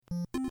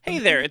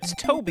there, it's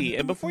Toby,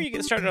 and before you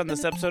get started on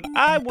this episode,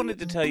 I wanted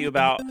to tell you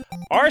about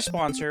our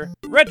sponsor,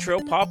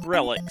 Retro Pop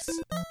Relics.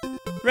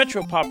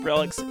 Retro Pop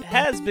Relics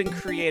has been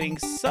creating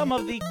some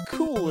of the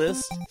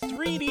coolest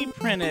 3D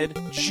printed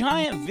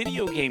giant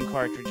video game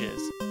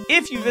cartridges.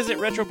 If you visit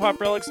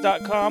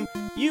RetroPopRelics.com,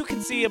 you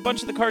can see a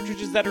bunch of the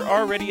cartridges that are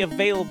already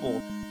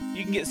available.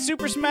 You can get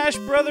Super Smash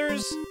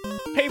Bros.,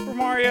 Paper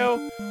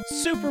Mario,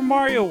 Super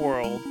Mario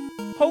World,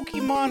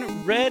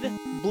 Pokemon Red,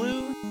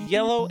 Blue,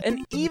 Yellow,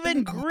 and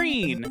even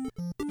Green.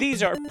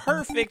 These are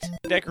perfect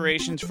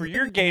decorations for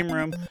your game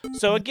room,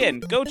 so again,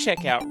 go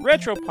check out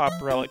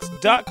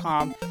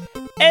RetroPopRelics.com,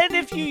 and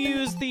if you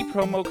use the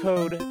promo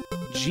code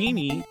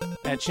GENIE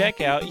at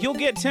checkout, you'll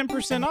get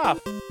 10% off.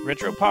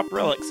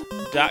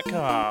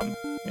 RetroPopRelics.com.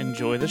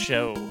 Enjoy the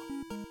show.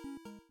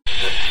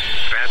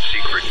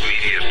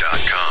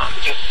 BadSecretMedia.com.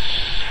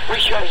 I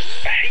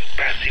hate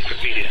Bad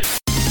Secret Media.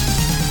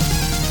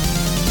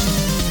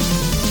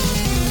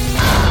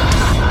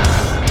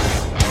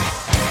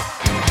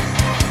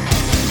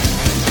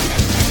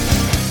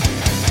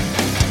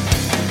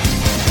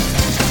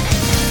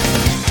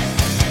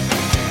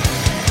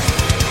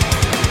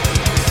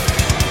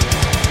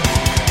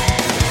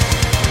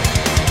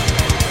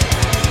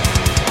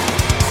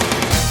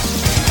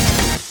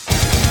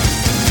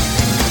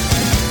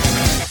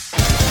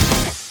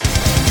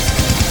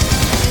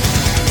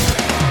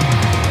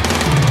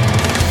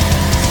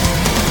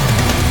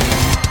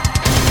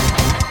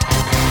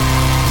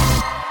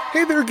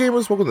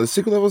 Gamers, welcome to the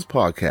Secret Levels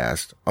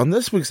podcast. On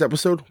this week's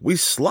episode, we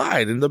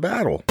slide into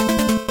battle.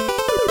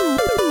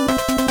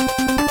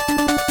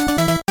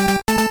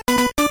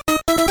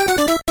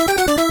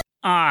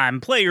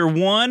 I'm Player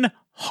 1,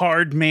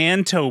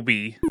 Hardman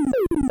Toby.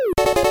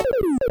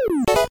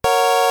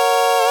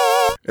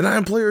 And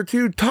I'm Player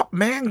 2, Top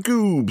Man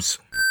Goobs.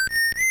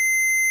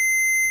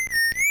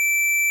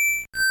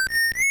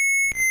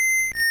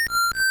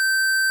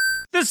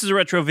 This is a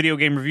retro video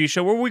game review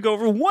show where we go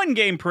over one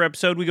game per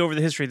episode. We go over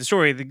the history, the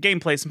story, the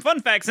gameplay, some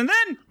fun facts, and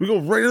then we go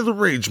right to the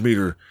rage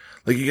meter.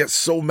 Like you get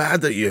so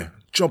mad that you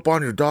jump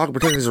on your dog,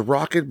 pretend he's a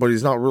rocket, but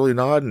he's not really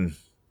not, and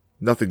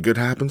nothing good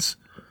happens.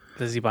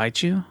 Does he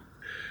bite you?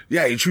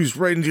 Yeah, he chews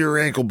right into your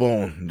ankle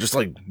bone, just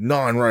like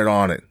gnawing right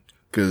on it,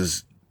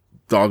 because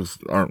dogs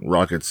aren't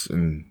rockets,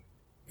 and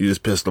you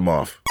just pissed them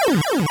off.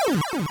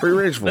 Pretty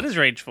rageful. That is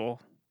rageful.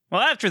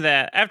 Well,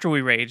 after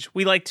we rage,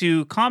 we like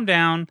to calm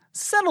down,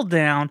 settle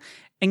down,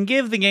 and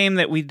give the game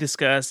that we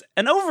discuss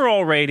an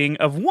overall rating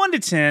of 1 to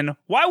 10.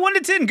 Why 1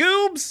 to 10,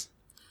 Goobs?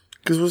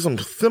 Because we're some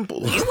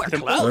simple.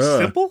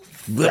 Simple?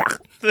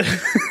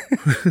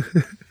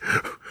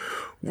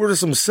 We're just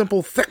some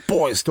simple, thick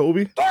boys,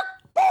 Toby. Thick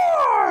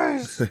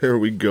boys! There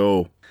we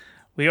go.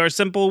 We are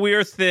simple, we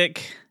are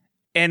thick,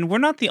 and we're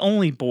not the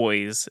only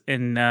boys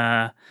in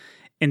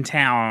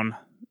town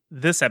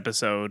this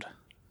episode.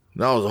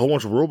 No, there's a whole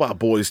bunch of robot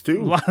boys,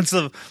 too. Lots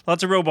of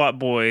robot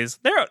boys.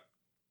 There are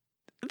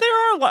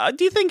a lot.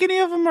 Do you think any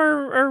of them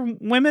are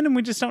women and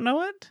we just don't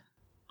know it?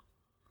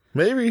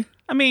 Maybe.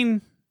 I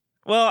mean,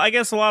 well, I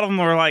guess a lot of them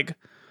are like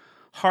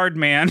hard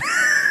man.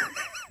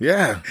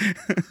 Yeah.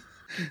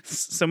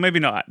 So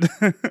maybe not.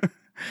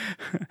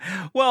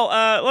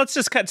 Well, let's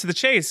just cut to the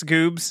chase,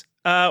 Goobs.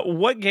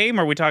 What game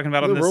are we talking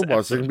about on this robots,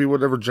 episode? they can be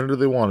whatever gender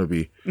they want to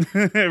be.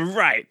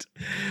 Right.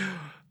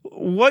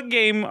 What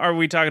game are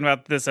we talking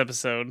about this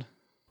episode?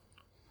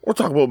 We're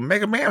talking about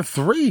Mega Man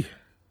 3.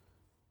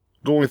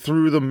 Going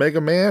through the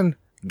Mega Man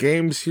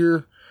games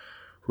here.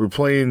 We're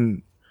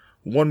playing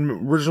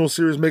one original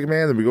series Mega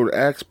Man, then we go to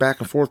X, back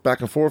and forth,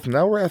 and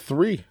now we're at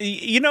 3.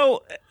 You know,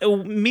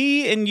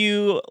 me and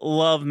you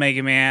love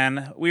Mega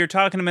Man. We were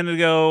talking a minute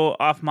ago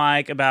off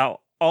mic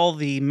about all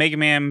the Mega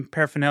Man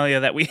paraphernalia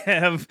that we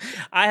have.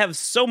 I have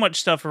so much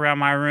stuff around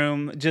my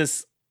room,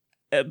 just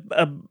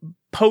a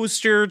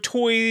poster,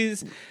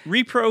 toys,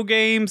 repro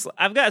games.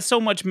 I've got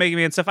so much Mega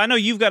Man stuff. I know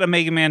you've got a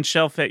Mega Man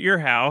shelf at your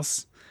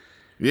house.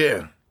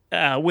 Yeah.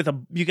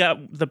 You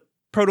got the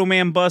Proto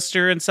Man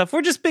Buster and stuff.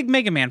 We're just big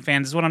Mega Man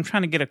fans is what I'm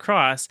trying to get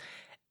across.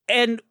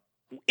 And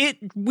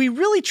we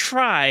really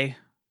try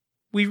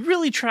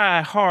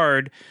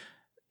hard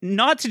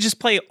not to just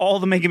play all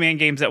the Mega Man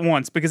games at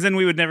once, because then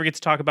we would never get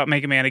to talk about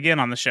Mega Man again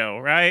on the show,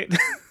 right?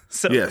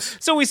 Yes.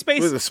 So we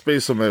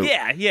space them out.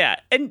 Yeah.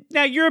 And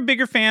now you're a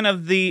bigger fan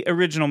of the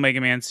original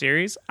Mega Man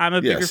series. I'm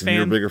a bigger fan.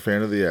 You're a bigger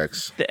fan of the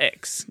X. The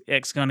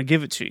X gonna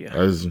give it to you. I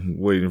was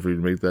waiting for you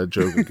to make that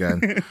joke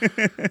again.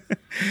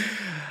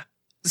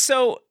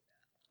 So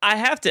I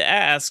have to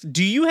ask,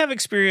 do you have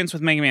experience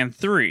with Mega Man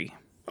 3?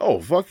 Oh,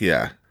 fuck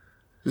yeah.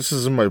 This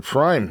is in my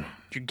prime.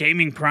 Your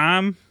gaming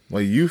prime? My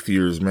youth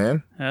years,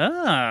 man.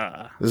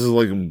 Ah. This is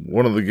like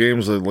one of the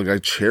games that I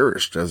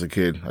cherished as a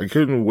kid. I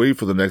couldn't wait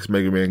for the next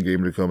Mega Man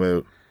game to come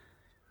out.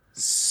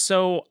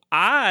 So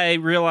I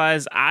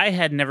realized I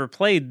had never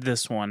played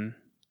this one.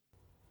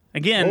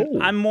 Again,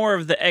 I'm more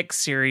of the X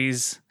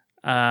series.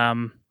 I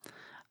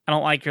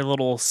don't like your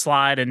little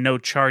slide and no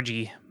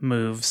chargy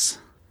moves.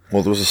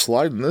 Well, there's a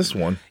slide in this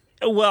one.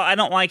 Well, I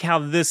don't like how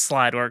this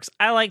slide works.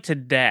 I like to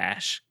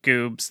dash,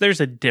 Goobs.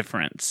 There's a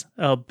difference.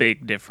 A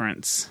big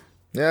difference.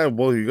 Yeah,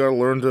 well, you gotta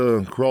learn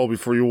to crawl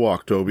before you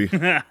walk, Toby.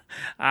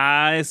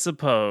 I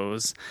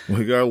suppose. Well,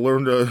 you gotta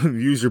learn to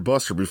use your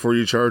buster before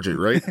you charge it,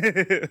 right?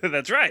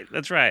 That's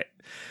right.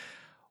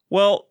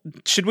 Well,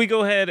 should we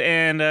go ahead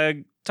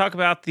and talk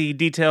about the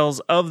details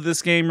of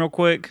this game real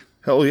quick?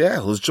 Hell yeah,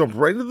 let's jump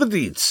right into the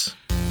deets.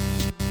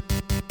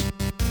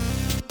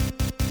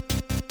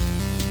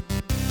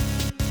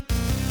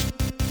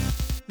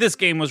 This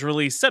game was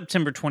released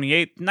September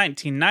 28th,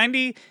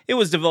 1990. It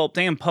was developed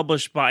and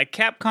published by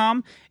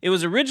Capcom. It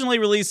was originally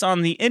released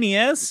on the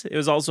NES. It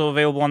was also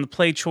available on the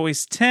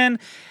PlayChoice 10.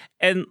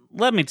 And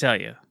let me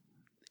tell you,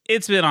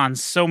 it's been on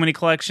so many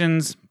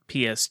collections,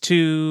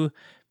 PS2,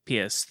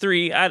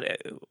 PS3. I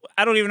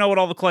don't even know what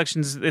all the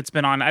collections it's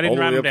been on. I didn't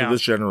write them All the way up down. to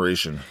this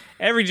generation.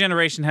 Every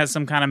generation has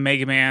some kind of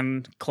Mega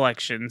Man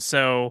collection.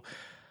 So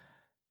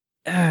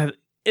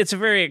it's a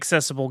very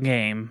accessible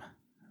game.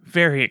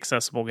 Very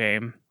accessible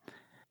game.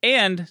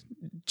 And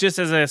just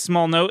as a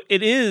small note,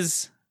 it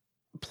is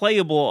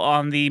playable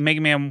on the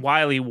Mega Man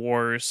Wily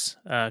Wars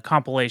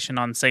compilation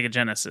on Sega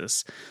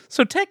Genesis.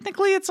 So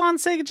technically it's on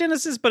Sega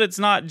Genesis, but it's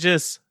not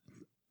just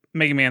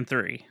Mega Man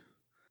 3.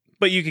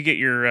 But you could get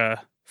your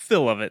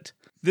fill of it.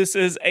 This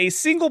is a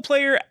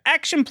single-player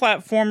action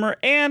platformer,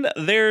 and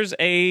there's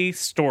a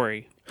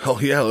story.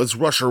 Hell yeah, let's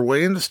rush our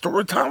way into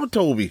story time with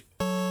Toby.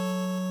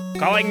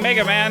 Calling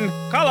Mega Man,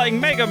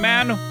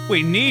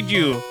 we need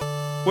you.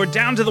 We're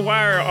down to the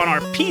wire on our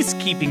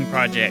peacekeeping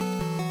project.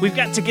 We've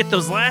got to get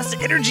those last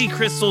energy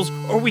crystals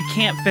or we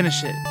can't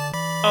finish it.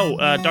 Oh,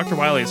 Dr.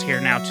 Wily is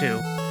here now too.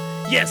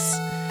 Yes,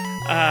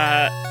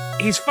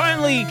 he's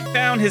finally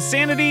found his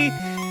sanity.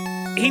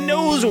 He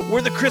knows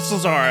where the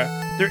crystals are.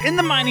 They're in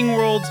the mining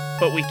world,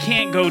 but we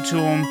can't go to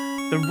them.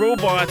 The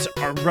robots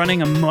are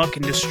running amok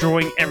and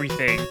destroying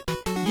everything.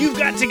 You've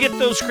got to get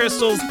those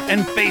crystals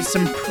and face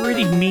some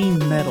pretty mean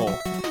metal.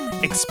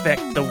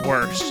 Expect the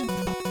worst.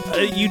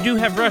 You do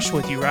have Rush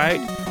with you,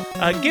 right?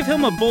 Give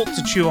him a bolt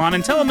to chew on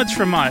and tell him it's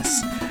from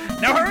us.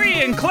 Now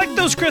hurry and collect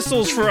those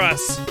crystals for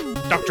us.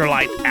 Dr.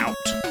 Light out.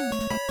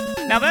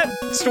 Now that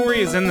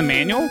story is in the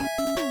manual,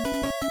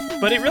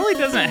 but it really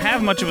doesn't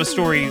have much of a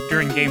story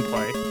during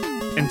gameplay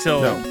until,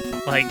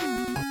 like,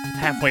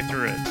 halfway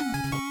through it.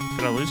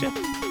 Did I lose you?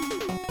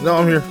 No,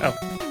 I'm here. Oh.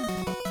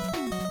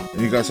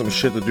 And you got some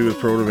shit to do with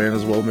Proto Man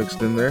as well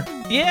mixed in there?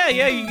 Yeah,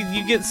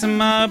 you get some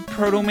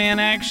Proto Man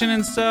action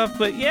and stuff,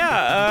 but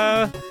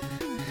yeah,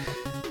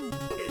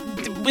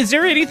 is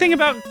there anything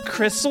about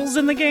crystals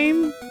in the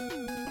game?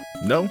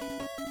 No.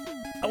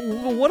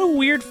 What a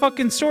weird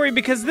fucking story,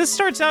 because this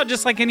starts out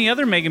just like any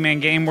other Mega Man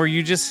game where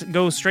you just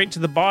go straight to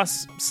the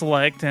boss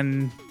select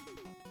and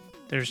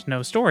there's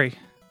no story.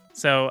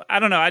 So, I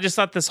don't know, I just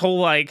thought this whole,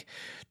 like,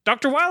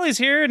 Dr. Wily's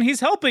here and he's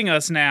helping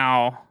us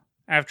now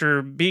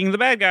after being the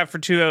bad guy for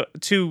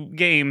two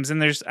games,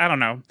 and there's, I don't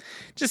know,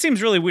 it just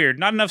seems really weird.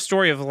 Not enough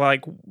story of,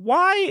 like,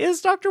 why is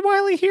Dr.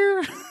 Wily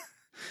here?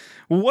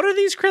 What are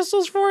these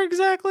crystals for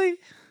exactly?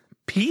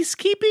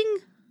 Peacekeeping?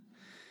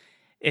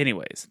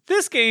 Anyways,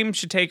 this game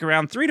should take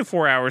around 3 to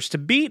 4 hours to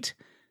beat.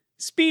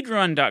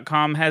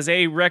 Speedrun.com has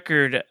a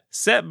record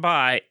set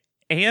by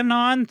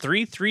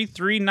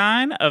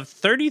Anon3339 of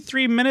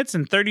 33 minutes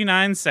and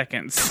 39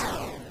 seconds.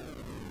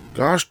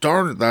 Gosh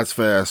darn it, that's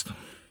fast.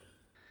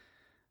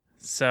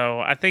 So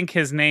I think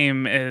his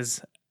name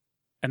is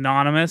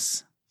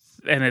Anonymous,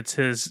 and it's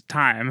his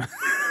time.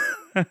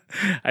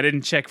 I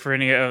didn't check for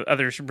any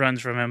other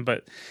runs from him,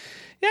 but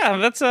yeah,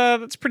 that's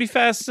a pretty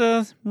fast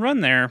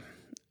run there.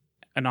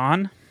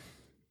 Anon.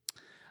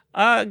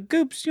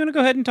 Goops, you want to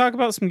go ahead and talk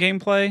about some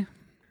gameplay?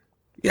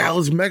 Yeah,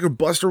 let's Mega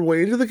bust our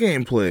way into the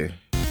gameplay.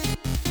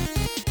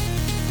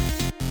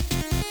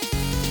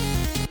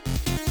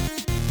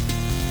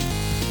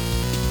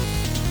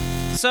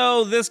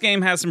 So this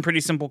game has some pretty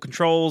simple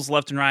controls.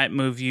 Left and right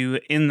move you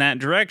in that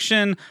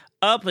direction.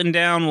 Up and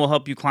down will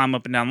help you climb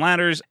up and down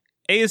ladders.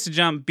 A is to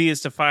jump, B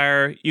is to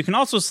fire. You can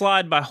also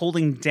slide by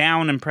holding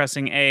down and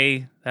pressing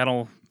A.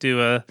 That'll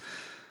do a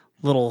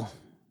little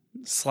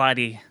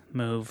slidey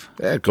move.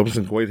 Yeah, it comes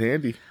in quite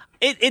handy.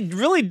 It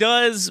really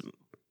does,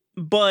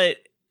 but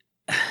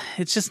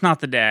it's just not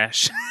the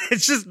dash.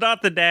 It's just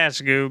not the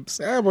dash, Goops.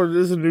 Yeah, but it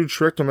is a new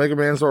trick to Mega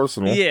Man's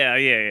arsenal.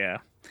 Yeah.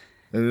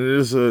 And it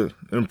is an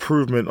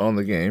improvement on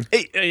the game.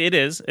 It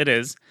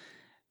is.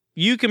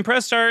 You can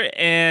press start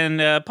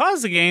and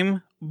pause the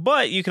game,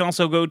 but you can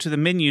also go to the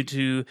menu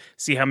to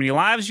see how many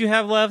lives you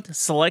have left,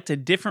 select a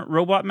different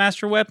Robot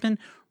Master weapon,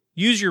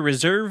 use your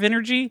reserve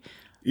energy.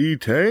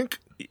 E-Tank?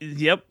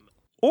 Yep.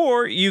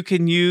 Or you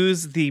can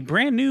use the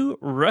brand new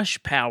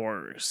Rush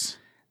Powers.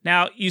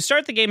 Now, you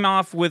start the game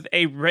off with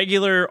a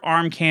regular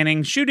arm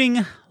cannon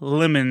shooting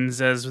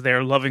lemons, as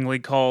they're lovingly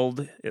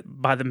called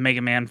by the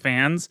Mega Man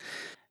fans.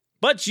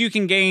 But you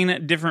can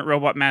gain different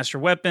Robot Master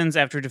weapons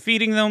after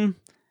defeating them.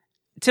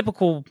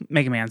 Typical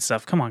Mega Man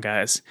stuff. Come on,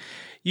 guys.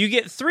 You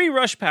get 3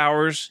 Rush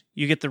Powers.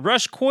 You get the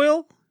Rush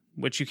Coil,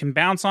 which you can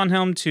bounce on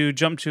him to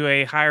jump to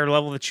a higher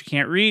level that you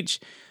can't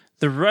reach.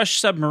 The Rush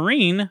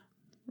Submarine,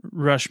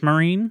 Rush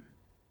Marine,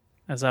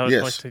 as I would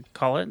like to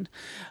call it.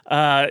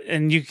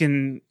 And you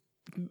can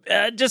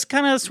just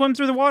kind of swim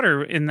through the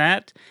water in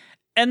that.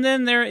 And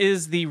then there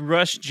is the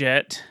Rush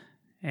Jet,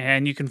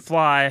 and you can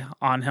fly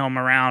on him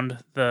around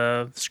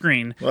the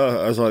screen.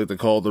 As I like to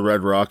call it, the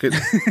Red Rocket.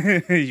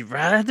 You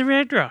ride the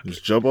Red Rocket.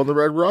 Just jump on the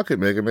Red Rocket,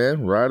 Mega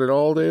Man. Ride it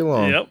all day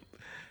long. Yep.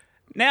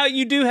 Now,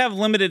 you do have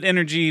limited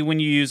energy when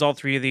you use all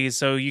three of these,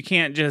 so you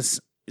can't just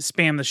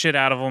spam the shit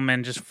out of them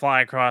and just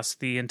fly across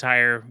the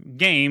entire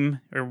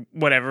game or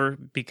whatever,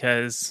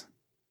 because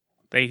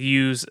they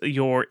use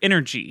your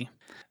energy.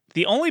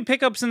 The only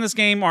pickups in this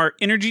game are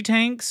energy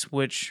tanks,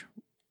 which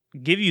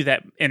give you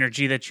that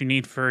energy that you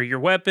need for your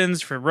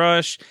weapons, for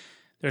Rush.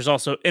 There's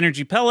also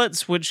energy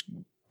pellets, which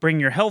bring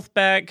your health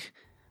back.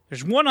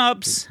 There's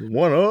 1-ups.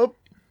 1-up.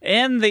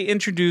 And they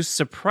introduce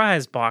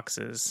surprise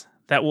boxes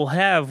that will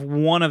have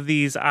one of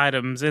these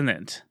items in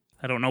it.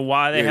 I don't know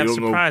why they have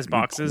surprise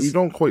boxes. You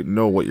don't quite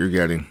know what you're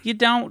getting. You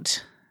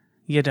don't.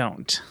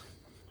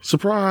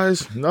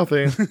 Surprise.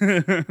 Nothing.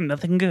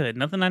 Nothing good.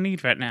 Nothing I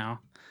need right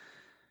now.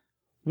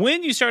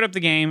 When you start up the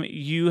game,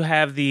 you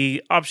have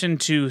the option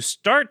to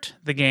start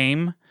the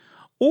game,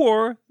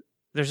 or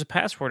there's a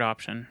password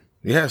option.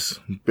 Yes.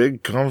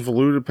 Big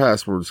convoluted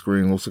password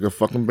screen. Looks like a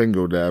fucking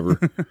bingo dabber.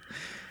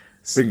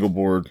 Bingo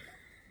board.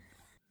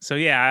 So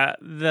yeah,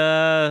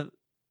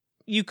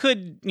 you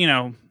could,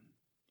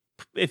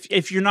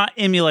 if you're not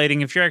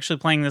emulating, if you're actually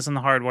playing this on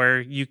the hardware,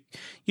 you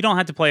don't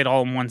have to play it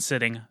all in one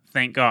sitting,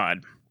 thank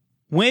God.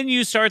 When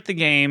you start the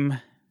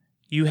game,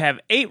 you have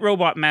 8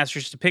 robot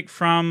masters to pick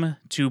from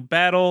to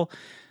battle,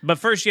 but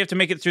first you have to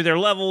make it through their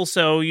level,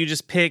 so you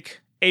just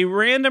pick a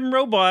random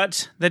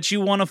robot that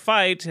you want to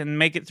fight and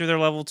make it through their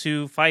level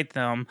to fight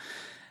them.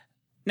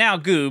 Now,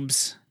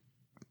 Goobs,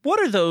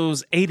 what are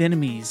those 8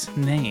 enemies'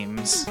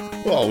 names?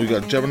 Well, we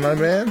got Gemini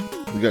Man,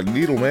 we got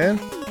Needle Man,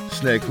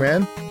 Snake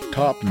Man,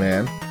 Top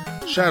Man,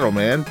 Shadow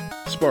Man,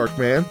 Spark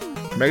Man,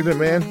 Magnet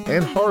Man,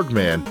 and Hard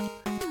Man.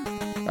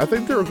 I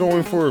think they were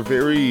going for a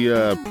very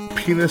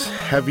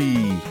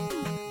penis-heavy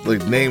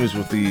names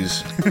with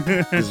these,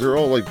 because they're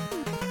all like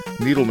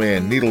Needle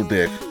Man, Needle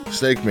Dick,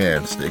 Snake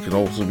Man. Snake can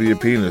also be a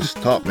penis.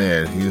 Top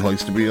Man, he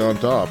likes to be on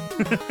top.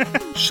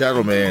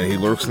 Shadow Man, he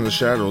lurks in the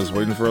shadows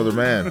waiting for other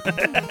man.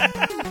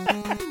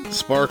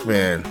 Spark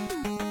Man,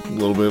 a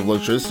little bit of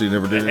electricity,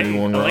 never did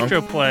anyone wrong.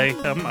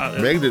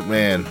 Electroplay. Magnet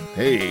Man,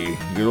 hey,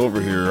 get over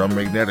here, I'm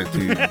magnetic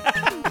to you.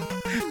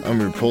 I'm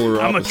your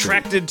polar opposite. I'm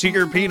attracted to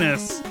your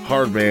penis.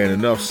 Hard Man,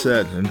 enough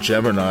said. And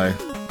Gemini.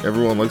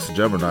 Everyone likes a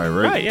Gemini,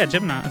 right? Right, yeah,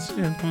 Gemini.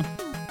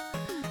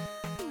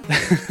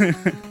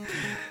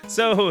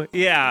 So,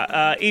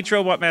 yeah, each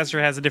Robot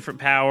Master has a different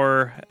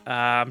power.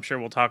 I'm sure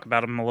we'll talk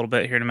about them a little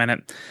bit here in a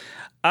minute.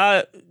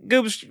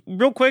 Goobs,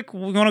 real quick,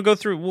 we'll go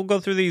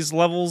through these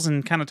levels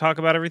and kind of talk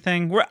about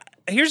everything.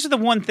 Here's the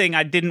one thing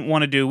I didn't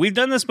want to do. We've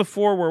done this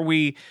before where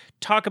we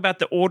talk about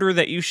the order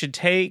that you should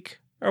take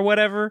or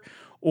whatever,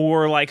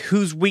 or like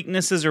whose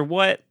weaknesses or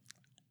what.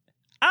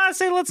 I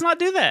say let's not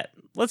do that.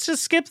 Let's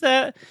just skip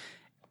that.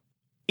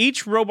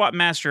 Each Robot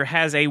Master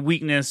has a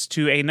weakness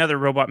to another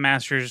Robot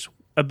Master's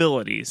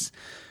abilities.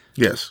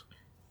 Yes.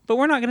 But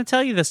we're not going to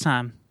tell you this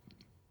time.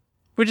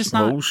 We're just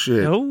not. Oh,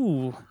 shit.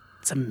 No,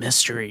 it's a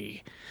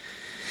mystery.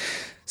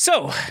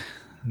 So.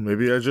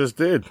 Maybe I just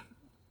did.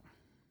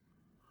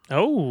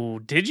 Oh,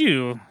 did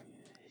you?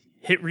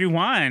 Hit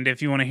rewind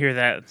if you want to hear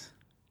that.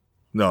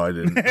 No, I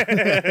didn't.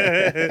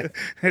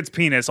 It's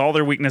penis. All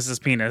their weakness is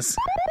penis.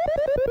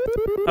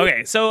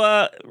 Okay,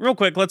 so real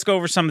quick, let's go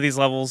over some of these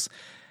levels.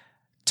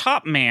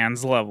 Top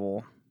Man's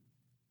level.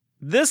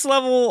 This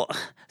level...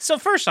 So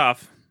first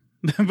off,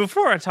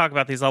 before I talk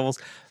about these levels,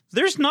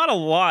 there's not a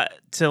lot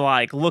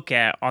to look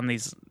at on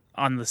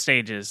the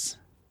stages.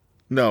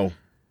 No.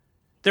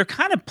 They're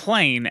kind of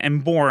plain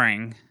and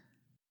boring.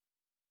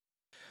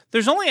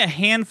 There's only a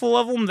handful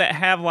of them that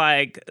have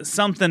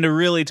something to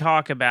really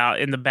talk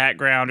about in the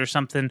background or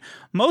something.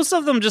 Most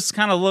of them just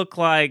kind of look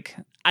like,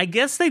 I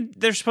guess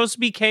they're supposed to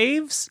be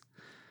caves,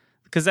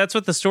 because that's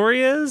what the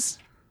story is.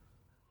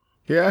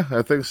 Yeah,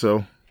 I think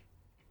so.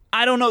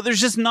 I don't know.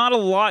 There's just not a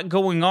lot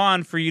going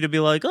on for you to be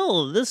like,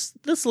 oh, this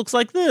looks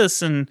like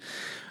this. And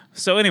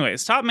so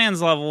anyways, Top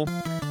Man's level,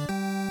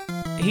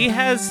 he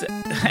has,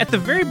 at the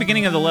very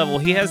beginning of the level,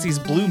 he has these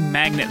blue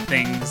magnet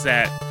things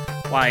that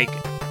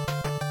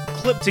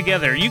clip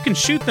together. You can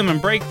shoot them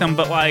and break them,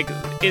 but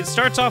it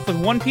starts off with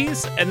one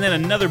piece and then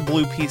another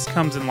blue piece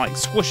comes and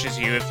squishes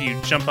you if you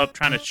jump up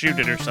trying to shoot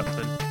it or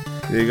something.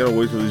 Yeah, you gotta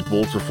wait till these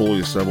bolts are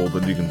fully assembled,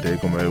 then you can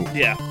take them out.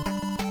 Yeah.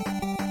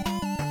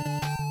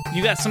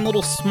 You got some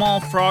little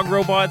small frog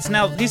robots.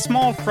 Now, these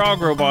small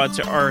frog robots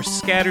are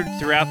scattered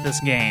throughout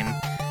this game.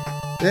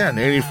 Yeah,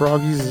 Nanny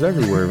Froggies is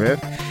everywhere, man.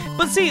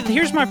 But see,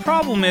 here's my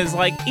problem is,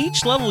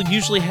 each level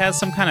usually has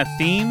some kind of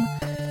theme,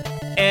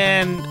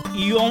 and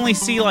you only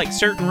see,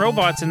 certain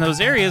robots in those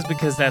areas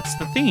because that's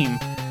the theme.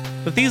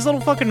 But these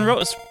little fucking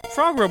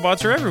frog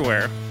robots are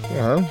everywhere.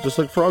 Yeah, just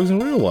like frogs in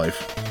real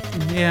life.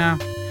 Yeah.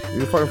 You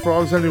can find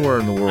frogs anywhere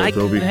in the world,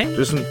 Toby.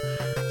 Hey.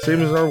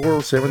 Same as our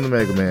world, same in the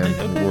Mega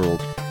Man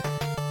world.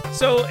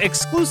 So,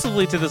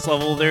 exclusively to this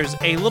level, there's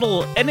a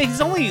little... And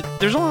there's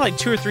only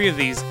 2 or 3 of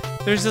these.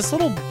 there's this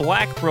little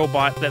black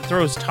robot that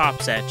throws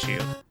tops at you.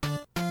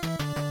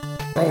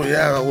 Oh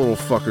yeah, that little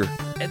fucker.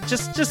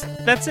 Just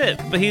that's it.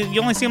 But you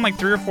only see him like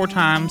 3 or 4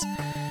 times.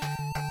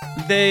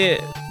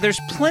 There's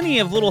plenty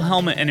of little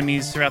helmet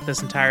enemies throughout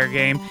this entire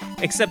game,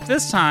 except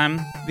this time,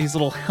 these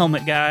little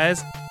helmet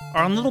guys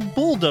are on little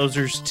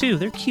bulldozers too.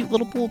 They're cute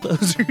little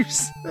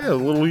bulldozers. Yeah,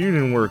 little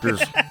union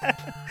workers.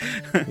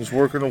 Just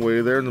working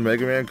away there, and the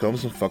Mega Man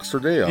comes and fucks their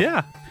day up.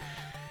 Yeah.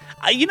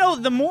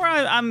 The more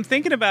I'm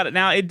thinking about it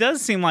now, it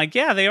does seem like,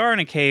 yeah, they are in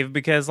a cave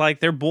because, like,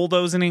 they're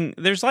bulldozing.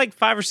 There's like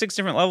 5 or 6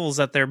 different levels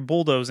that they're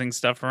bulldozing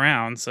stuff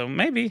around, so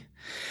maybe.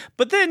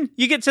 But then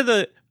you get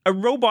to a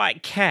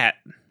robot cat,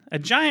 a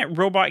giant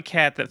robot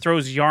cat that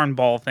throws yarn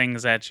ball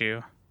things at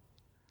you.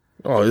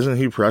 Oh, isn't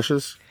he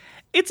precious?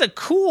 It's a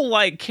cool,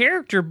 like,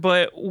 character,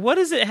 but what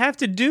does it have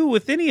to do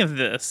with any of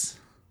this?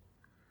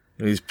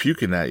 And he's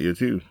puking at you,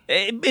 too.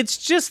 It's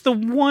just the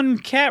one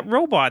cat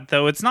robot,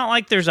 though. It's not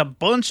like there's a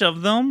bunch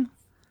of them.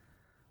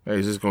 Yeah,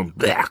 he's just going,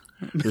 bleh,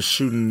 just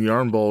shooting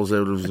yarn balls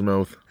out of his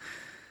mouth.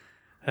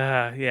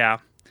 Yeah.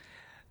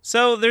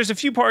 So there's a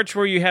few parts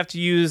where you have to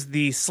use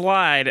the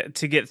slide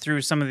to get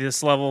through some of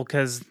this level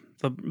because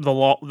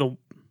the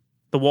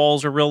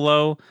walls are real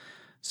low.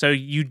 So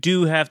you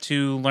do have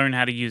to learn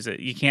how to use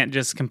it. You can't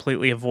just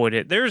completely avoid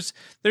it. There's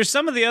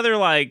some of the other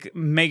like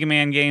Mega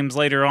Man games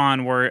later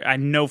on where I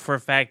know for a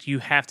fact you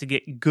have to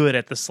get good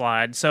at the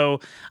slide. So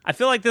I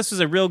feel like this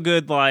was a real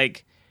good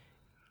like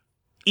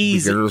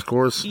ease. Beginner's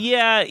course?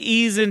 Yeah,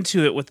 ease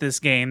into it with this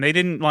game. They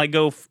didn't like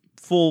go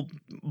full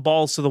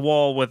balls to the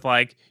wall with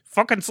like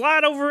fucking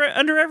slide over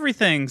under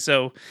everything.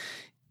 So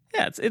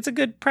yeah, it's a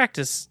good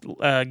practice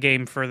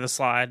game for the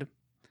slide.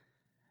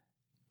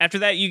 After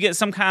that, you get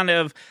some kind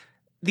of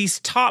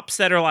these tops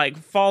that are like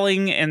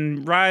falling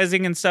and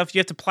rising and stuff. You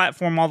have to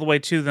platform all the way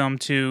to them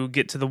to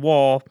get to the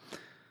wall.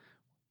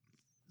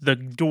 The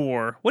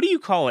door. What do you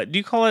call it? Do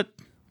you call it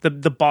the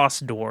boss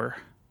door?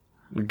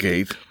 The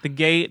gate. The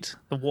gate,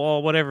 the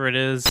wall, whatever it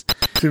is.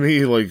 To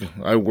me, like,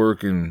 I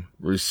work in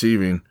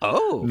receiving.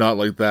 Oh. Not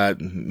like that.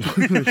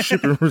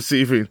 Shipping and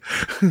receiving.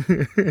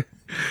 And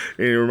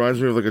it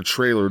reminds me of like a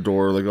trailer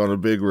door, like on a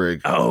big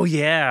rig. Oh,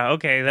 yeah.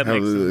 Okay, that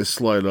makes sense. They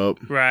slide up.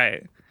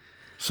 Right.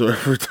 So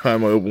every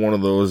time I open one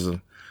of those, a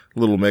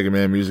little Mega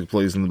Man music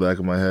plays in the back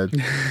of my head.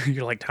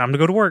 You're like, time to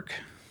go to work.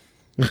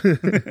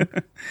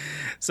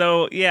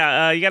 So,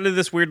 yeah, you got to do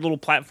this weird little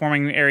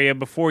platforming area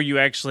before you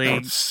actually... It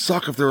would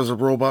suck if there was a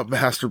robot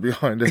master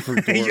behind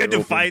every door. You had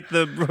to fight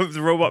the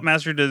robot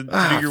master to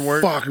do your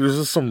work. Fuck, there's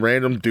just some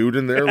random dude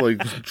in there, like,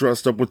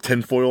 dressed up with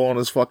tinfoil on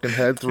his fucking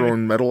head,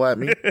 throwing metal at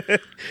me. You're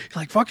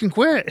like, fucking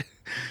quit.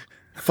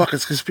 Fuck,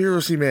 it's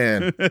Conspiracy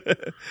Man.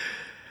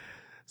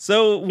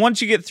 So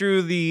once you get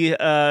through the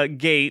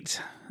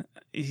gate,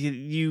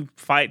 you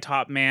fight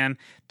Top Man.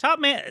 Top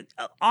Man,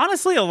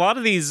 honestly, a lot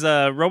of these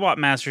robot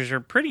masters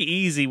are pretty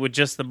easy with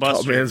just the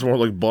Buster. Top Man's more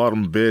like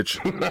bottom bitch.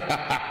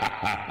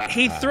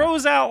 He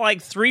throws out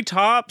like 3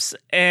 tops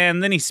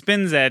and then he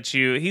spins at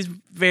you. He's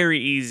very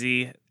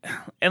easy.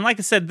 And like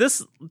I said,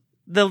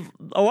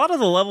 a lot of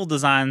the level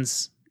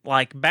designs,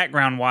 like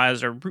background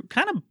wise, are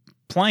kind of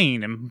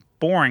plain and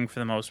boring for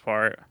the most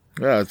part.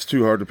 Yeah, it's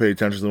too hard to pay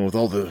attention to them with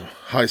all the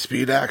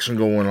high-speed action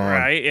going on.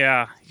 Right,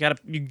 yeah.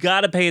 You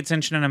gotta pay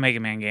attention in a Mega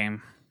Man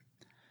game.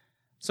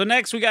 So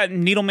next, we got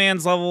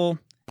Needleman's level,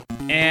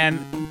 and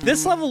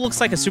this level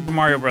looks like a Super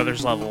Mario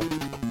Brothers level.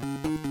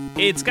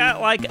 It's got,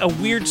 like, a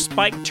weird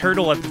spiked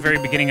turtle at the very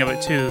beginning of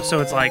it, too, so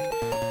it's, like,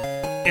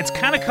 it's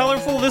kind of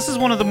colorful. This is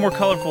one of the more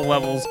colorful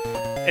levels,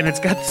 and it's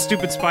got the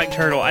stupid spiked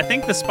turtle. I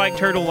think the spiked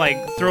turtle, like,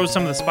 throws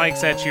some of the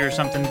spikes at you or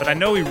something, but I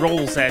know he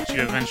rolls at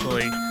you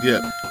eventually.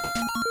 Yeah.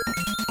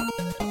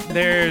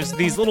 There's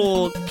these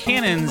little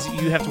cannons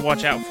you have to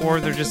watch out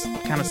for. They're just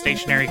kind of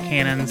stationary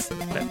cannons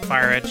that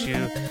fire at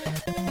you.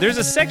 There's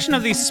a section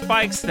of these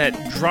spikes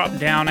that drop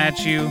down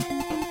at you.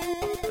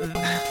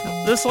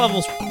 This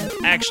level's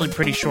actually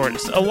pretty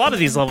short. A lot of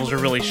these levels are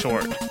really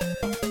short.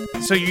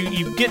 So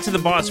you get to the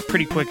boss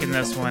pretty quick in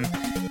this one.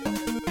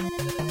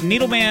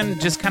 Needleman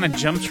just kind of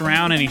jumps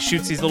around and he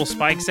shoots these little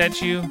spikes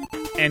at you.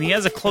 And he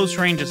has a close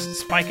range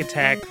spike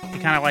attack. He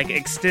kind of like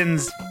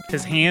extends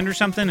his hand or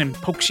something and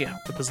pokes you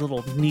with his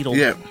little needle.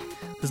 Yeah.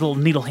 His little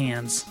needle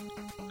hands.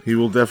 He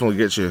will definitely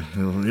get you.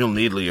 He'll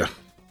needle you.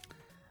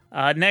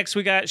 Next,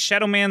 we got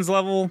Shadow Man's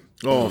level.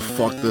 Oh,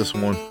 fuck this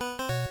one.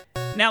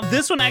 Now,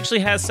 this one actually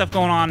has stuff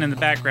going on in the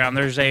background.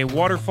 There's a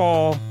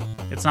waterfall.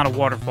 It's not a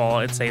waterfall.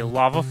 It's a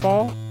lava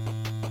fall.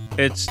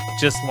 It's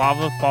just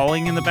lava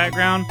falling in the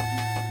background.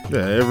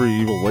 Yeah, every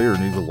evil layer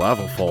needs a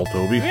lava fall,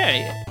 Toby.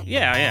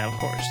 Yeah, of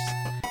course.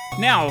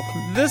 Now,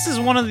 this is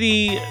one of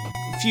the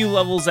few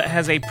levels that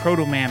has a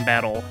Proto Man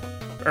battle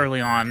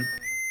early on.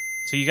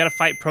 So you gotta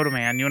fight Proto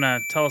Man. You wanna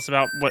tell us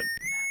about what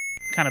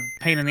kind of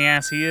pain in the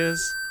ass he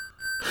is?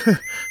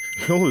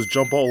 He'll just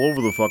jump all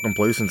over the fucking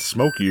place and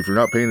smoke you if you're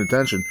not paying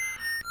attention.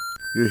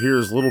 You hear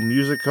his little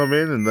music come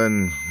in, and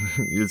then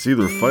it's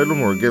either fight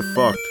him or get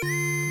fucked.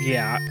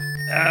 Yeah.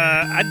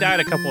 I died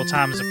a couple of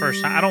times the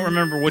first time. I don't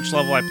remember which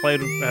level I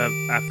played.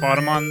 I fought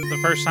him on the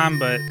first time,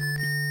 but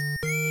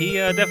he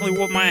definitely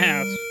whooped my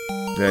ass.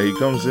 Yeah, he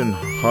comes in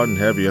hot and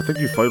heavy. I think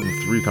you fight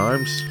him 3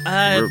 times.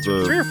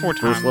 3 or 4 times.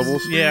 First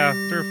levels? Yeah,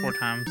 3 or 4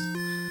 times.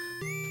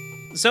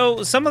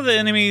 So, some of the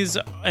enemies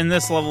in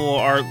this level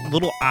are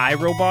little eye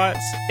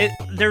robots.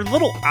 They're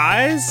little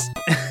eyes,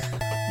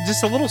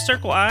 just a little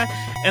circle eye,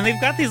 and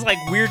they've got these, like,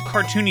 weird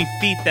cartoony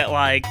feet that,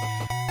 like,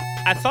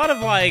 I thought of,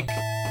 like,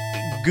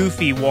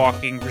 Goofy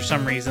walking for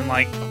some reason.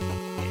 Like,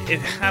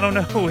 I don't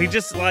know, he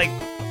just, like,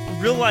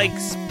 real, like,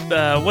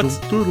 what's...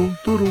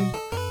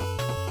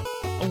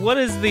 What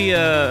is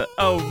the,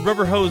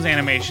 rubber hose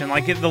animation?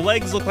 Like, the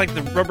legs look like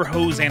the rubber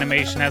hose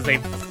animation as they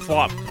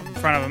flop in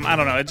front of him. I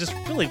don't know, it's just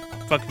really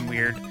fucking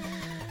weird.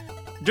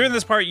 During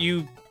this part,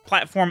 you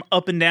platform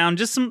up and down,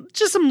 just some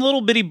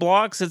little bitty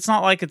blocks. It's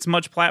not like it's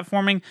much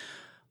platforming,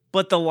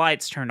 but the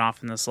lights turn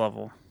off in this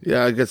level.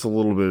 Yeah, it gets a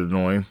little bit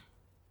annoying.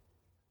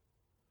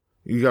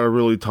 You gotta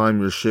really time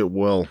your shit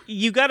well.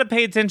 You gotta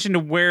pay attention to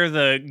where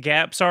the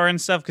gaps are and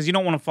stuff, because you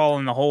don't want to fall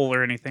in the hole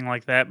or anything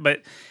like that,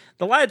 but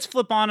the lights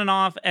flip on and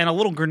off, and a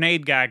little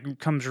grenade guy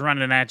comes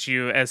running at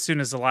you as soon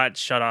as the lights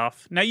shut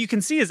off. Now, you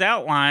can see his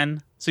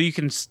outline, so you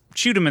can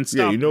shoot him and stop.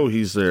 Yeah, you know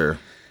he's there.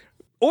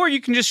 Or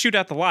you can just shoot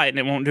out the light, and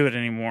it won't do it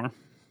anymore.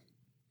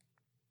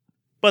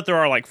 But there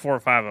are like 4 or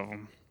 5 of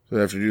them.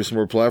 So after you do some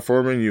more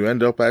platforming, you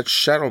end up at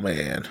Shadow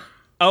Man.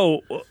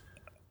 Oh,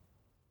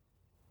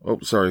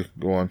 sorry.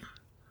 Go on.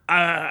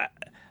 I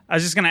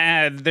was just going to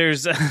add,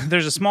 there's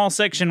a small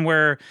section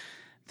where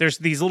there's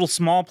these little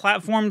small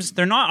platforms.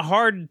 They're not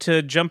hard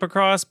to jump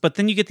across, but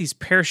then you get these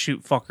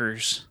parachute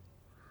fuckers.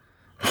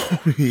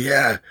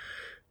 Yeah.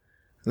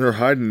 They're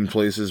hiding in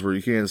places where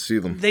you can't see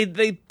them.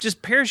 They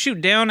just parachute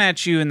down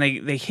at you, and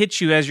they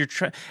hit you as you're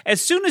as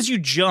soon as you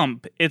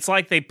jump, it's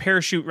like they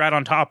parachute right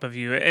on top of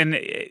you, and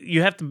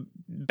you have to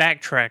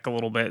backtrack a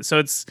little bit. So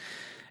it's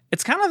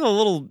kind of a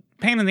little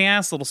pain in the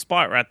ass little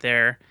spot right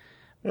there.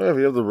 Yeah, if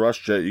you have the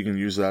rush jet, you can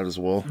use that as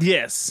well.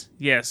 Yes.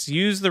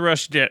 Use the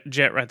rush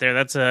jet right there.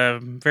 That's a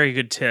very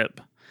good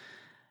tip.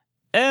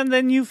 And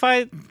then you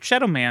fight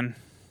Shadow Man.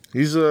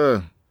 He's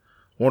one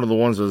of the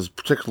ones that's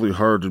particularly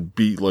hard to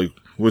beat, like,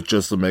 with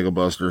just the Mega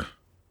Buster.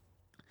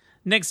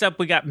 Next up,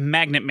 we got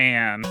Magnet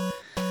Man.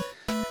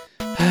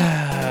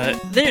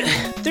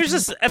 There's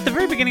this, at the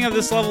very beginning of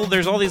this level,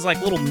 there's all these,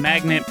 like, little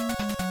magnet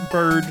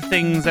bird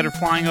things that are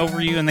flying over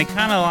you, and they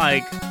kind of,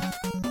 like,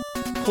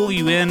 pull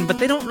you in, but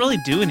they don't really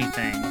do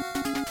anything.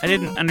 I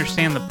didn't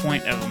understand the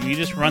point of them. You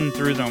just run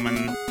through them,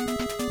 and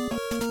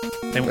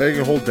you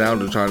can hold down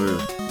to try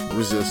to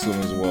resist them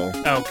as well.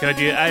 Oh, could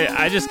you?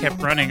 I just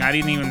kept running. I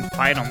didn't even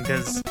fight them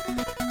because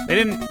they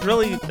didn't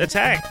really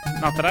attack.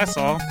 Not that I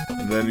saw.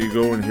 And then you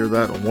go and hear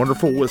that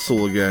wonderful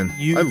whistle again.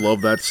 I love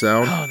that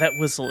sound. Oh, that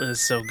whistle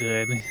is so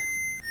good.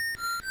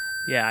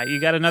 Yeah, you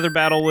got another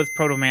battle with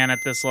Proto Man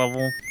at this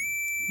level,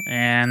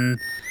 and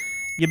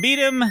you beat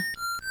him,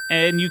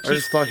 and you keep... I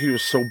just thought he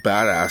was so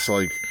badass,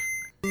 like,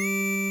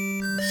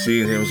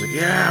 seeing him, I was like,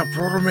 yeah,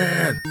 Proto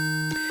Man!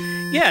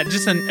 Yeah,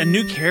 just a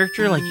new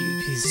character, like,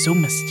 he's so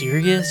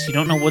mysterious, you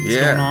don't know what's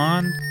going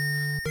on.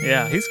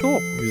 Yeah, he's cool.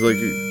 He's like,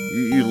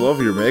 you love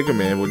your Mega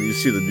Man when you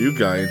see the new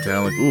guy in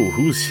town, like, ooh,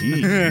 who's he?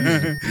 He's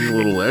a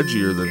little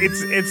edgier than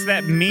it's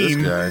that meme. This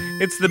guy.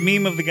 It's the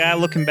meme of the guy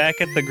looking back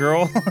at the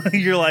girl.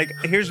 You're like,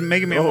 here's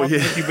Mega Man walking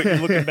with you, but you're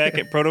looking back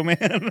at Proto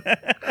Man.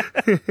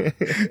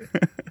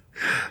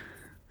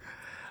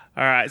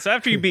 All right, so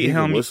after you beat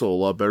him... He can whistle a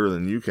lot better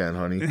than you can,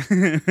 honey.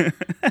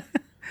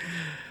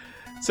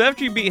 So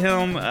after you beat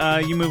him,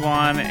 you move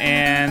on,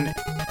 and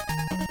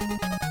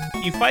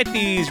you fight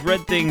these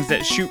red things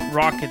that shoot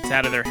rockets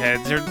out of their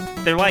heads.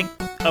 They're like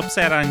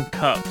upside-down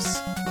cups.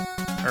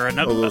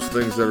 Those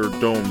things that are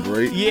domed,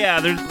 right? Yeah,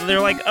 they're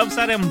like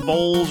upside-down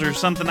bowls or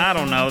something, I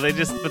don't know. They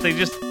just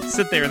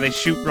sit there and they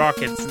shoot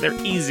rockets. They're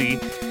easy.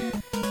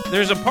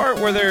 There's a part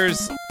where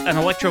there's an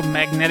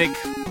electromagnetic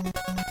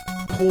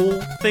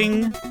pull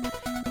thing.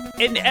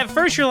 And at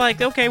first you're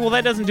like, okay, well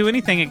that doesn't do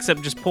anything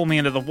except just pull me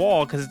into the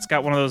wall because it's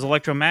got one of those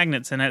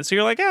electromagnets in it. So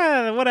you're like,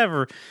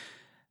 whatever.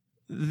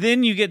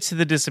 Then you get to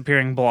the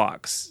disappearing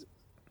blocks.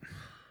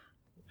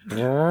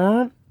 Now,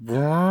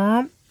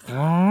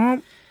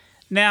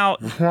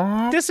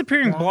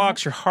 disappearing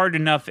blocks are hard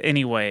enough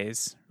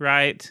anyways,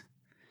 right?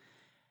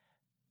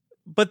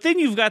 But then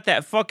you've got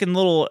that fucking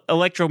little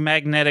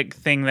electromagnetic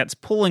thing that's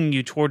pulling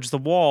you towards the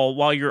wall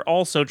while you're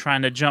also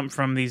trying to jump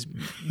from these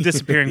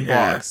disappearing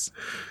blocks.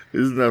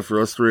 Isn't that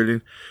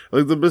frustrating?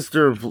 Like the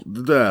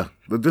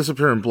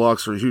disappearing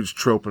blocks are a huge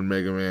trope in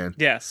Mega Man.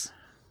 Yes.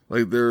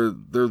 Like they're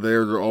there,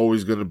 they're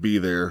always gonna be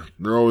there.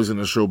 They're always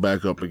gonna show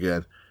back up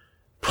again.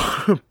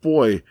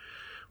 Boy,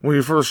 when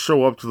you first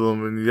show up to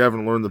them and you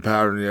haven't learned the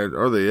pattern yet,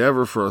 are they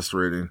ever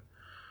frustrating?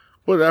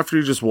 But after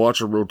you just watch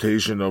a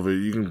rotation of it,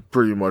 you can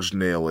pretty much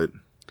nail it.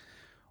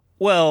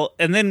 Well,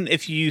 and then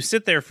if you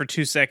sit there for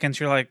 2 seconds,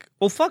 you're like,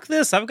 well, fuck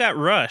this, I've got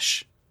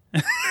Rush.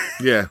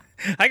 Yeah.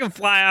 I can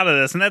fly out of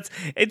this. And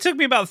it took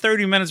me about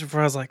 30 minutes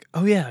before I was like,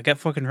 oh yeah, I got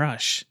fucking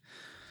Rush.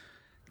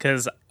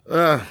 Because...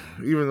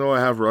 even though I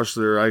have Rush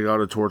there, I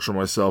gotta torture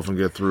myself and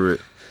get through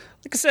it.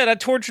 Like I said, I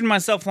tortured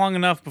myself long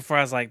enough before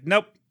I was like,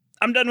 nope,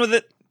 I'm done with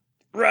it.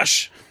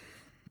 Rush.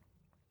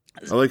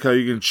 I like how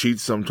you can cheat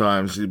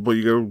sometimes, but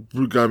you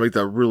gotta make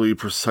that really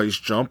precise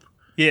jump.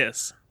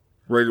 Yes.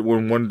 Right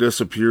when one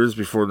disappears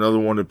before another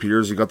one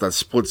appears, you got that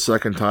split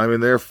second time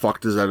in there.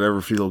 Fuck, does that ever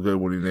feel good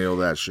when you nail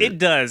that shit? It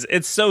does.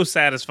 It's so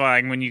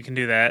satisfying when you can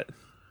do that.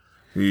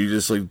 You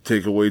just like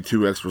take away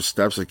 2 extra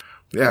steps. Like,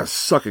 yeah,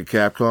 suck it,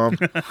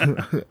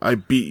 Capcom. I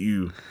beat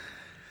you.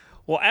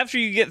 Well, after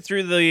you get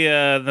through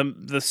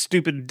the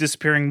stupid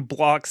disappearing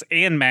blocks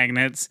and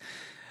magnets,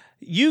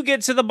 you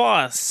get to the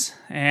boss,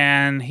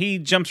 and he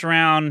jumps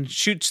around,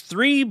 shoots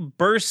 3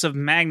 bursts of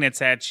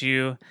magnets at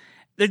you.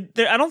 I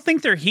don't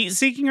think they're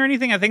heat-seeking or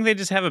anything. I think they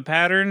just have a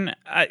pattern.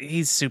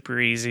 He's super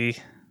easy.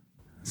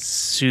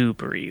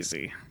 Super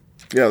easy.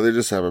 Yeah, they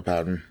just have a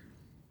pattern.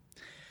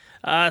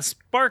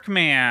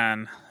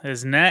 Sparkman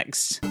is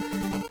next.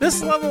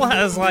 This level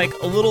has like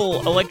a little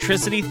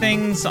electricity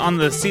things on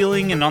the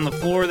ceiling and on the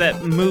floor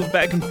that move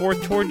back and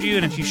forth toward you,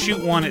 and if you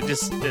shoot one,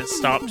 it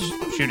stops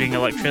shooting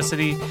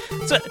electricity.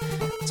 So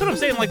that's what I'm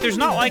saying. Like, there's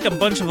not like a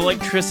bunch of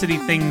electricity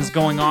things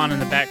going on in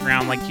the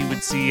background like you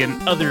would see in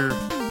other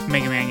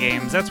Mega Man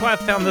games. That's why I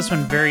found this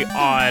one very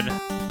odd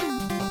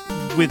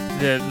with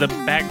the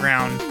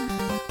background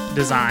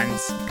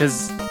designs,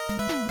 because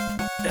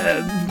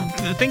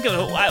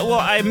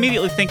I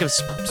immediately think of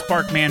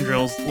Spark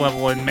Mandrill's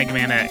level in Mega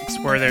Man X,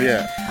 where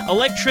there's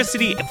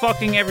electricity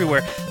fucking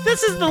everywhere.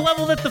 This is the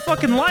level that the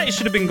fucking light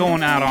should have been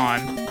going out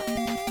on.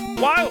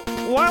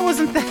 Why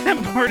wasn't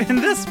that part in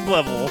this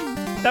level?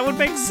 That would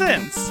make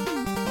sense.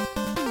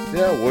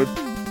 Yeah, it would.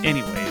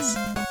 Anyways.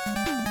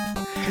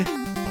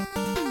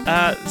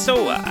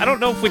 So I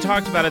don't know if we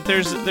talked about it.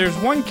 There's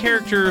one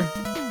character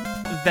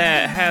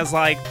that has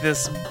like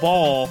this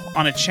ball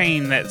on a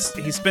chain that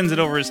he spins it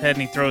over his head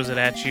and he throws it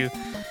at you.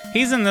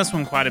 He's in this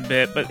one quite a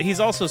bit, but he's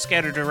also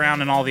scattered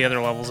around in all the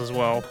other levels as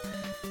well.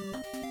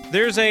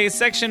 There's a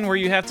section where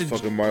you have to...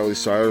 Fucking Miley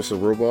Cyrus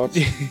of robots?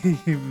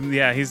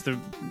 Yeah, he's the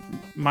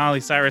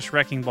Miley Cyrus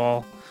wrecking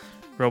ball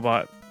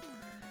robot.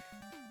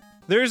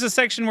 There's a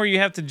section where you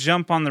have to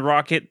jump on the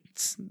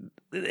rockets.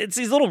 It's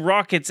these little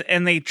rockets,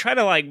 and they try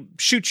to like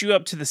shoot you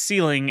up to the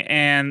ceiling,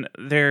 and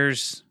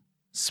there's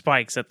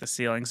spikes at the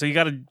ceiling, so you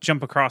got to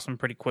jump across them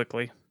pretty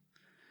quickly.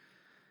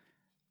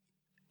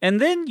 And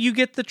then you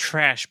get the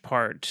trash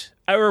part,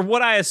 or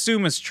what I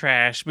assume is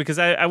trash, because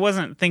I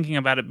wasn't thinking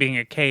about it being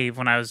a cave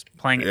when I was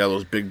playing it. Yeah,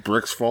 those big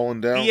bricks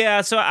falling down.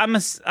 Yeah, so I'm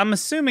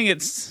assuming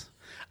it's...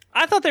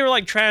 I thought they were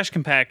like trash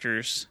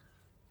compactors.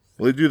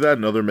 Well, they do that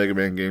in other Mega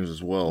Man games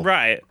as well.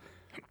 Right.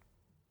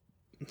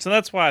 So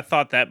that's why I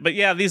thought that. But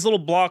yeah, these little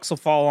blocks will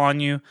fall on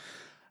you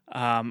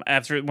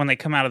when they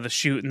come out of the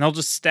chute, and they'll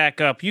just stack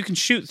up. You can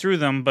shoot through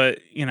them, but,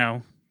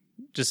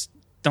 just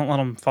don't let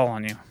them fall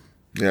on you.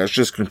 Yeah, it's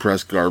just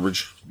compressed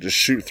garbage. Just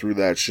shoot through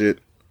that shit.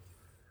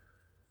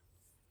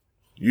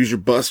 Use your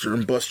buster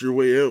and bust your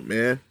way out,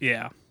 man.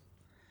 Yeah.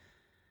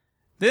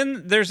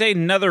 Then there's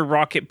another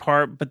rocket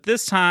part, but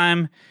this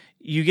time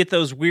you get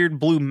those weird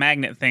blue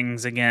magnet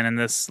things again in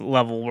this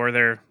level where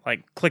they're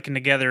like clicking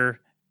together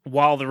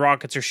while the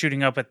rockets are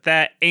shooting up at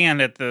that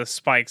and at the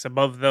spikes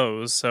above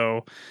those.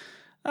 So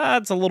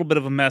it's a little bit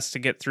of a mess to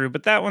get through,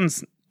 but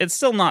it's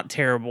still not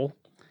terrible.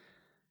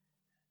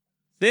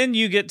 Then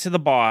you get to the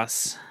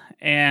boss,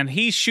 and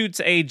he shoots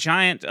a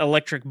giant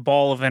electric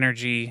ball of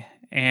energy,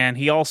 and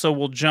he also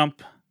will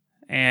jump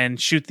and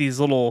shoot these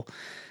little...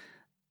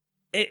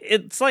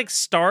 It's like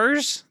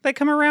stars that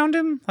come around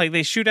him. Like,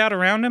 they shoot out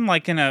around him,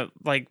 like in a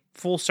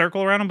full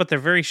circle around him, but they're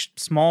very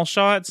small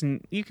shots,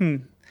 and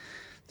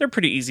they're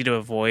pretty easy to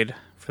avoid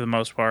for the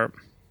most part.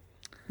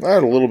 I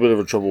had a little bit of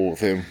a trouble with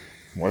him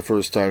my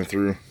first time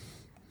through.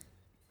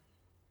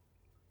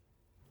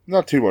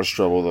 Not too much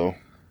trouble, though.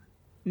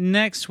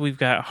 Next, we've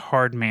got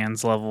Hard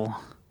Man's level.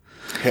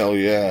 Hell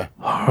yeah.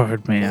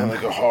 Hard Man. I'm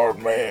like a hard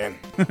man.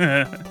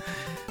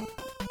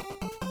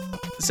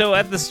 So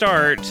at the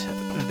start,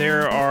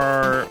 there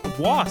are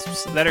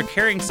wasps that are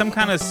carrying some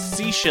kind of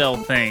seashell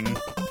thing.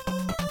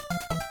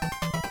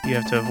 You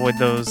have to avoid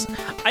those.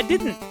 I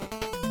didn't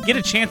get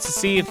a chance to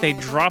see if they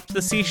dropped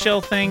the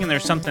seashell thing and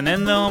there's something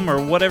in them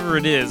or whatever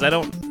it is. I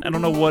don't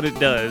know what it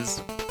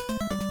does.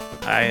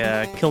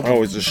 I killed them. I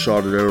always just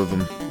shot it out of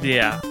them.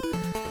 Yeah.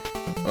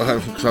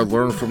 Because I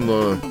learned from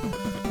the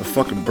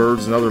fucking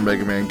birds and other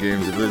Mega Man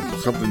games,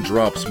 if something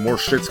drops, more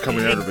shit's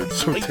coming out of it,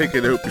 so take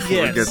it out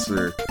before it gets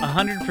there.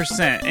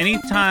 100%.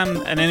 Anytime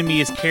an enemy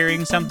is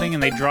carrying something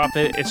and they drop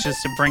it, it's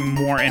just to bring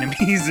more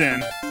enemies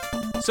in.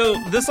 So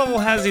this level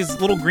has these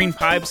little green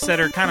pipes that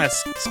are kind of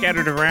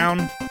scattered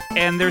around,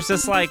 and there's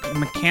this like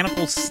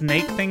mechanical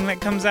snake thing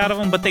that comes out of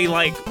them, but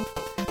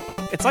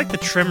it's like the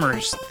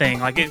Tremors thing.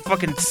 Like, it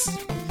fucking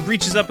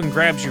reaches up and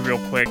grabs you real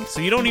quick, so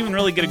you don't even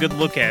really get a good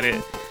look at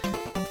it.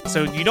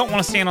 So you don't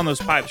want to stand on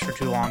those pipes for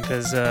too long,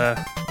 because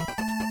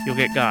you'll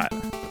get got.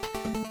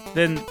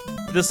 Then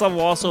this level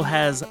also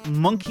has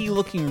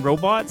monkey-looking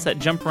robots that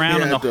jump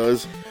around and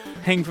does.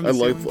 Hang from the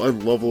ceiling. I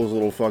love those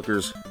little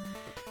fuckers.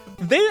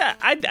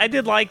 I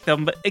did like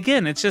them, but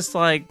again, it's just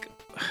like,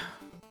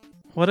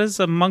 what does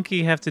a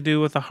monkey have to do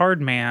with a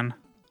hard man?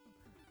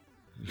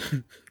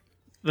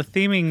 the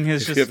theming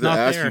is If just you have to not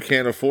ask, there. you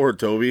can't afford,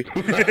 Toby.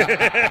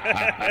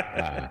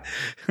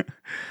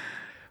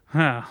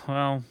 Huh,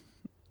 well.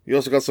 You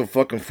also got some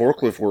fucking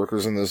forklift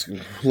workers in this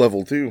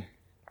level, too.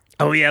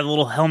 Oh, yeah, the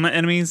little helmet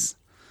enemies.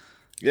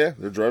 Yeah,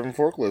 they're driving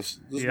forklifts.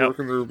 Just Yep.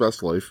 working their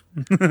best life.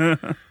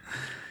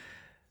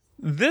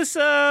 This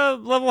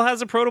level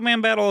has a Proto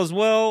Man battle as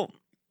well.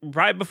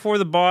 Right before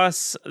the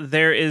boss,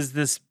 there is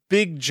this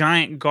big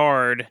giant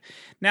guard.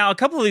 Now, a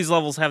couple of these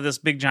levels have this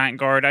big giant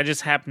guard. I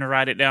just happened to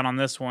write it down on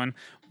this one.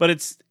 But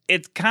it's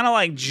kind of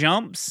like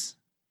jumps,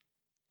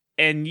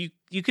 and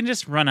you can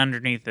just run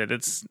underneath it.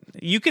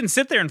 You can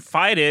sit there and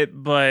fight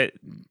it, but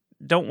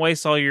don't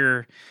waste all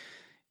your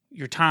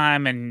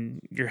time and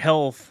your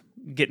health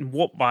getting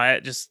whooped by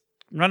it. Just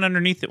run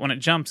underneath it when it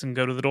jumps and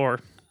go to the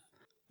door.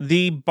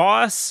 The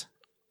boss,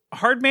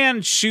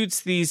 Hardman,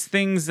 shoots these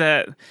things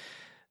that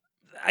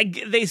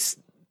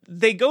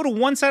they go to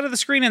one side of the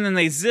screen and then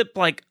they zip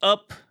like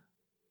up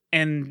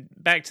and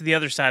back to the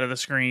other side of the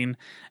screen,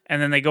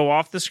 and then they go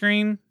off the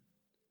screen.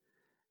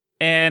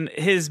 And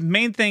his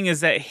main thing is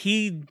that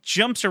he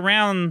jumps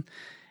around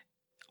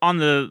on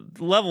the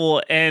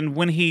level, and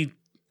when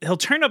he'll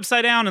turn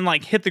upside down and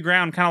like hit the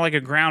ground, kind of like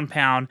a ground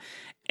pound,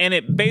 and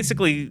it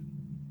basically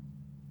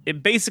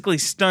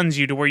stuns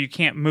you to where you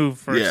can't move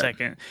for a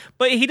second.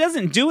 But he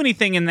doesn't do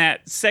anything in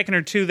that second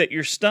or two that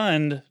you're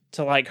stunned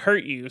to like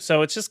hurt you.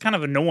 So it's just kind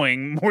of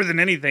annoying more than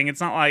anything.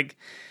 It's not like,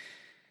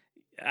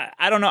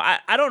 I don't know.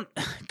 I don't,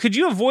 could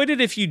you avoid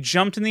it if you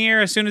jumped in the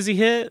air as soon as he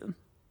hit?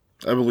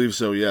 I believe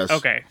so, yes.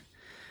 Okay.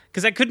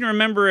 Because I couldn't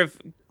remember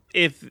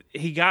if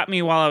he got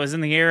me while I was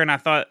in the air, and I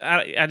thought,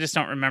 I just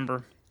don't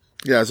remember.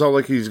 Yeah, it's not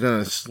like he's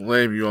going to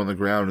slam you on the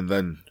ground and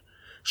then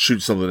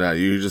shoot something at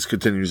you. He just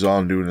continues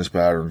on doing his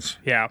patterns.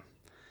 Yeah.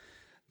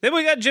 Then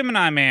we got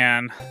Gemini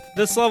Man.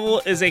 This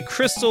level is a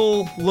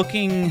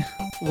crystal-looking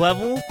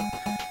level.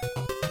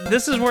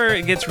 This is where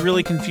it gets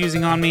really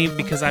confusing on me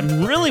because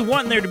I'm really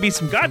wanting there to be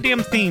some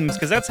goddamn themes,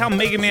 because that's how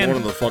Mega Man... It's one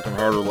of the fucking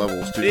harder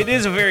levels, too. It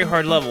is a very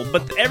hard level,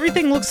 but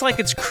everything looks like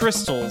it's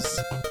crystals.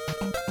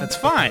 That's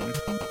fine.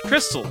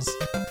 Crystals.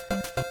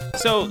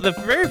 So the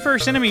very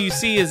first enemy you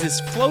see is this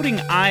floating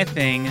eye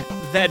thing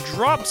that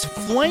drops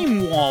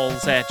flame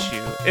walls at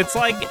you. It's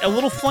like a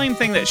little flame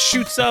thing that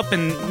shoots up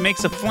and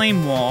makes a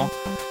flame wall.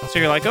 So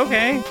you're like,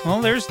 okay,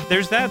 well, there's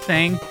that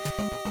thing.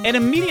 And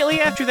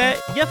immediately after that,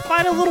 you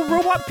fight a little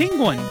robot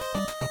penguin.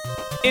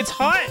 It's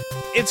hot,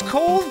 it's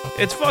cold,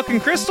 it's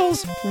fucking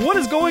crystals. What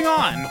is going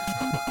on?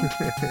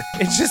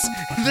 It's just,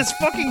 this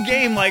fucking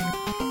game, like,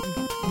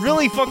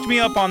 really fucked me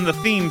up on the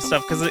theme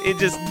stuff, because it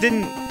just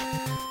didn't...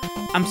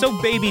 I'm so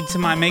babied to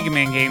my Mega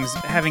Man games,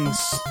 having...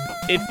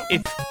 If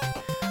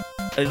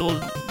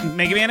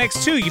Mega Man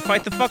X2, you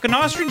fight the fucking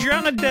ostrich, you're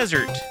out in a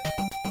desert.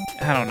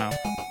 I don't know.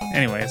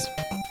 Anyways.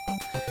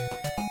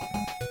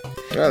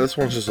 Yeah, this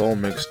one's just all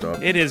mixed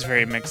up. It is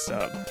very mixed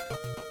up.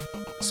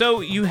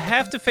 So, you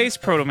have to face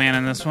Proto Man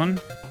in this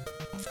one.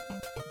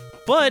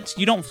 But,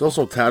 you don't... There's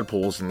also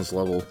tadpoles in this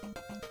level.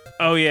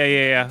 Oh,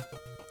 yeah.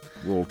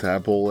 Little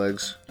tadpole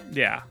legs.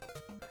 Yeah.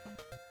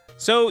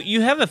 So,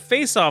 you have a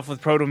face-off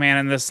with Proto Man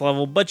in this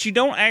level, but you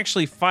don't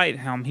actually fight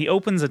him. He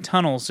opens a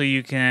tunnel so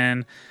you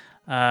can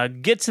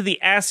get to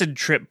the acid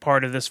trip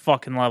part of this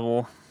fucking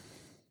level.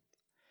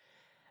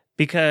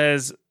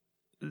 Because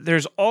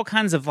there's all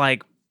kinds of,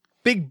 like,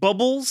 big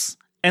bubbles,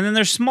 and then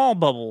there's small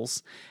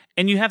bubbles.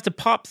 And you have to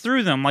pop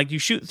through them, like you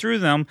shoot through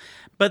them.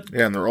 But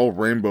yeah, and they're all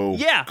rainbow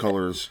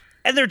colors.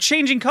 And they're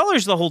changing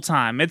colors the whole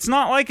time. It's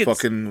not like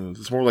it's...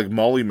 It's more like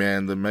Molly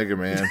Man than Mega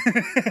Man.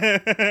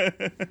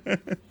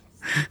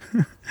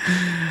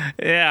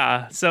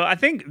 Yeah, so I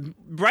think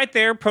right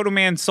there, Proto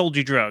Man sold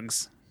you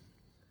drugs.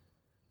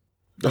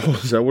 Oh,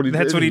 is that what he did?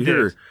 That's what he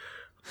did.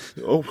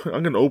 Oh,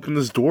 I'm going to open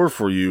this door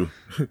for you.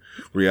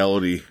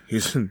 Reality.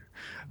 He's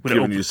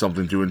giving you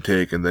something to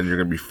intake, and then you're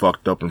going to be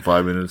fucked up in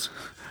 5 minutes.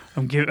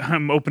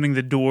 I'm opening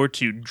the door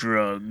to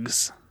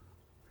drugs.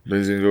 Then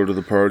he's going to go to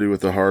the party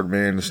with the hard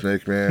man, the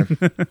snake man.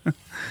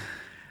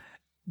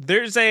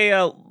 There's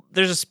a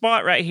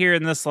spot right here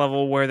in this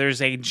level where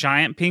there's a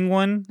giant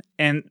penguin,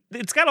 and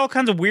it's got all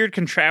kinds of weird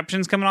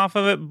contraptions coming off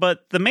of it,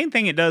 but the main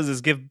thing it does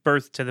is give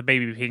birth to the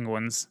baby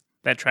penguins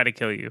that try to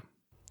kill you.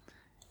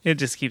 It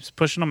just keeps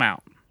pushing them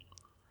out.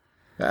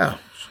 Yeah,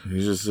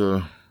 he's just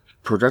a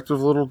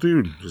protective little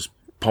dude, just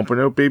pumping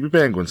out baby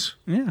penguins.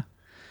 Yeah.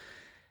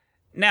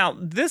 Now,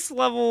 this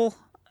level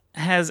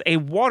has a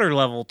water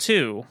level,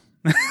 too,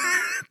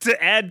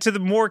 to add to the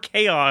more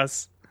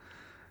chaos.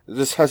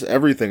 This has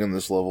everything in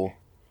this level.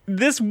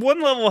 This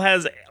one level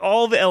has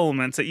all the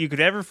elements that you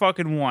could ever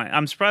fucking want.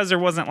 I'm surprised there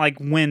wasn't,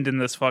 like, wind in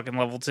this fucking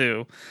level,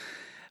 too.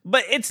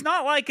 But it's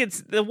not like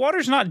the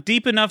water's not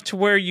deep enough to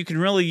where you can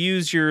really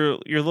use your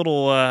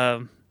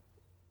little,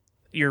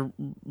 your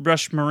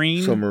Rush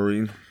Marine.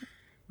 Submarine.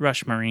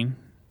 Rush Marine.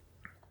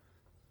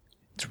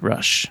 It's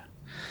Rush.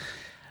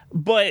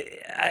 But,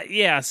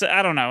 yeah, so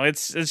I don't know.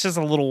 It's just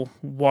a little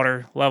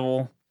water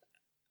level.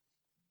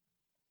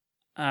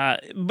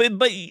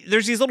 But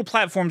there's these little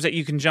platforms that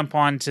you can jump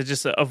on to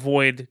just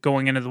avoid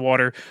going into the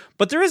water.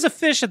 But there is a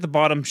fish at the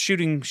bottom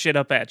shooting shit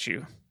up at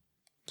you.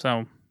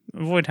 So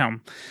avoid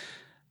him.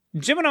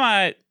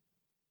 Gemini.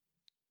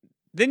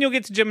 Then you'll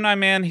get to Gemini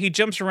Man. He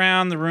jumps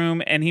around the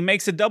room and he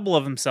makes a double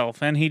of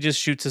himself and he just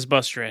shoots his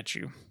buster at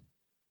you.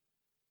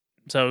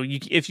 So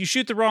if you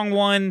shoot the wrong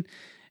one,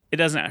 it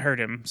doesn't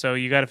hurt him. So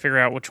you got to figure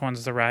out which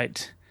one's the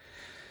right.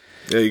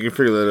 Yeah, you can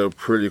figure that out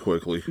pretty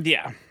quickly.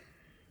 Yeah.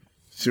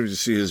 As soon as you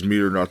see his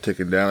meter not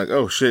ticking down, like,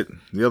 oh shit,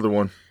 the other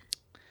one.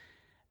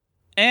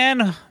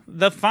 And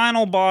the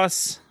final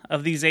boss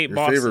of these 8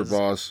 bosses. Your favorite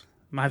boss.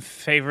 My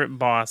favorite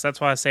boss.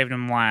 That's why I saved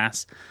him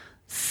last.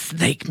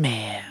 Snake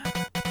Man.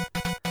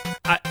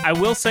 I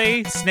will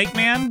say Snake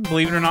Man,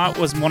 believe it or not,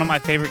 was one of my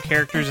favorite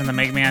characters in the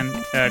Mega Man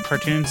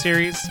cartoon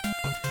series.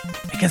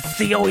 Because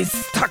he always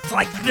talked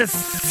like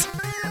this.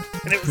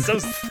 And it was so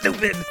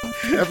stupid.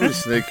 Every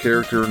Snake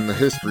character in the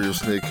history of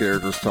Snake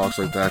characters talks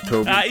like that,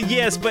 Toby.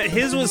 Yes, but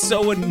his was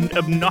so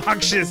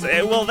obnoxious.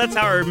 Well, that's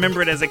how I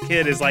remember it as a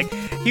kid, is like,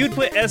 he would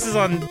put S's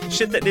on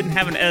shit that didn't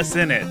have an S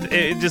in it.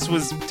 It just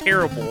was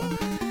terrible.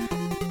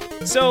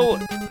 So,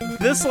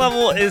 this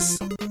level is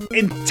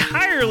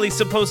entirely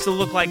supposed to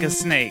look like a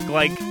snake.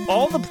 Like,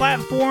 all the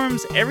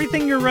platforms,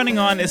 everything you're running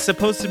on is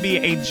supposed to be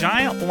a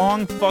giant,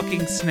 long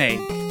fucking snake.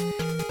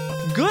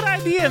 Good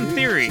idea in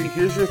theory. See,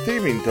 here's your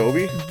theming,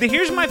 Toby.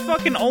 Here's my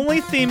fucking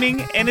only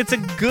theming, and it's a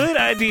good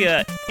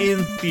idea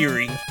in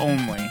theory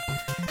only.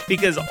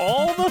 Because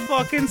all the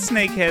fucking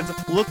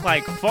snakeheads look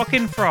like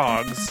fucking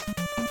frogs.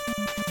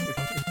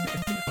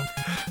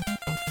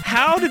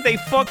 How did they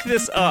fuck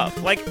this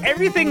up? Like,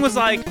 everything was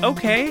like,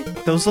 okay,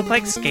 those look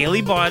like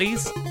scaly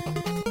bodies.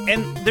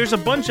 And there's a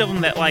bunch of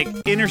them that, like,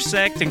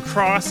 intersect and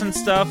cross and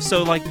stuff,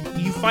 so, like,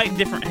 you fight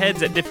different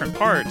heads at different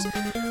parts.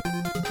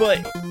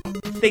 But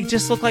they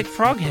just look like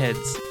frog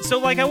heads. So,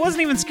 like, I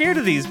wasn't even scared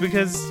of these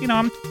because, you know,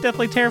 I'm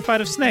definitely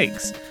terrified of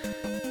snakes.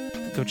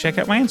 Go check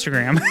out my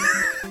Instagram.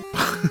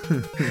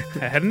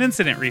 I had an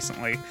incident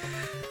recently.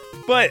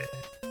 But,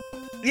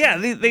 yeah,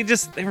 they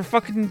were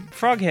fucking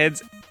frog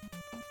heads.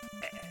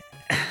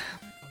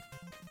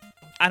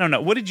 I don't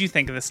know. What did you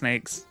think of the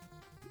snakes?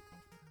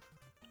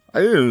 I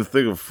didn't even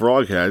think of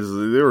frog heads.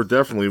 They were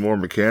definitely more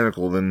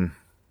mechanical than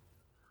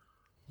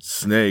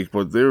snake,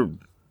 but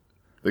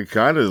they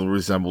kind of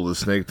resembled a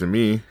snake to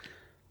me.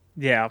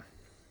 Yeah,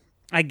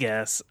 I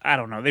guess. I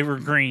don't know. They were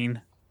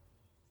green.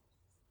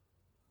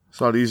 It's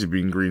not easy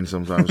being green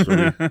sometimes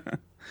to me.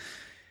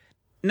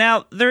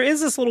 Now, there is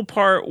this little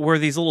part where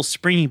these little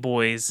springy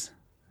boys,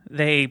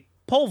 they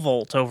pole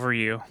vault over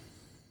you.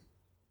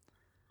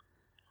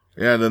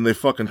 Yeah, and then they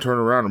fucking turn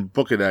around and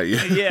book it at you.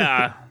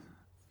 Yeah.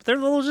 They're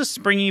little just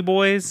springy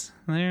boys.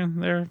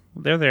 They're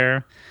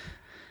there.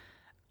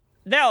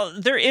 Now,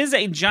 there is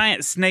a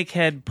giant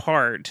snakehead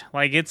part.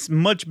 Like, it's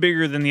much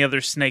bigger than the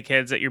other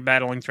snakeheads that you're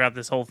battling throughout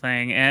this whole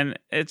thing, and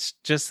it's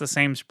just the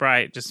same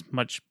sprite, just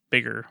much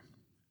bigger.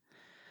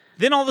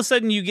 Then all of a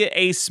sudden you get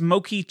a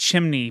smoky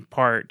chimney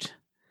part,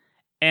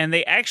 and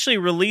they actually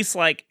release,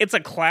 like, it's a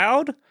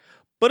cloud,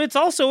 but it's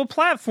also a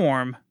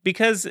platform,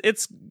 because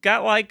it's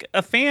got, like,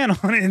 a fan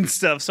on it and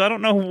stuff, so I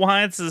don't know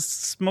why it's a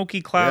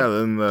smoky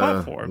cloud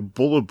platform. The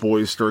bullet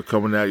boys start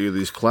coming at you,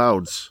 these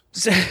clouds.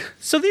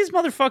 So these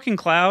motherfucking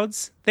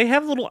clouds, they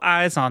have little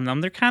eyes on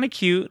them. They're kind of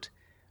cute,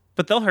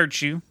 but they'll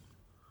hurt you.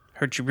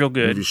 Hurt you real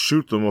good. If you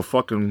shoot them, a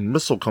fucking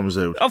missile comes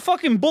out. A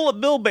fucking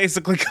bullet bill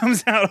basically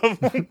comes out of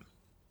them.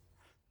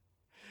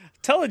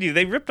 Telling you,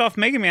 they ripped off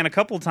Mega Man a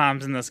couple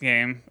times in this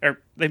game. Or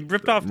they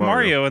ripped off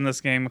Mario in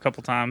this game a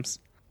couple times.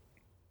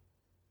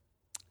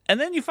 And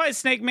then you fight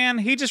Snake Man.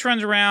 He just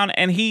runs around,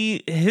 and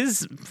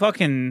his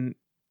fucking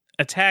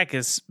attack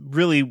is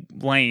really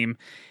lame.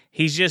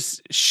 He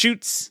just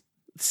shoots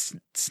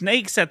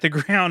snakes at the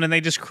ground, and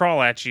they just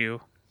crawl at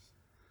you.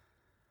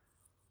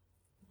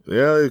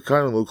 Yeah, they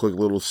kind of look like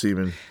little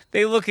seamen.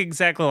 They look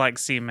exactly like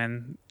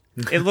seamen.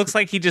 It looks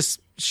like he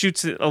just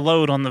shoots a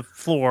load on the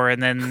floor,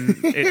 and then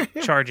it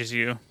charges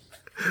you.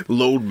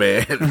 Load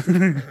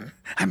man.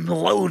 I'm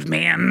load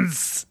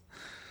mans.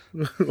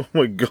 Oh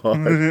my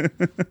god.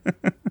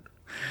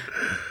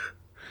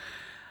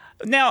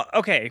 Now,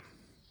 okay,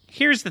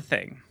 here's the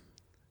thing.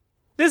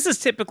 This is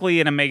typically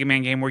in a Mega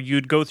Man game where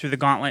you'd go through the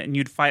gauntlet and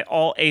you'd fight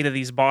all 8 of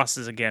these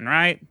bosses again,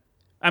 right?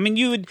 I mean,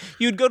 you'd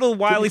go to the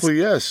Wily.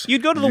 Yes.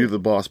 You'd go to the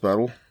boss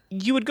battle.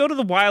 You would go to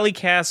the Wily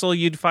Castle.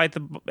 You'd fight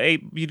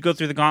you'd go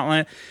through the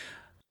gauntlet.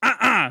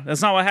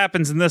 That's not what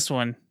happens in this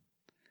one.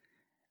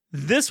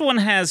 This one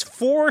has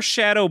 4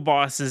 shadow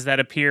bosses that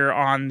appear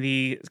on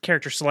the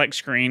character select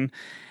screen.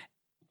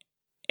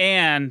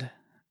 And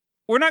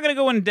we're not going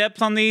to go in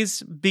depth on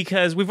these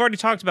because we've already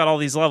talked about all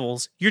these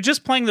levels. You're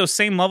just playing those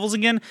same levels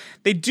again.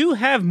 They do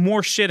have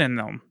more shit in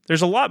them.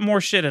 There's a lot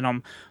more shit in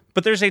them.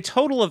 But there's a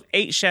total of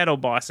 8 shadow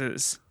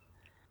bosses.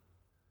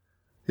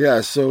 Yeah,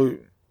 so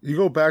you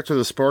go back to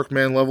the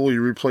Sparkman level,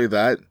 you replay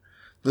that.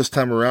 This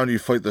time around, you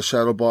fight the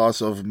shadow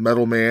boss of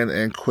Metal Man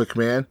and Quick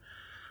Man.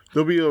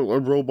 There'll be a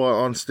robot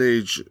on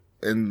stage,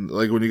 and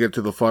like when you get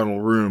to the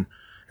final room,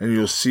 and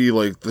you'll see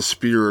like the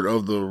spirit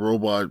of the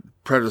robot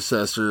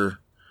predecessor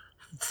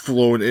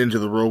flowing into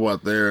the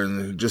robot there,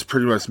 and it just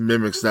pretty much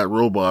mimics that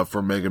robot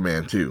from Mega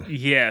Man 2.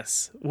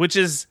 Yes, which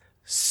is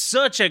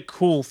such a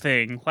cool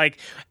thing. Like,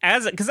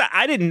 because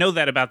I didn't know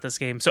that about this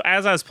game. So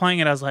as I was playing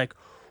it, I was like,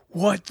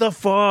 what the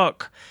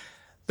fuck?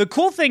 The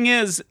cool thing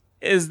is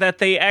that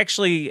they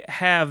actually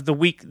have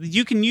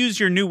you can use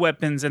your new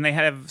weapons and they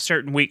have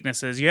certain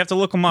weaknesses. You have to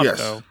look them up,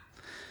 though.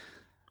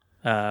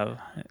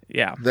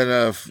 Yeah. Then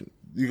if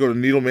you go to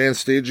Needleman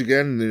stage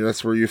again, and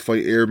that's where you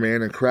fight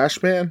Airman and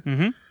Crashman.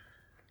 Mm-hmm.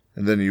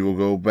 And then you will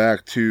go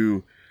back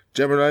to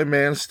Gemini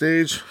Man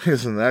stage.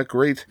 Isn't that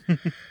great?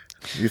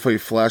 You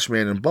fight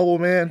Flashman and Bubble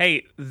Man.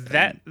 Hey,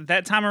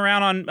 that time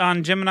around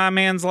on Gemini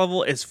Man's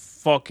level is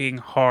fucking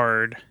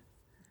hard.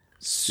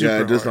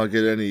 Super it does hard. not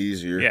get any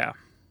easier. Yeah.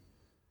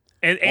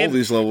 And all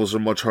these levels are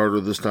much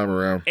harder this time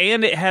around.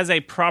 And it has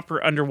a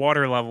proper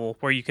underwater level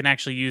where you can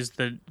actually use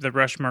the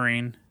Rush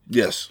Marine.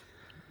 Yes.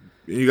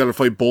 You got to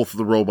fight both of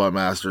the Robot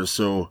Masters,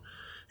 so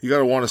you got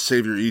to want to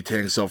save your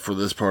E-Tank self for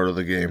this part of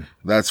the game.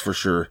 That's for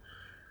sure.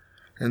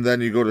 And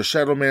then you go to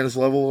Shadow Man's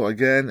level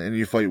again, and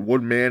you fight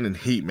Woodman and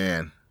Heat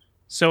Man.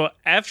 So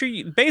after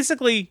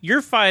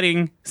you're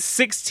fighting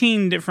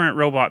 16 different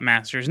Robot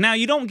Masters. Now,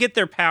 you don't get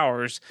their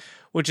powers,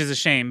 which is a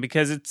shame,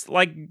 because it's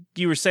like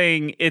you were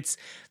saying, it's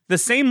the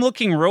same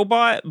looking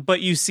robot,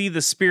 but you see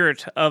the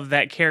spirit of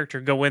that character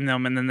go in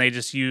them, and then they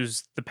just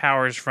use the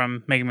powers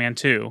from Mega Man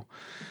 2.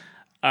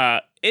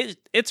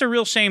 It's a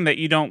real shame that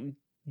you don't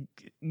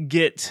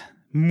get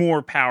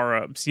more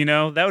power-ups, you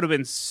know? That would have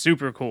been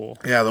super cool.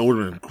 Yeah, that would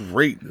have been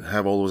great to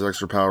have all those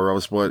extra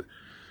power-ups, but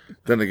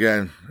then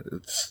again,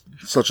 it's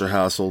such a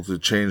hassle to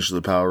change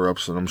the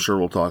power-ups, and I'm sure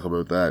we'll talk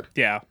about that.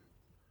 Yeah.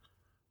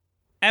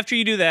 After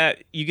you do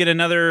that, you get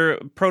another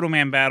Proto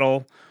Man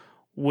battle,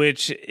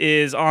 which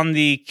is on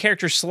the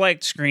character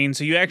select screen,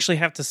 so you actually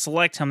have to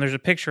select him. There's a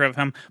picture of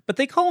him, but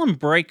they call him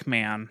Break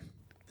Man.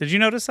 Did you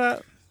notice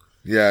that?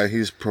 Yeah,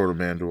 he's Proto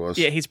Man to us.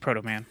 Yeah, he's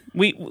Proto Man.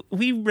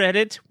 We read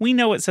it. We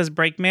know it says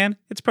Break Man.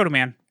 It's Proto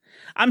Man.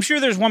 I'm sure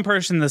there's one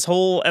person this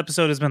whole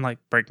episode has been like,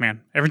 Break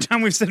Man. Every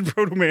time we've said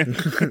Proto Man.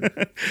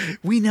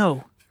 We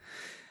know.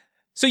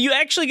 So you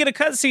actually get a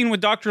cutscene with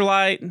Dr.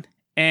 Light,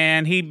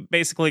 and he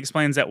basically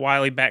explains that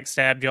Wily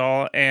backstabbed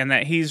y'all and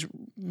that he's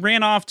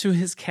ran off to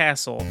his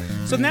castle.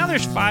 So now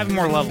there's 5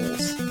 more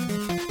levels.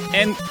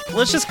 And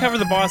let's just cover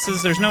the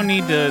bosses. There's no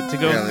need to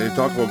go... Yeah, they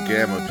talk about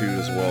Gamma, too,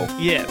 as well.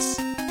 Yes.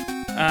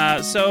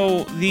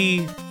 So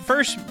the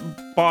first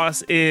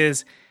boss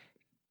is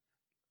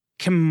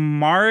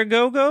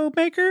Camargo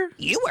Maker?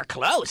 You were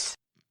close.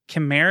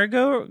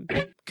 Camargo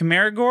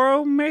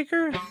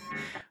Maker?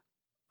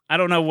 I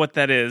don't know what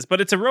that is, but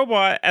it's a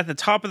robot at the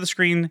top of the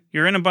screen.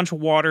 You're in a bunch of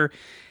water.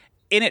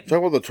 And it... Talk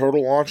about the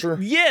turtle launcher?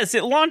 Yes,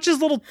 it launches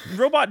little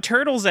robot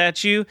turtles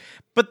at you,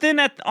 but then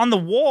on the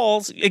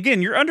walls,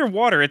 again, you're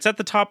underwater. It's at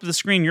the top of the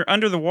screen. You're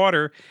under the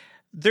water.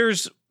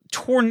 There's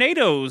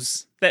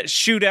tornadoes that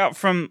shoot out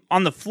from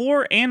on the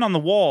floor and on the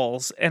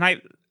walls, and I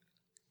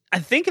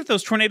think if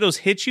those tornadoes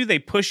hit you, they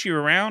push you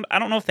around. I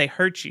don't know if they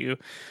hurt you,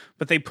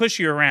 but they push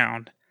you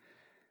around.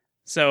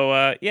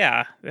 So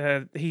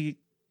he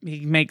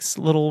makes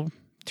little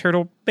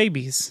turtle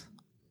babies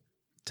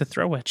to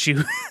throw at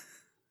you.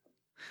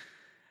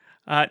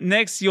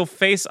 Next, you'll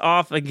face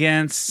off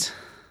against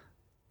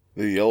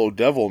the Yellow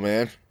Devil,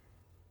 man.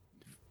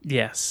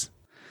 Yes,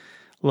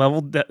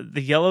 the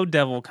Yellow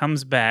Devil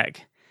comes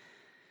back.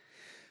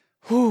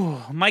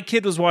 Whew. My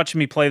kid was watching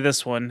me play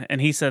this one, and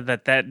he said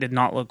that did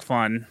not look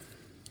fun.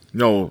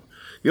 No,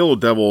 Yellow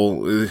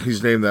Devil,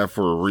 he's named that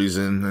for a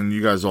reason, and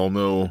you guys all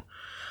know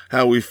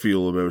how we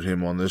feel about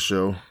him on this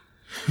show.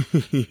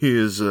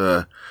 He's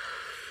a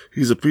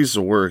piece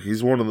of work.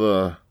 He's one of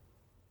the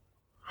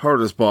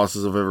hardest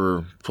bosses I've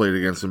ever played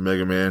against in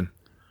Mega Man.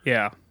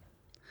 Yeah.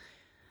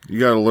 You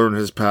gotta learn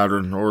his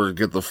pattern, or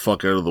get the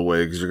fuck out of the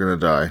way, because you're gonna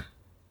die.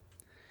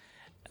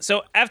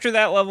 So after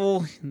that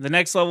level, the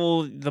next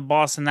level, the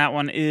boss in that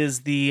one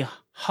is the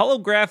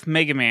Holograph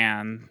Mega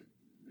Man.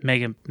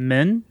 Mega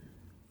Man?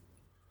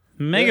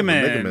 Mega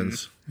Man. The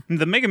Megamans.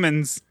 The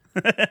Megamans.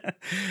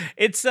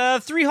 It's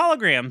 3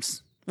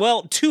 holograms.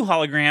 Well, 2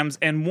 holograms,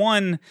 and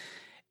one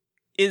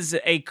is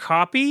a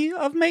copy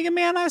of Mega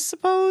Man, I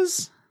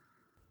suppose.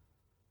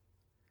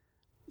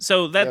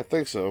 So Yeah, I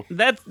think so.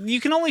 that you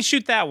can only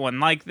shoot that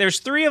one. Like, there's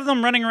 3 of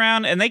them running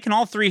around, and they can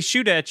all 3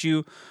 shoot at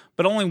you,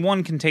 but only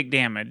one can take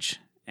damage.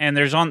 And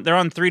they're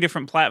on 3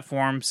 different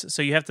platforms,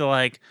 so you have to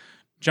like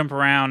jump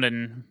around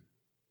and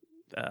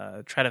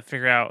try to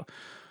figure out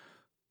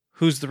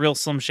who's the real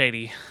Slim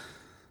Shady.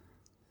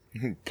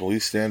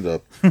 Please stand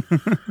up.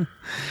 Then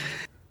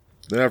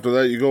after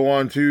that, you go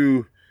on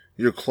to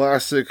your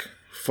classic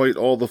fight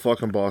all the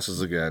fucking bosses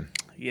again.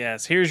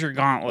 Yes, here's your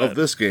gauntlet. Of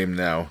this game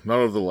now, not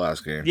of the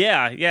last game.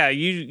 Yeah,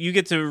 you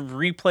get to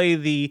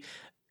replay the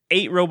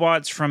 8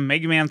 robots from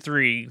Mega Man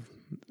 3.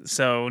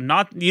 So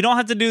you don't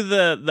have to do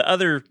the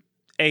other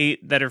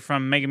 8 that are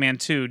from Mega Man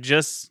 2,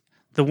 just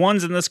the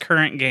ones in this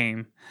current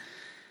game.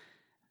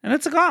 And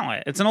it's a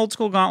gauntlet. It's an old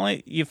school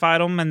gauntlet. You fight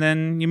them and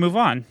then you move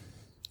on.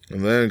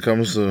 And then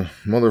comes the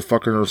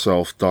motherfucker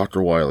herself,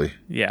 Dr. Wily.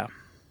 Yeah.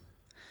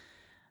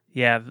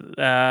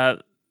 Yeah.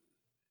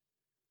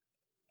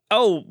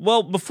 Oh,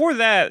 well, before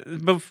that,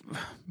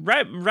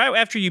 right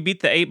after you beat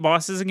the 8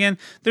 bosses again,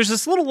 there's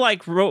this little,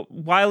 like,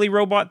 Wily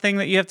robot thing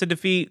that you have to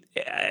defeat.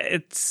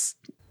 It's,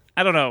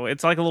 I don't know,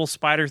 it's like a little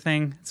spider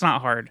thing. It's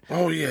not hard.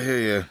 Oh,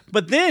 yeah.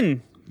 But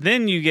then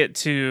you get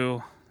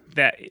to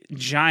that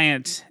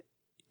giant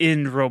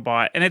end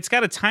robot, and it's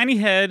got a tiny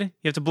head.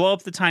 You have to blow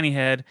up the tiny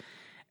head,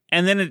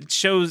 and then it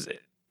shows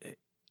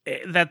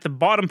that the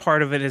bottom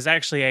part of it is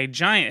actually a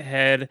giant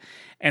head,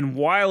 and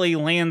Wily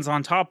lands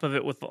on top of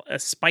it with a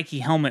spiky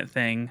helmet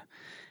thing.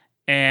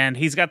 And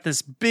he's got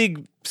this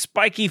big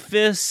spiky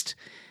fist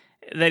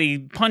that he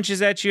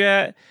punches at you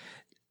at.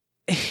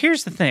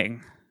 Here's the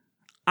thing.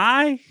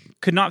 I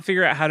could not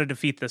figure out how to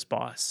defeat this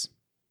boss.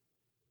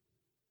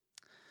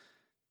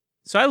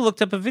 So I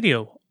looked up a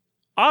video.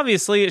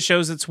 Obviously, it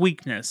shows its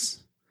weakness.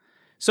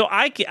 So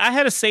I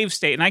had a save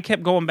state, and I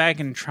kept going back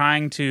and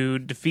trying to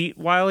defeat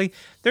Wily.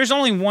 There's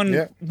only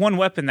one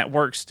weapon that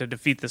works to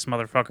defeat this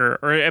motherfucker,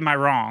 or am I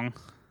wrong?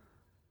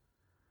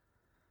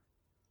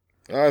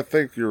 I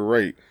think you're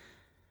right.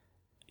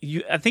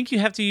 I think you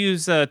have to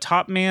use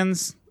Top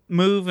Man's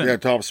move. Yeah,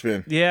 top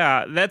spin.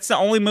 Yeah, that's the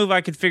only move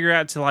I could figure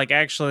out to like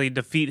actually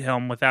defeat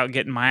him without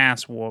getting my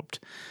ass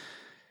whooped.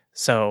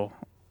 So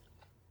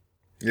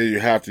yeah, you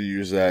have to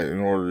use that in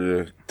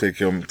order to take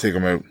him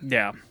out.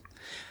 Yeah.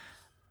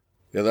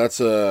 Yeah, that's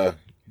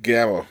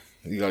Gamma.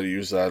 You got to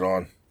use that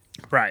on.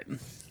 Right.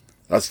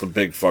 That's the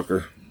big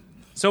fucker.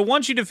 So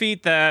once you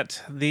defeat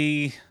that,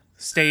 the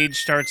stage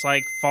starts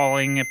like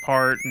falling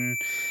apart and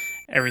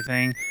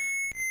everything.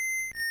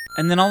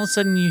 And then all of a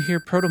sudden you hear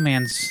Proto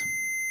Man's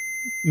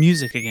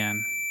music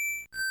again.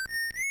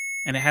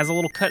 And it has a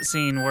little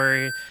cutscene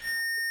where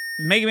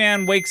Mega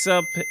Man wakes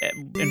up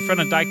in front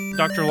of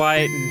Dr.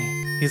 Light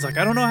and he's like,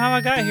 I don't know how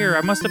I got here.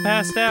 I must have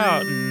passed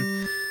out.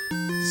 And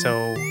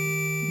so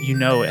you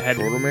know it had...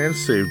 Proto Man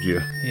saved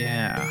you.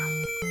 Yeah.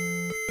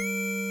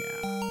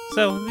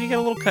 So you get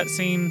a little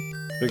cutscene.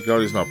 Thank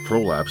God he's not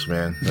Prolapse,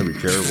 man. That'd be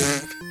terrible.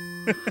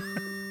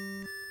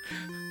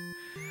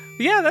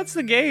 Yeah, that's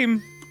the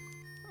game.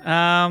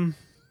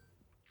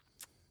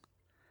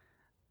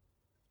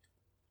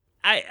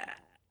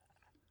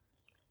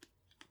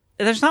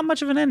 There's not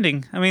much of an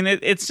ending. I mean,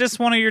 it's just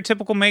one of your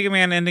typical Mega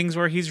Man endings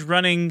where he's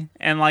running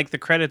and like the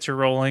credits are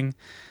rolling,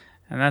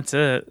 and that's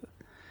it.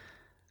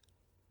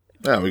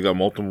 Yeah, we got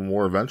multiple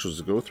more adventures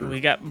to go through.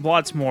 We got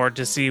lots more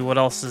to see what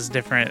else is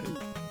different.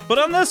 But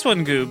on this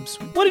one,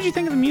 Goobs, what did you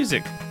think of the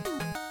music?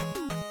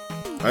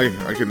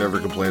 I could never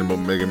complain about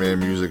Mega Man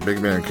music.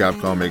 Mega Man and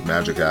Capcom make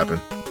magic happen.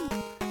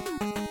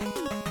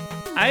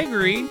 I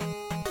agree.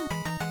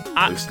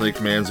 Like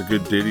Snake Man's a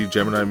good ditty.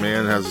 Gemini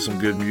Man has some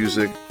good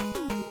music.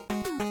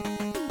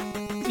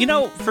 You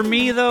know, for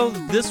me, though,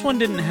 this one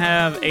didn't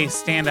have a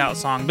standout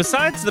song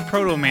besides the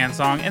Proto Man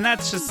song, and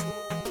that's just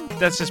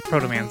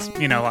Proto Man's,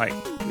 you know, like,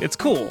 it's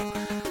cool.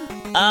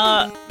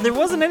 There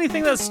wasn't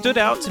anything that stood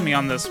out to me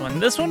on this one.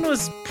 This one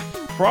was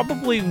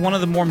probably one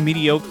of the more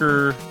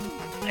mediocre...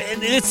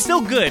 And it's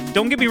still good,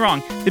 don't get me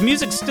wrong. The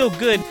music's still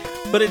good,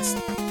 but it's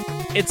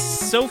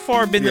so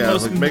far been the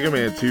most... like Mega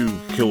Man 2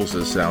 kills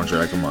this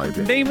soundtrack, in my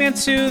opinion. Mega Man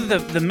 2,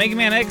 the Mega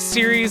Man X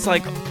series,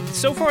 like,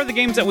 so far the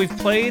games that we've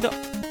played...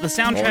 The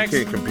soundtracks... Well, I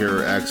can't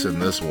compare X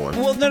and this one.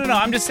 Well, no.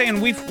 I'm just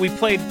saying we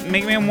played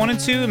Mega Man 1 and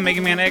 2 and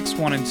Mega Man X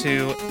 1 and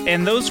 2,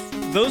 and those 4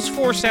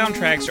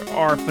 soundtracks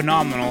are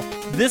phenomenal.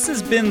 This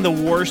has been the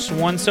worst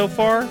one so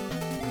far,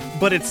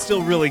 but it's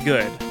still really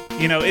good.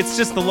 You know, it's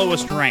just the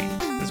lowest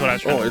ranked, is what I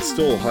was trying to say. It's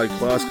still high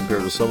class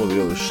compared to some of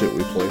the other shit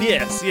we played.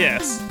 Yes.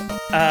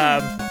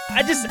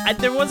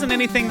 There wasn't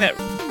anything that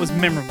was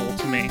memorable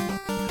to me.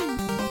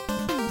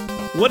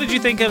 What did you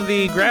think of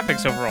the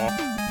graphics overall?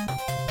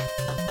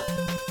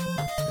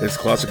 It's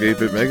classic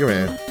 8-bit Mega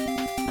Man.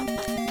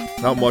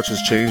 Not much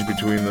has changed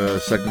between the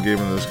second game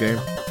and this game.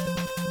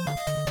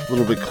 A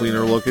little bit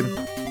cleaner looking.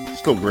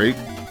 Still great.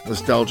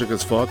 Nostalgic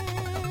as fuck.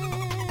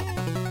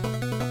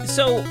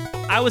 So,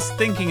 I was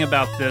thinking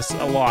about this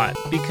a lot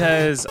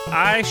because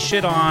I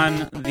shit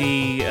on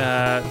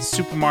the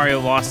Super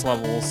Mario Lost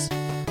levels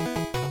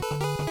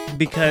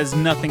because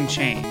nothing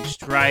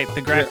changed, right?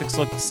 The graphics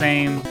look the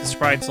same, the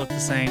sprites look the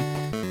same.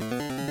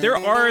 There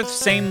are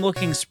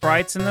same-looking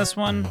sprites in this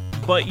one,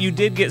 but you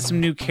did get some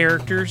new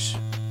characters.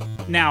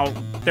 Now,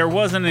 there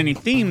wasn't any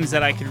themes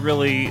that I could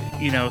really,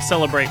 you know,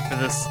 celebrate for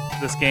this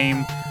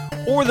game,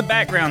 or the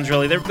backgrounds,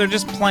 really. They're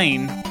just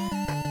plain.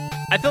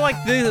 I feel like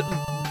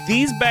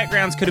these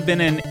backgrounds could have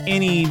been in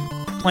any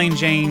plain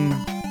Jane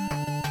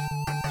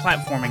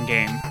platforming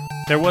game.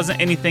 There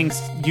wasn't anything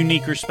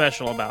unique or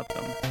special about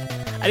them.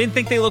 I didn't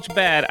think they looked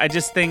bad. I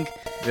just think...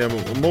 Yeah,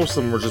 most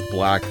of them were just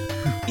black.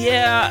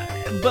 Yeah,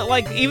 but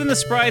like even the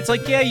sprites,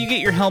 like yeah, you get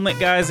your helmet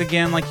guys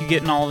again, like you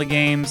get in all the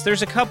games.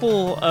 There's a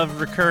couple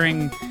of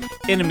recurring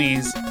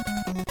enemies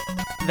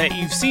that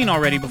you've seen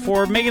already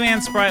before. Mega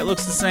Man sprite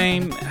looks the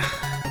same,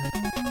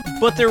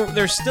 but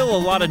there's still a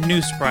lot of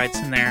new sprites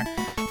in there.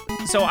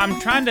 So I'm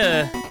trying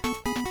to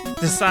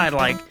decide,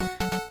 like,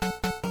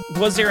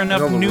 was there enough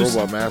the new...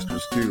 Robot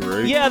Masters too,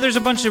 right? Yeah, there's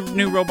a bunch of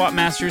new Robot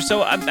Masters,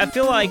 so I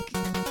feel like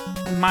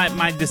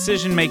my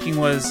decision-making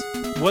was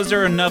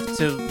there enough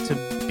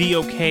to be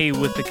okay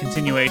with the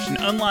continuation?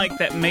 Unlike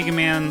that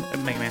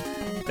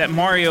that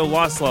Mario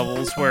Lost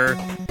Levels, where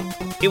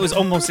it was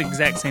almost the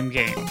exact same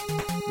game.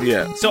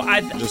 Yeah. So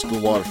just a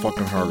lot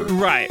fucking harder.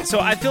 Right. So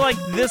I feel like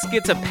this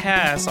gets a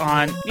pass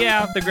on,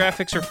 the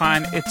graphics are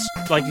fine.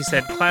 It's, like you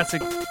said,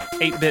 classic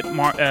 8-bit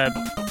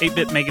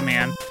Mega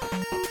Man.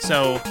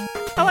 So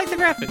I like the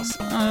graphics.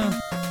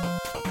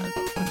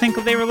 I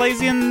think they were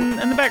lazy in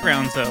the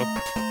background, so.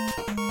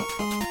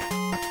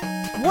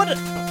 What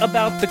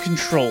about the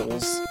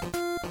controls?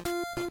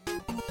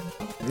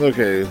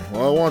 Okay,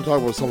 well, I want to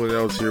talk about something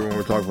else here when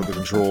we're talking about the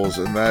controls,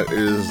 and that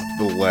is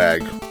the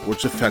lag,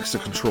 which affects the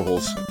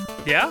controls.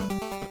 Yeah?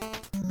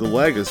 The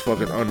lag is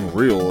fucking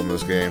unreal in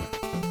this game,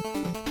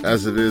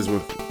 as it is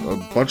with a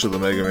bunch of the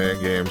Mega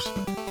Man games.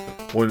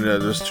 When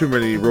there's too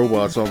many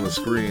robots on the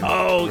screen,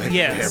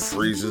 it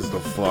freezes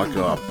the fuck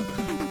up.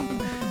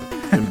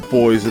 And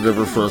boy, is it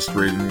ever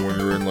frustrating when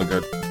you're in like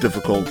a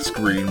difficult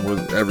screen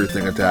with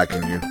everything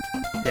attacking you.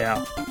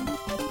 Yeah.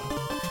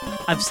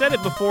 I've said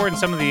it before in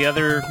some of the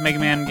other Mega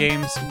Man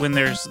games, when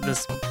there's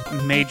this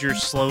major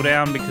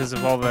slowdown because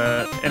of all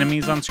the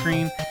enemies on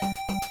screen.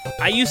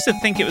 I used to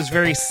think it was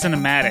very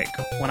cinematic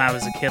when I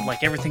was a kid,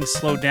 like everything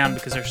slowed down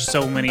because there's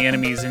so many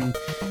enemies and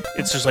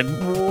it's just like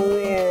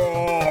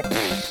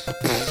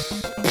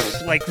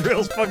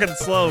real fucking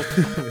slow.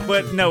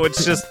 But no,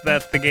 it's just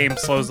that the game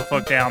slows the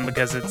fuck down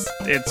because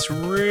it's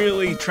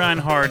really trying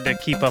hard to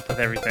keep up with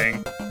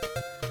everything.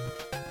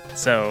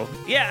 So,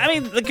 yeah, I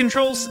mean, the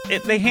controls,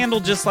 they handle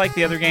just like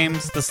the other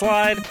games. The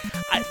slide,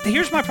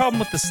 here's my problem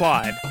with the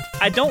slide.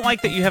 I don't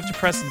like that you have to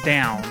press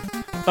down,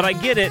 but I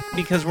get it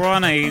because we're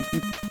on a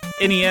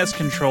NES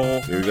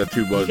control. Yeah, we got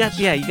two buttons.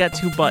 You got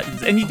two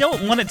buttons. And you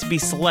don't want it to be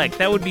select.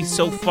 That would be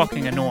so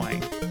fucking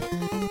annoying.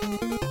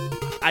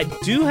 I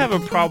do have a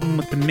problem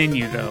with the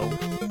menu, though.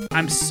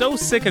 I'm so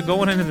sick of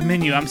going into the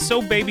menu. I'm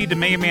so baby to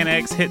Mega Man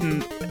X hitting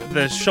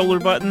the shoulder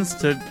buttons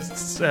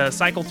to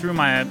cycle through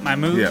my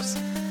moves.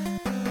 Yeah.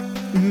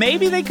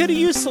 Maybe they could have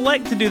used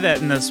select to do that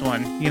in this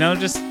one. You know,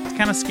 just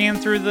kind of scan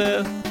through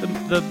the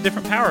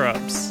different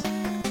power-ups.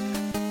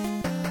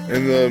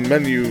 In the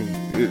menu,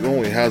 it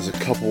only has a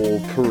couple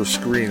per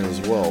screen as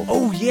well.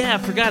 Oh, yeah, I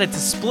forgot. It's a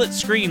split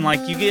screen.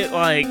 Like, you get,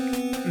 like,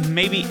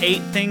 maybe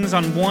 8 things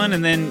on one,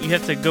 and then you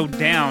have to go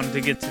down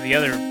to get to the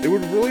other. It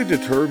would really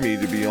deter me,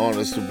 to be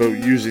honest, about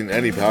using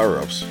any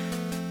power-ups.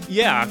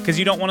 Yeah, because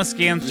you don't want to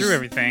scan through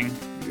everything.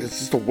 It's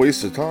just a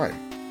waste of time.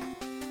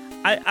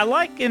 I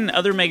like in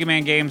other Mega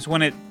Man games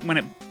when it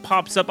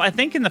pops up. I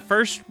think in the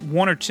first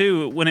one or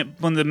two, when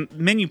the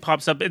menu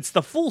pops up, it's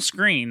the full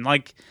screen.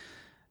 Like,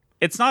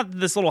 it's not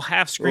this little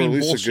half screen or at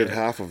least bullshit. A good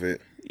half of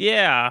it.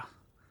 Yeah.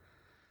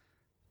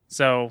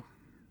 So,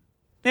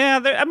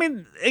 yeah, I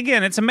mean,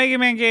 again, it's a Mega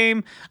Man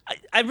game.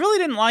 I really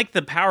didn't like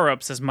the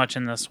power-ups as much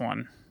in this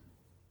one.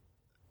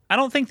 I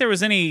don't think there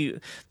was any...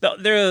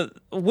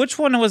 Which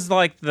one was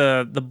like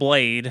the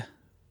blade?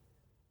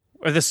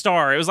 Or the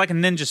star. It was like a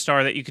ninja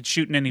star that you could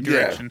shoot in any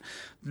direction.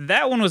 Yeah.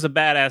 That one was a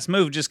badass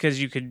move just because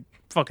you could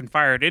fucking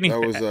fire it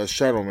anywhere. That was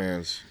Shadow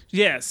Man's.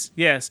 Yes.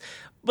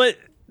 But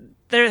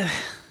the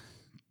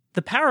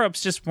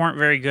power-ups just weren't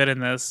very good in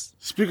this.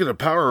 Speaking of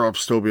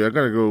power-ups, Toby, I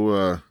gotta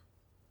go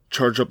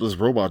charge up this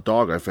robot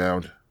dog I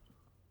found.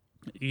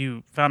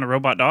 You found a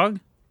robot dog?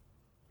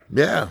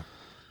 Yeah.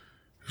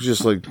 He's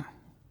just like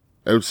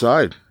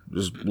outside,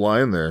 just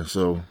lying there.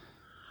 So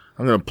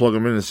I'm gonna plug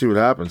him in and see what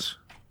happens.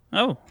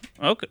 Oh,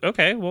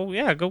 okay. Well,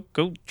 yeah, go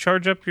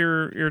charge up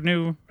your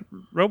new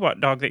robot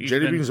dog that you've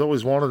Jenny Bean's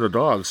always wanted a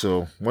dog,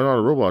 so why not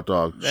a robot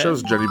dog?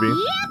 Shows Jenny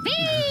Bean.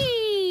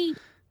 Yippee!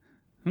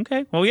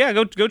 Okay. Well, yeah,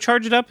 go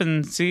charge it up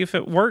and see if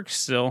it works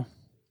still.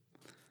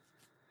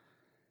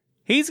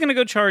 He's going to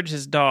go charge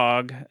his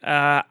dog.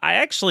 I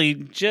actually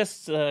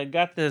just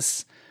got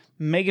this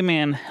Mega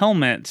Man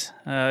helmet.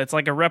 It's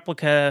like a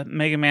replica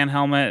Mega Man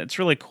helmet. It's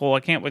really cool. I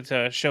can't wait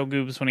to show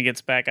Goobs when he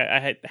gets back.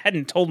 I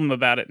hadn't told him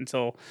about it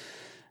until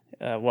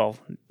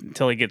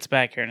he gets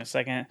back here in a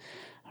second.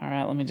 All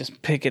right, let me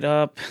just pick it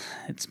up.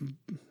 It's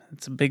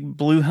a big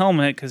blue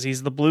helmet because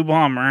he's the Blue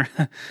Bomber.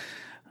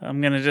 I'm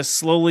going to just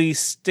slowly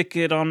stick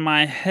it on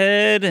my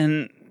head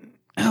and...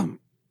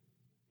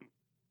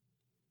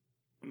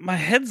 my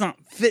head's not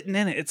fitting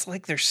in it. It's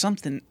like there's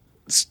something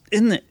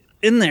in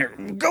there.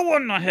 Go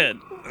on my head.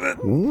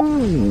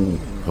 Ooh,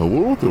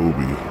 hello,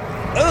 Toby.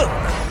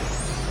 Ugh.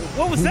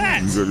 What was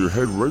that? You got your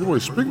head right in my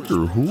sphincter.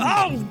 Ooh.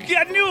 Oh,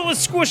 I knew it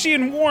was squishy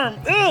and warm.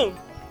 Ugh.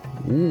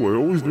 Ooh, I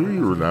always knew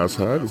you were an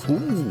asshat.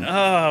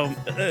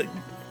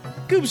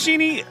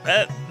 Goobshini,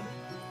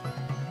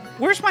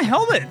 where's my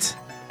helmet?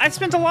 I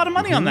spent a lot of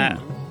money on that.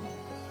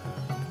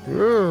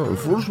 Yeah,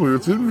 unfortunately,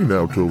 it's in me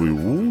now, Toby.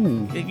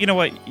 Ooh. You know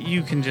what?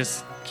 You can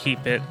just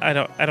keep it. I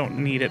don't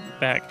need it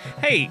back.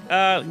 Hey,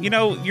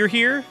 you're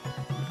here.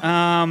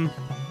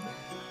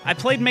 I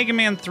played Mega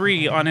Man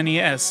 3 on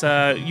NES.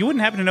 You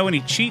wouldn't happen to know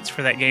any cheats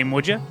for that game,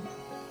 would you?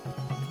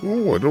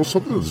 Oh, I know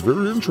something that's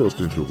very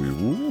interesting to me.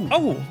 Ooh.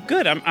 Oh,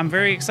 good. I'm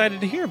very excited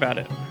to hear about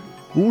it.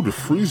 Ooh, to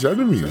freeze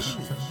enemies.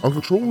 On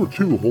controller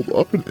 2, hold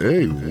up and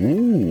A.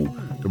 Ooh.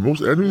 And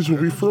most enemies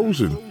will be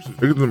frozen,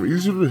 making them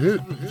easier to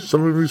hit.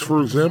 Some enemies,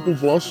 for example,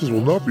 bosses,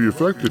 will not be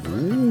affected.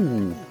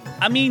 Ooh.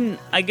 I mean,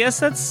 I guess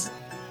that's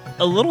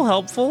a little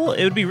helpful.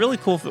 It would be really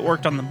cool if it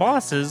worked on the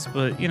bosses,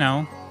 but, you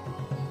know.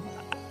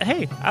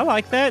 Hey, I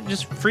like that.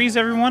 Just freeze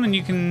everyone and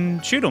you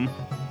can shoot them.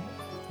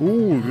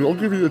 Ooh, I'll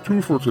give you a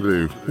 2 for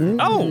today. Ooh.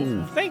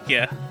 Oh, thank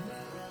you.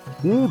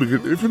 Ooh, to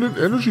get infinite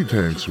energy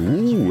tanks.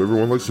 Ooh,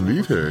 everyone likes an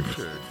E-tank.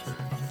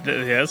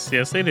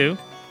 Yes, they do.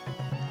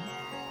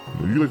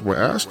 You like my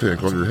ass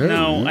tank on your head.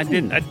 No, Ooh. I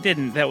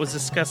didn't. That was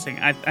disgusting.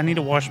 I need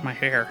to wash my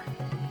hair.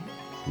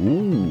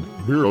 Ooh,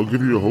 here, I'll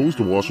give you a hose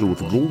to wash it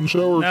with a golden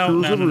shower. No.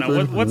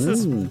 What's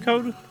this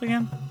code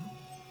again?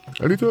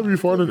 Anytime you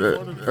find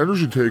an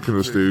energy tank in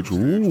a stage,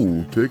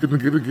 ooh, take it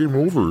and get a game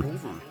over.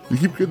 You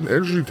keep getting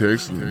energy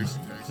tanks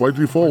by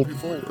default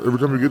every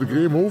time you get a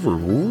game over.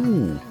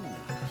 Ooh.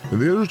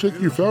 And the energy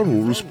tank you found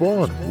will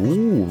respawn.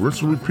 Ooh,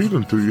 rinse and repeat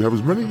until you have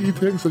as many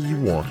E-tanks as you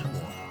want.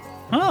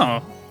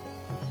 Oh.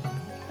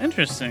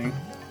 Interesting.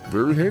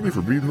 Very handy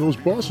for beating those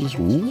bosses.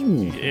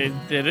 Ooh.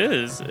 It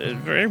is. It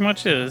very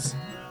much is.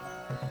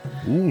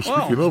 Ooh,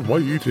 speaking of, my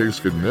E-tank's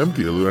getting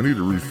empty. I need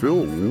to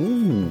refill.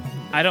 Ooh.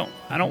 I don't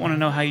want to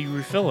know how you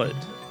refill it.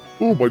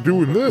 Oh, by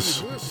doing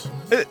this.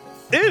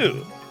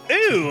 Ew.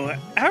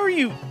 How are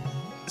you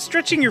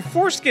stretching your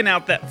foreskin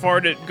out that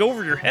far to go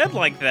over your head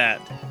like that?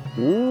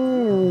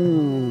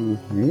 Ooh.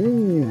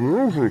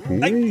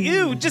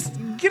 Ew, just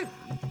get.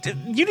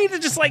 You need to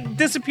just like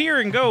disappear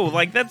and go.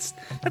 Like that's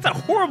a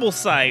horrible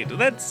sight.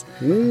 That's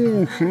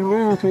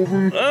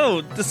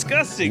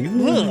disgusting.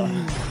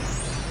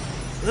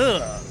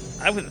 Ugh.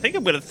 I would think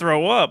I'm gonna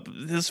throw up.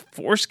 This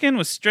foreskin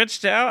was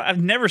stretched out.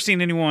 I've never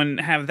seen anyone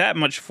have that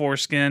much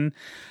foreskin.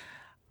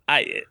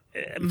 My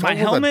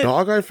helmet. That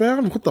dog I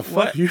found? What the fuck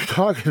What? are you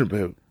talking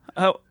about?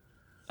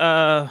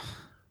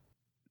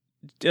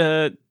 Do you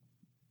want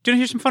to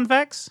hear some fun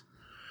facts?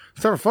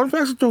 Is that a fun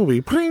fact,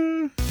 Toby?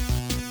 Pring.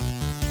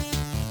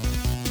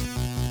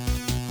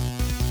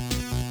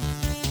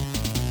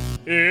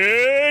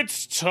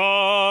 It's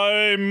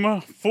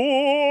time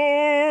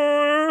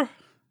for...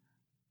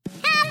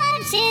 How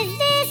much is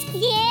this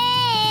game?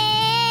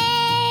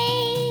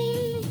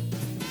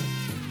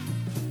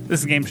 This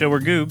is a game show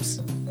where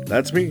Goobs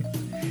That's me.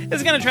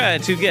 is going to try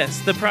to guess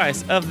the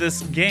price of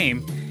this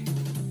game.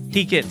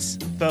 He gets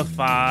the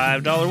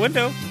 $5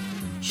 window.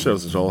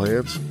 Shows us all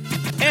hands.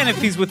 And if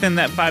he's within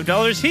that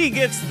 $5, he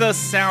gets the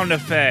sound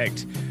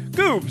effect.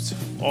 Goobs,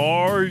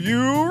 are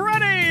you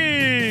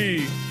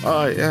ready?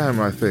 I am,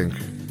 I think.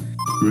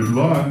 Good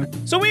luck.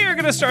 So we are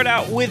going to start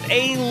out with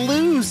a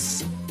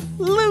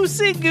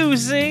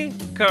loosey-goosey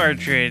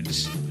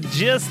cartridge.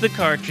 Just the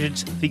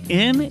cartridge, the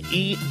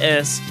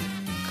NES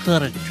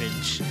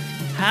cartridge.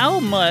 How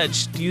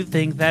much do you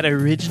think that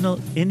original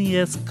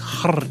NES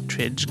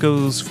cartridge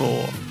goes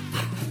for?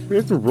 You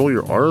have to roll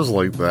your R's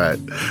like that.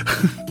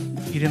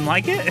 You didn't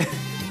like it?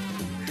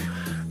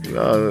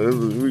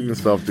 We can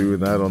stop doing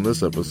that on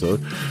this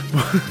episode.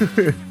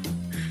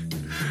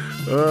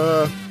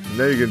 Now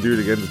you're gonna do it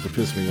again just to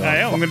piss me off. I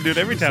am. I'm gonna do it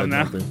every time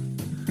now.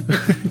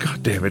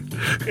 God damn it.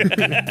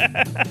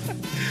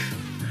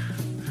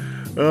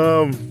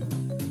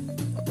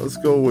 Let's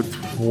go with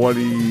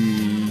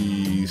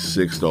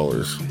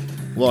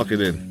 $26. Lock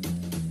it in.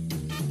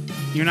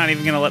 You're not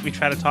even gonna let me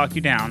try to talk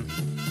you down.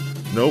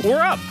 Nope.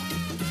 We're up.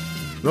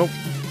 Nope.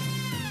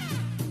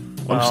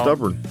 I'm Well,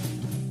 stubborn.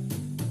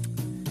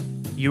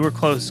 You were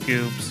close,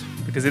 Goobs,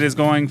 because it is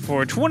going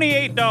for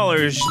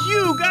 $28.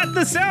 You got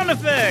the sound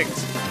effect.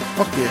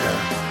 Fuck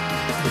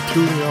yeah. You're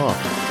tuning off.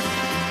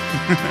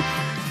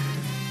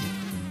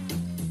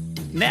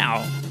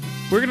 Now,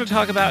 we're going to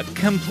talk about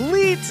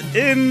complete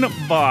in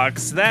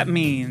box. That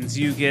means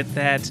you get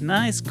that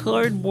nice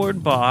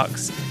cardboard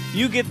box,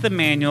 you get the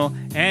manual,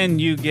 and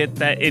you get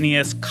that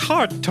NES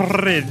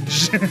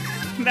cartridge.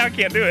 Now I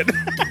can't do it.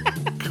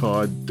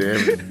 God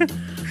damn it.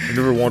 I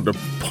never wanted to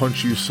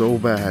punch you so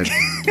bad.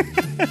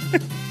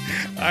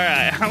 All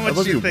right, how That much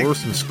must do be you think?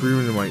 worse than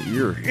screaming in my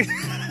ear.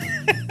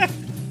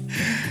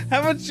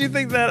 How much do you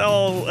think that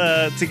all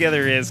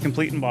together is,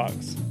 complete in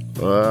box?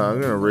 I'm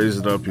gonna raise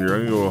it up here.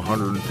 I'm gonna go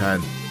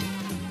 110.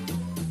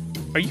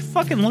 Are you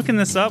fucking looking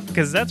this up?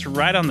 Because that's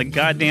right on the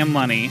goddamn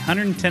money.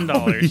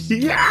 $110.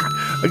 Yeah!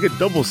 I get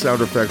double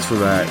sound effects for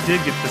that.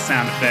 Did get the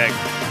sound effect.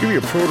 Give me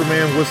a Proto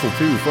Man whistle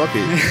too. Fuck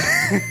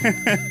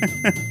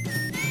it.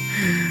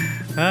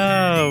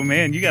 Oh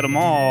man, you got them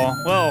all.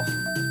 Well,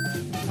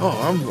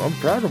 I'm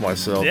proud of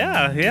myself.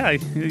 yeah.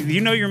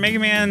 You know your Mega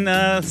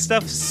Man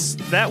stuff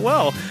that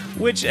well.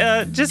 Which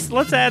just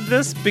let's add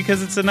this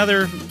because it's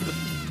another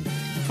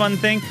fun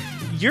thing.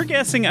 You're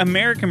guessing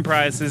American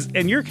prices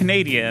and you're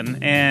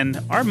Canadian, and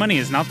our money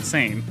is not the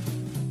same.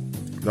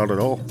 Not at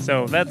all.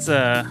 So that's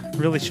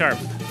really sharp.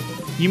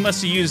 You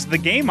must have used the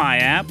Game Eye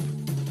app.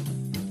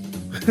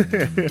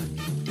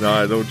 No,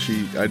 I don't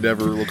cheat. I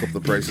never look up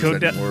the prices Go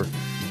anymore.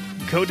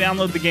 go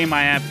download the Game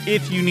My app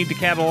if you need to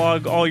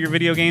catalog all your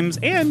video games,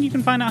 and you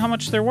can find out how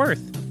much they're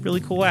worth. Really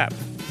cool app.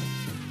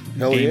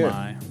 Hell Game yeah.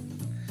 My.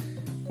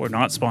 We're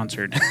not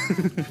sponsored.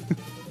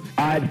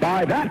 I'd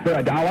buy that for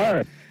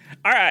 $1.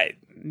 All right.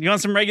 You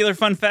want some regular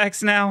fun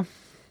facts now?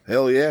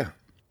 Hell yeah.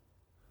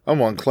 I'm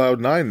on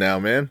cloud 9 now,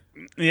 man.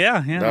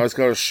 Yeah. Now I just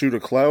gotta shoot a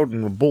cloud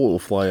and a bullet will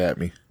fly at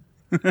me.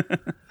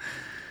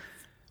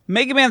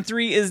 Mega Man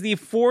 3 is the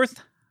 4th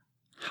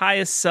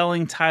highest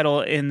selling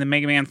title in the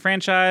Mega Man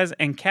franchise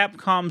and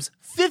Capcom's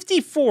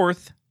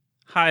 54th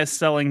highest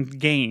selling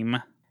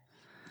game.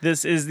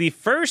 This is the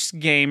first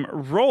game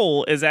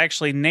Roll is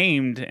actually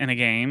named in a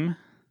game.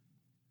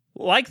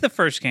 Like the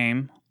first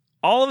game,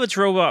 all of its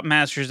Robot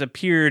Masters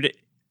appeared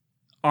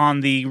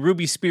on the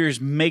Ruby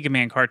Spears Mega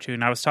Man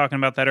cartoon. I was talking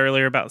about that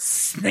earlier about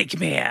Snake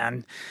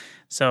Man.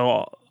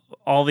 So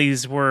all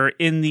these were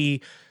in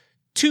the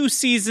 2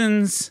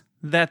 seasons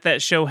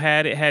that show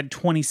had. It had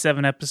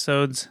 27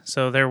 episodes,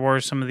 so there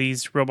were some of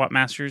these Robot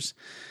Masters.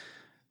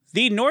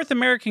 The North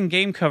American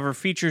game cover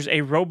features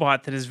a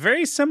robot that is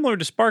very similar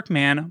to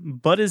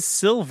Sparkman, but is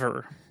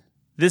silver.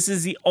 This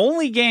is the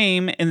only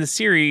game in the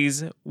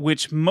series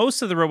which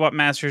most of the Robot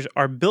Masters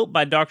are built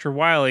by Dr.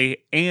 Wily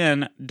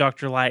and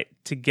Dr. Light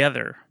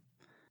together.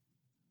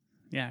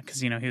 Yeah, because,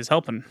 he was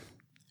helping.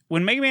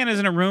 When Mega Man is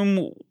in a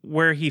room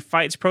where he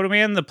fights Proto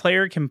Man, the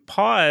player can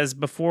pause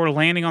before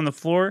landing on the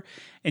floor,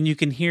 and you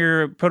can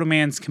hear Proto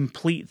Man's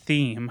complete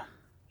theme.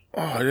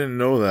 Oh, I didn't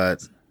know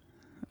that.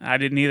 I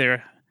didn't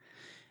either.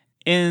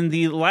 In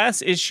the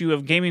last issue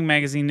of gaming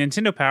magazine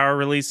Nintendo Power,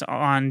 released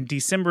on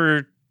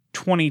December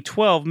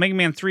 2012, Mega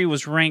Man 3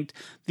 was ranked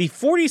the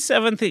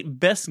 47th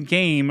best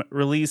game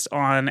released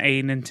on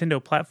a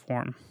Nintendo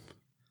platform.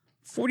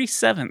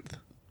 47th.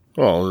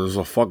 Well, there's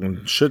a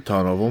fucking shit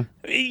ton of them.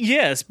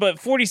 Yes, but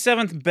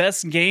 47th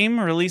best game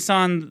released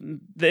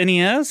on the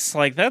NES?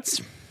 Like,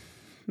 that's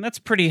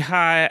pretty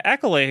high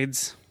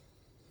accolades.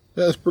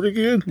 That's pretty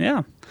good.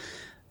 Yeah.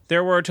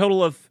 There were a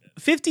total of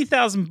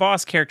 50,000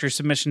 boss character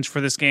submissions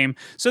for this game.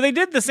 So they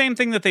did the same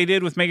thing that they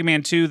did with Mega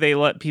Man 2. They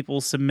let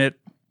people submit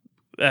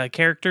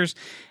characters.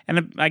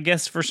 And I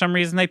guess for some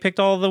reason they picked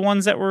all the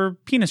ones that were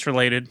penis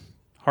related.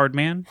 Hard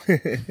Man.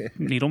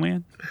 Needle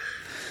Man.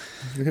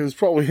 It was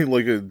probably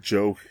like a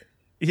joke.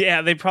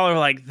 Yeah, they probably were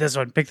like, this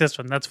one, pick this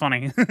one. That's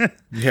funny.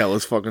 Yeah,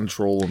 let's fucking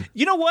troll them.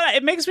 You know what?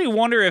 It makes me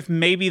wonder if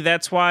maybe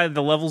that's why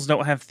the levels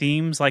don't have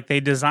themes. Like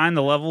they designed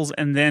the levels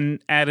and then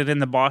added in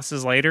the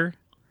bosses later.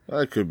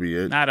 That could be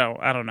it. I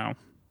don't know.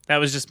 That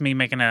was just me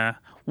making a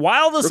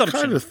wild They're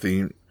assumption. kind of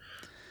themed.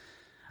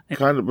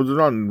 Kind of, but they're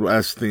not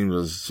as themed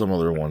as some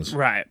other ones.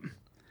 Right.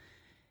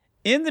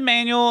 In the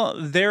manual,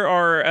 there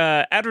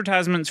are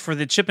advertisements for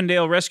the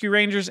Chippendale Rescue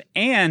Rangers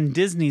and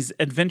Disney's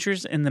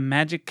Adventures in the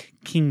Magic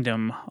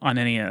Kingdom on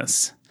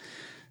NES.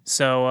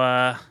 So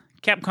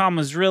Capcom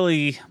was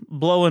really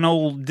blowing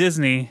old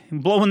Disney,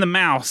 blowing the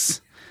mouse,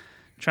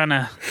 trying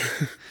to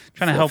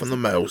help the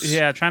mouse.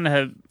 Yeah, trying to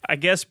have, I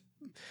guess,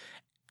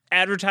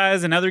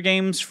 advertise in other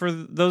games for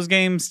those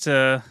games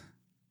to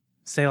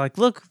say like,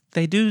 look,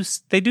 they do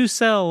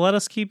sell. Let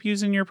us keep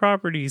using your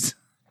properties.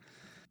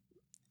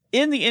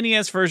 In the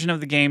NES version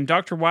of the game,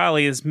 Dr.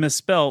 Wily is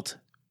misspelt.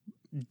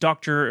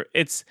 Dr.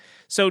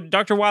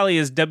 Wily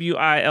is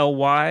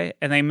W-I-L-Y,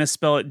 and they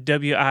misspell it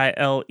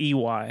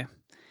W-I-L-E-Y.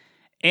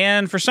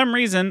 And for some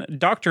reason,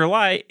 Dr.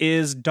 Light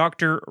is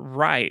Dr.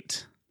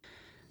 Right.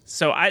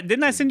 So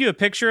didn't I send you a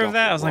picture of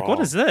that? I was like, what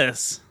is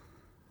this?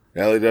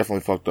 Yeah, they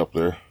definitely fucked up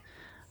there.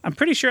 I'm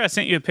pretty sure I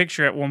sent you a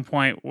picture at one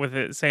point with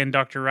it saying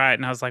Dr. Right,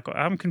 and I was like, well,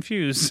 I'm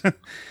confused.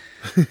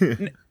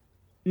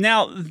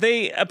 Now,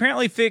 they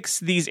apparently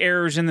fixed these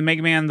errors in the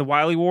Mega Man The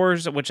Wily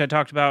Wars, which I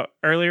talked about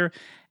earlier,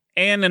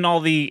 and in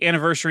all the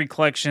anniversary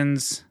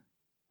collections,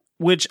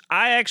 which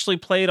I actually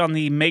played on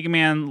the Mega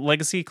Man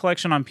Legacy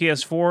Collection on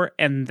PS4,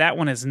 and that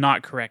one is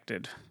not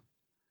corrected.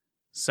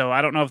 So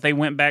I don't know if they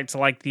went back to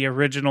like the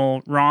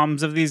original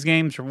ROMs of these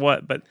games or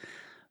what, but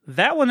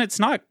that one it's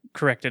not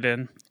corrected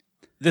in.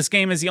 This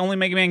game is the only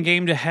Mega Man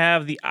game to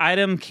have the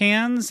item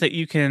cans that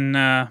you can,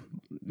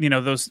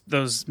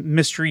 those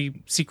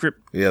mystery secret.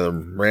 Yeah, the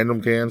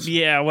random cans.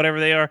 Yeah, whatever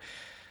they are.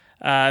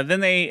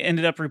 Then they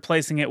ended up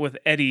replacing it with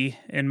Eddie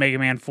in Mega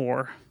Man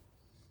 4.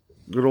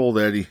 Good old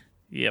Eddie.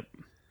 Yep.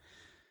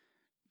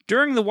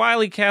 During the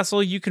Wily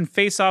Castle, you can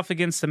face off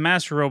against the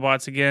Master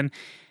Robots again.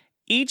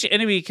 Each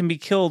enemy can be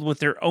killed with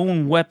their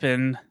own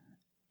weapon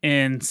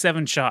in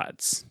 7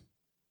 shots.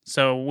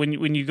 So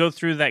when you go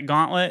through that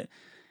gauntlet,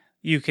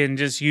 you can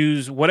just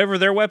use whatever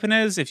their weapon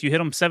is. If you hit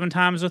them 7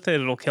 times with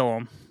it, it'll kill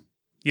them.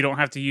 You don't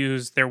have to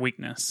use their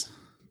weakness.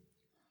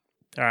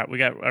 All right, we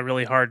got a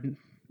really hard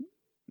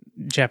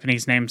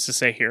Japanese names to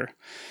say here.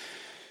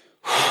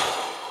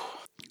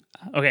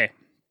 Okay,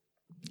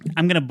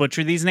 I'm going to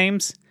butcher these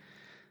names.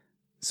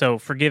 So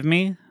forgive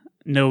me.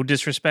 No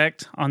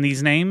disrespect on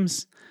these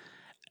names.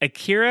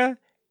 Akira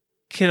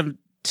Kitamura?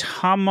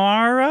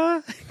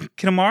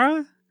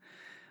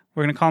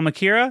 We're going to call him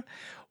Akira.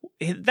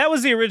 That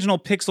was the original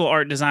pixel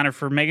art designer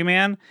for Mega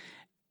Man.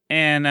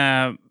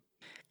 And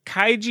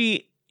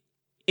Kaiji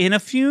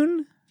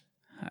Inafune?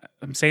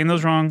 I'm saying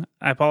those wrong.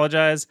 I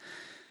apologize.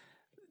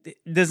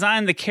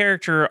 Designed the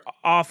character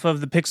off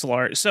of the pixel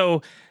art.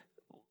 So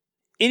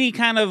any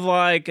kind of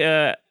like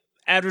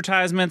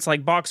advertisements,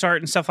 like box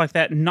art and stuff like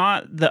that,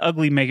 not the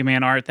ugly Mega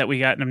Man art that we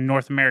got in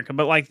North America,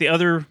 but like the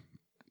other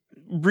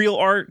real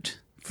art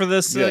for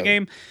this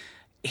game.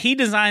 He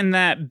designed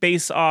that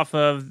based off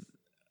of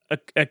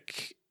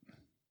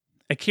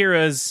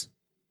Akira's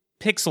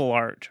pixel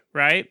art,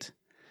 right?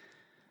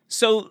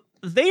 So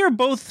they are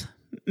both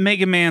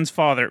Mega Man's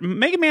father.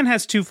 Mega Man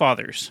has two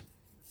fathers.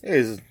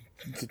 Yeah,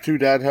 it's a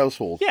two-dad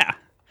household. Yeah.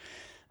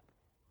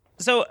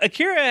 So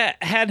Akira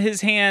had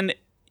his hand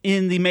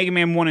in the Mega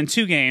Man 1 and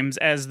 2 games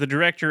as the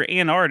director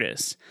and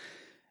artist.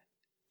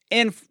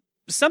 And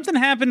something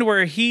happened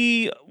where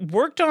he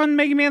worked on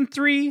Mega Man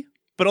 3,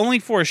 but only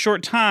for a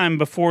short time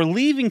before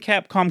leaving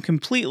Capcom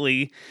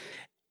completely.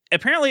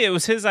 Apparently, it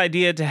was his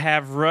idea to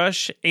have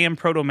Rush and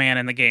Proto Man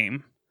in the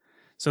game.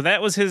 So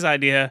that was his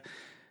idea.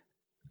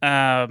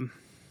 How do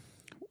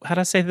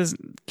I say this?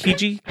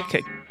 Keiji?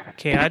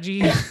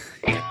 Keiji? God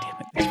damn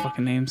it, these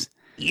fucking names.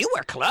 You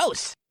were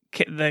close.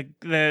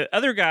 The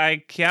other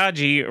guy,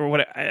 Keiji, or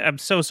what? I'm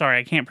so sorry,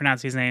 I can't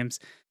pronounce these names.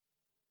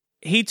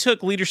 He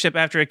took leadership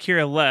after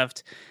Akira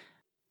left.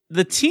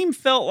 The team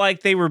felt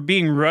like they were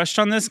being rushed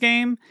on this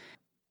game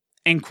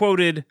and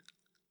quoted,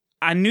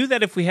 "I knew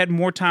that if we had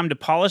more time to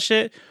polish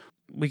it,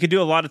 we could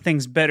do a lot of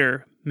things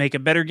better, make a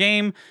better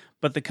game,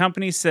 but the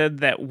company said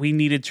that we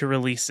needed to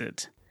release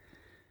it."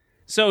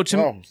 So,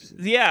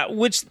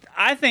 which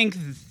I think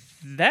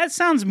that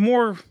sounds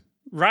more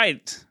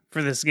right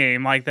for this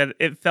game, like that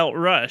it felt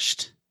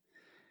rushed.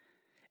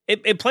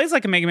 It plays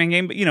like a Mega Man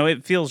game, but,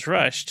 it feels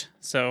rushed.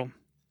 So,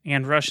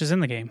 and Rush is in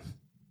the game.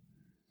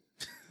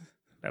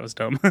 That was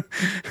dumb.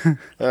 Yeah,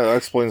 that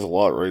explains a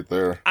lot right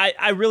there.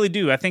 I really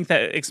do. I think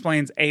that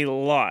explains a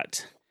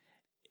lot.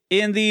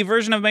 In the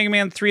version of Mega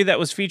Man 3 that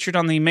was featured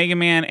on the Mega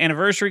Man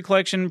Anniversary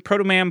Collection,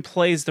 Proto Man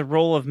plays the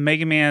role of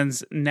Mega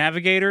Man's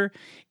navigator,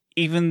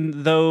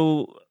 even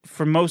though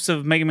for most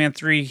of Mega Man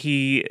 3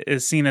 he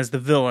is seen as the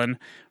villain.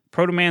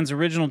 Proto Man's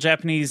original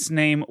Japanese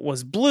name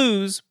was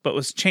Blues, but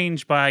was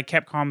changed by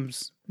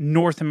Capcom's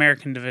North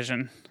American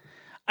division.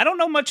 I don't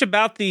know much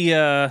about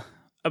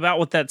about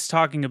what that's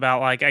talking about.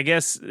 Like, I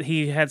guess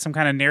he had some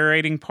kind of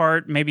narrating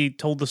part, maybe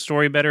told the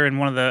story better in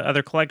one of the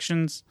other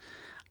collections.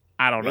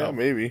 I don't know. Yeah,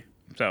 maybe.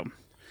 So,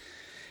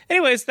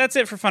 anyways, that's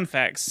it for fun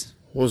facts.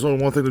 Well, there's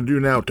only one thing to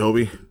do now,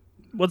 Toby.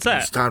 What's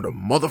that? It's time to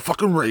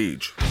motherfucking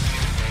rage.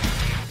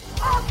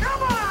 Oh,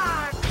 come on!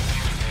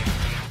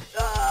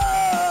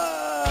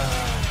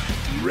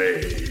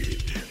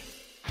 Rage.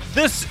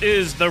 This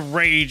is the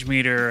Rage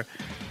Meter.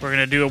 We're going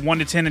to do a 1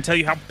 to 10 and tell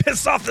you how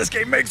pissed off this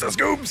game makes us,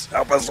 Goobs.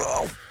 Help us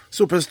off.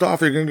 So pissed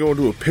off, you're going to go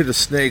into a pit of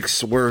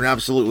snakes wearing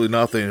absolutely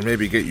nothing and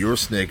maybe get your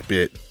snake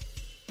bit.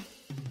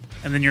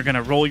 And then you're going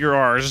to roll your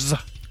R's.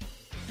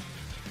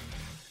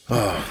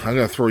 I'm going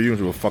to throw you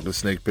into a fucking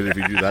snake pit if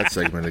you do that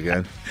segment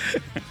again.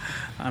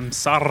 I'm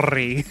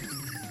sorry.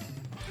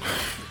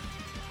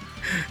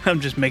 I'm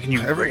just making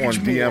you Everyone rage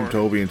DM more.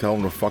 Toby and tell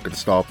him to fucking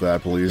stop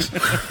that, please.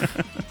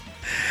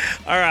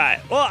 All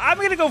right. Well, I'm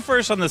going to go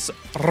first on this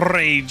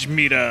Rage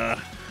Meter.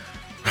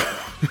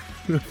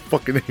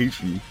 Fucking hate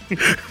you.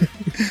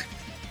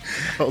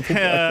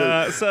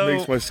 So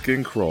makes my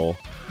skin crawl.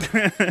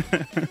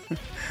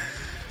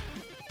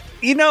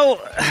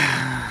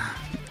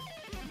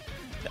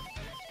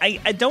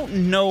 I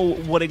don't know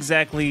what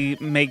exactly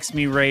makes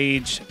me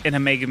rage in a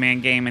Mega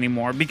Man game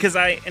anymore, because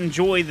I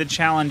enjoy the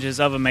challenges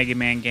of a Mega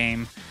Man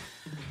game.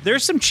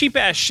 There's some cheap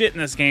ass shit in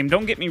this game,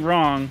 don't get me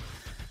wrong.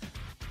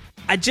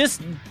 I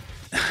just,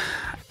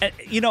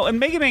 and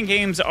Mega Man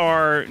games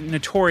are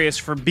notorious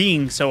for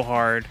being so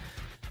hard.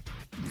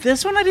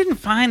 This one I didn't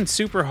find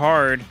super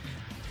hard.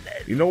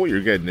 You know what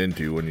you're getting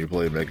into when you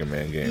play a Mega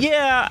Man game.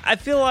 Yeah, I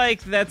feel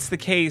like that's the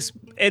case.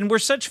 And we're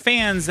such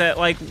fans that,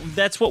 like,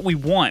 that's what we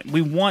want.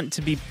 We want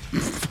to be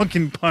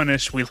fucking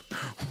punished. We're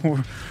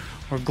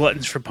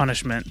gluttons for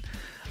punishment.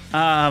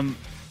 The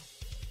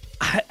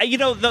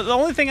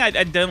only thing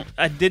I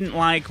didn't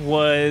like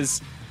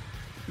was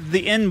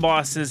the end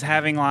bosses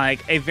having,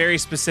 like, a very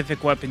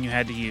specific weapon you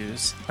had to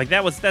use. Like,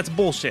 that's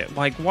bullshit.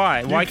 Like,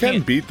 why? Why You can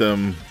can't beat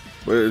them,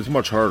 but it's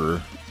much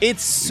harder.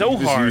 It's so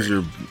Just hard.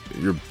 use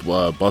your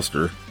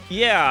buster.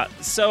 Yeah,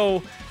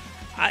 so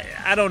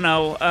I don't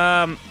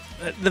know.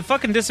 The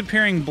fucking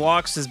disappearing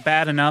blocks is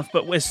bad enough,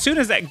 but as soon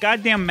as that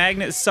goddamn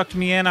magnet sucked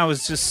me in, I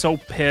was just so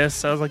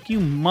pissed. I was like, you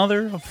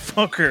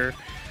motherfucker.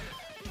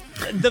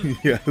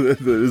 Yeah,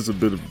 that is a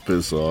bit of a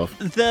piss off.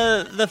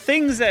 The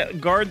things that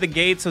guard the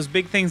gates, those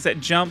big things that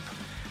jump,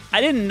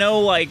 I didn't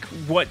know, like,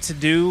 what to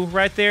do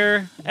right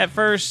there at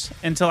first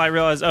until I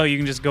realized, you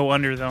can just go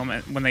under them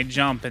when they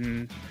jump,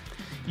 and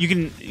you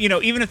can,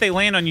 even if they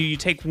land on you, you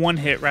take one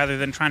hit rather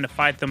than trying to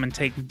fight them and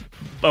take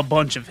a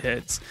bunch of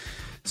hits.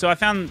 So I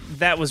found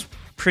that was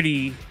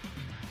pretty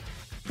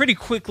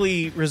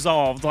quickly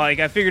resolved. Like,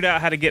 I figured out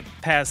how to get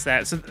past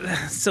that.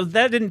 So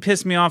that didn't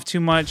piss me off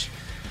too much.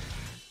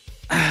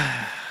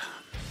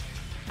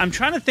 I'm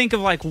trying to think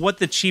of, like, what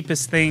the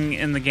cheapest thing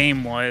in the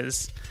game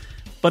was.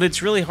 but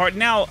it's really hard.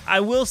 Now, I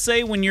will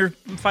say when you're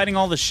fighting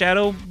all the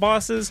shadow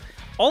bosses,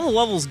 all the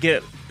levels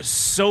get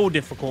so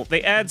difficult.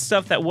 They add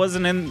stuff that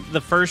wasn't in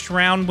the first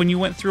round when you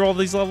went through all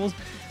these levels.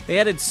 They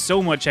added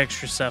so much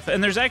extra stuff,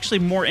 and there's actually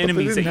more enemies.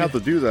 But they didn't have to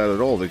do that at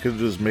all. They could have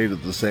just made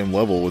it the same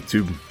level with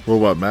 2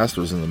 robot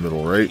masters in the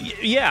middle, right?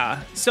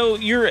 Yeah, so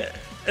you're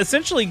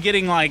essentially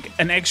getting like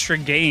an extra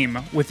game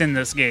within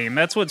this game.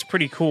 That's what's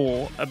pretty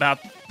cool about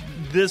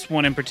this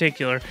one in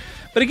particular.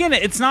 But again,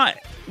 it's not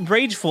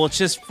rageful, it's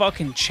just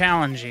fucking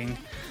challenging.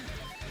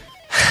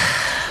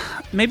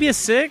 Maybe a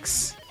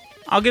 6?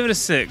 I'll give it a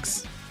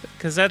 6.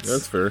 Because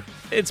that's fair.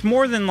 It's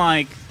more than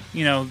like,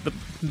 you know, the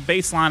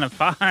baseline of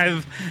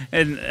 5.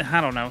 And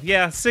I don't know.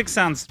 Yeah, 6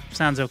 sounds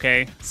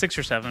okay. 6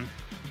 or 7.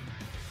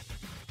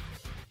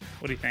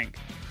 What do you think?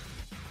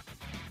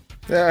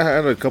 Yeah, I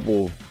had a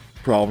couple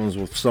problems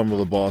with some of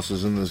the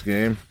bosses in this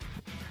game.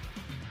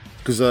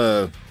 Because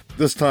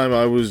this time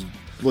I was,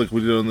 like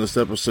we did on this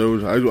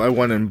episode, I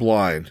went in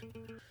blind.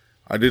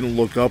 I didn't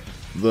look up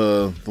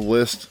the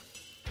list.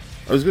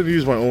 I was going to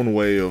use my own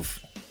way of,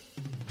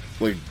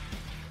 like,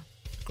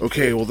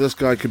 okay, well, this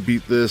guy could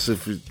beat this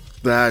if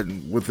that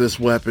with this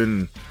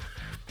weapon.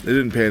 It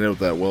didn't pan out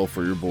that well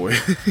for your boy.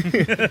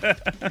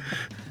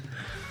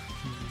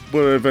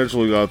 But I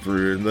eventually got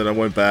through it, and then I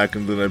went back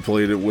and then I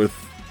played it with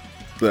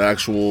the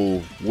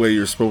actual way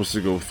you're supposed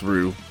to go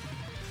through.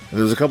 And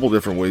there's a couple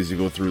different ways you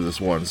go through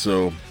this one,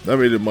 so that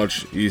made it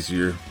much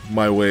easier.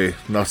 My way,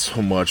 not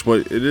so much,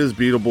 but it is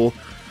beatable.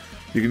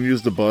 You can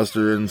use the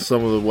Buster, and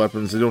some of the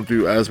weapons, they don't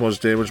do as much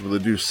damage, but they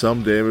do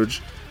some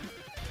damage.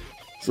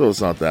 So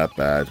it's not that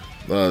bad.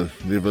 The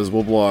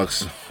invisible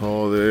blocks,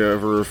 oh, they're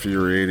ever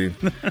infuriating.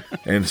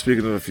 And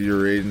speaking of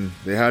infuriating,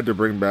 they had to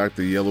bring back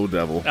the Yellow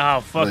Devil.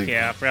 Oh, fuck like,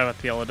 yeah, I forgot about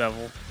the Yellow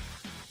Devil.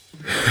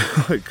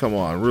 Like, come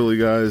on, really,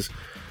 guys?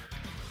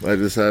 I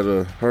just had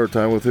a hard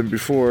time with him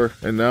before,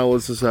 and now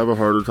let's just have a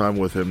harder time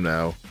with him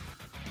now.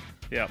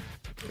 Yep.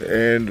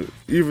 And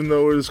even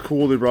though it is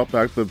cool they brought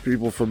back the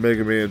people from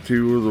Mega Man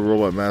 2, or the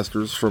Robot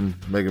Masters from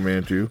Mega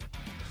Man 2.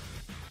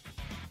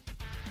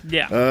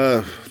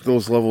 Yeah.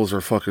 Those levels are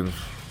fucking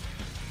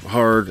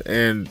hard,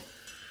 and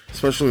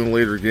especially in a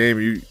later game,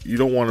 you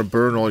don't want to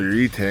burn all your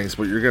E-tanks,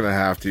 but you're going to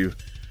have to.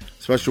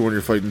 Especially when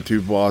you're fighting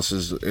 2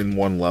 bosses in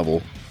one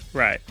level.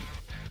 Right.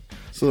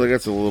 So that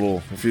gets a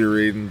little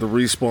infuriating. The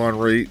respawn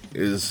rate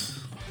is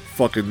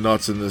fucking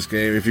nuts in this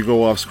game. If you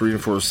go off screen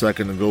for a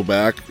second and go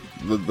back,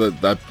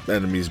 that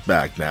enemy's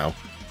back now.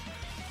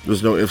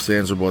 There's no ifs,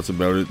 ands, or buts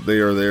about it. They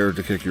are there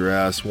to kick your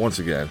ass once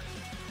again.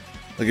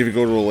 Like if you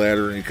go to a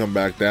ladder and you come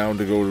back down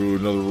to go to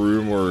another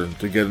room or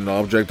to get an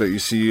object that you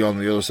see on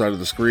the other side of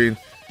the screen,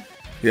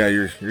 yeah,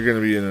 you're going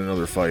to be in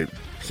another fight.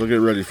 So get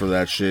ready for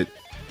that shit.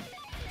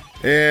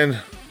 And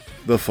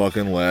the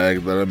fucking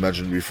lag that I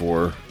mentioned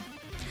before.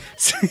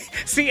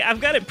 See, I've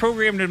got it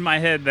programmed in my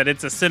head that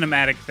it's a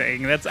cinematic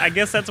thing. I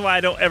guess that's why I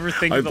don't ever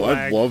think of the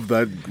lag. I love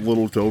that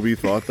little Toby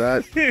thought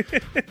that.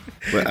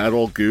 But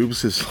Adult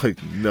Goobs is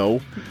like, no.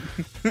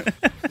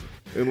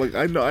 And like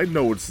I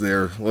know it's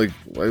there. Like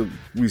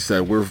we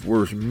said,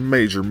 we're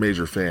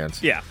major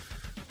fans. Yeah.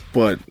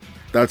 But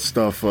that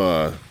stuff,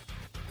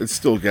 it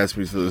still gets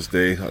me to this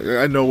day.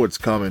 I know it's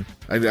coming.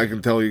 I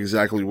can tell you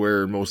exactly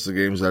where in most of the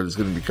games that it's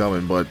going to be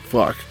coming. But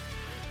fuck,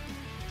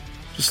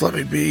 just let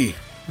me be.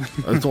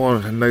 I just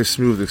want a nice,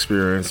 smooth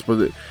experience, but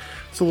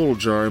it's a little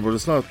jarring, but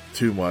it's not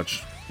too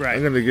much. Right.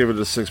 I'm going to give it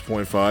a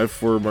 6.5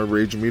 for my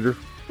rage meter.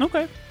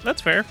 Okay,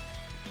 that's fair.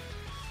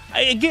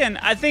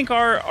 I think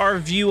our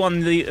view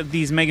on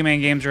these Mega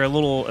Man games are a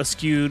little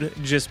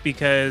askewed just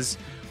because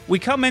we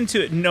come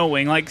into it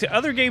knowing, like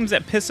other games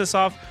that piss us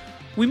off,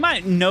 we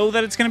might know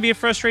that it's going to be a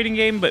frustrating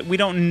game, but we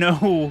don't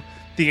know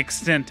the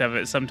extent of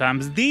it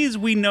sometimes. These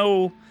we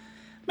know...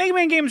 Mega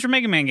Man games are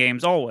Mega Man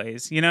games,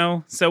 always, you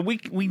know? So we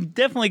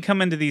definitely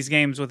come into these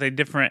games with a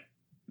different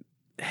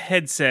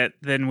headset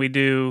than we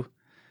do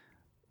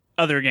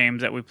other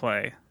games that we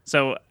play.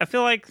 So I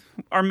feel like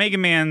our Mega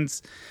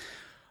Mans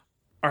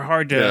are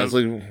hard to... Yeah, it's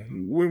like,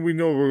 when we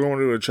know we're going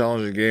to a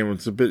challenging game,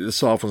 it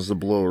softens the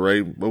blow,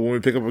 right? But when we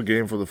pick up a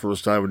game for the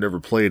first time and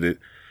never played it,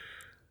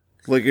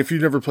 like, if you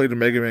never played a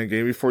Mega Man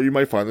game before, you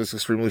might find this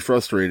extremely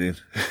frustrating.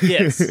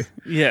 Yes,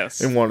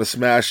 yes. And want to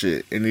smash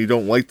it, and you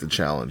don't like the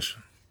challenge.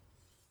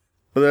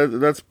 But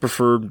that's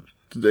preferred.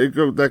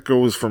 That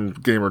goes from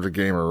gamer to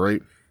gamer,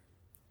 right?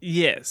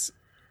 Yes.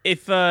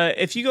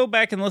 If you go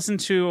back and listen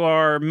to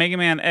our Mega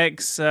Man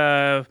X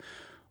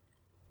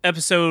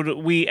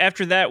episode,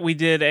 after that we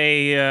did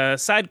a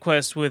side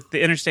quest with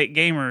the Interstate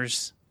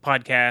Gamers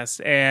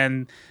podcast,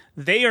 and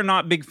they are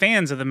not big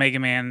fans of the Mega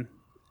Man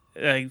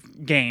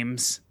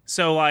games.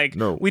 So like,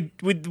 no. we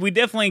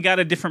definitely got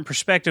a different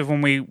perspective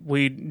when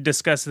we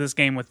discussed this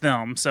game with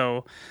them.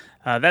 So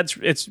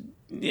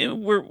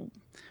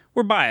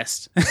we're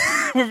biased.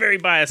 We're very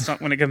biased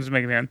when it comes to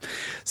Mega Man.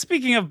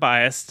 Speaking of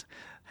biased,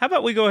 how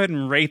about we go ahead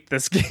and rate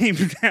this game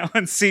now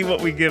and see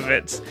what we give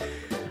it?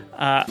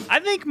 I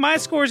think my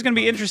score is going to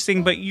be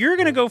interesting, but you're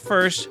going to go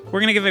first.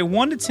 We're going to give a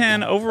 1 to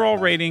 10 overall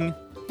rating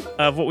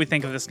of what we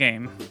think of this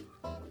game.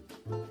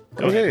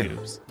 Go ahead,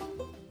 Goobs.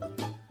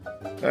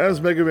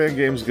 As Mega Man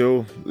games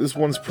go, this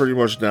one's pretty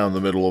much down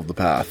the middle of the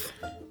path.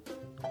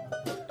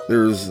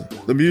 There's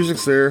the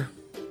music's there,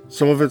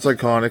 some of it's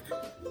iconic,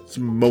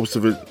 most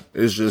of it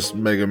is just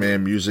Mega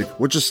Man music,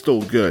 which is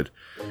still good.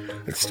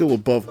 It's still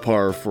above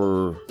par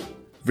for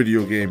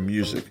video game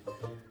music.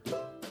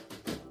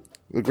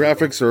 The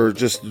graphics are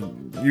just,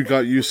 you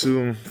got used to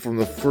them from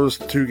the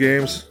first two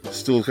games,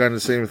 still kind of the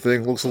same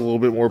thing, looks a little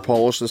bit more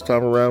polished this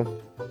time around.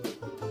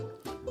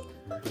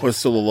 But it's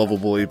still the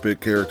lovable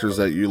 8-bit characters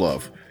that you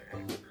love.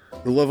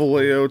 The level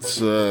layouts,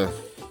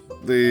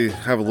 they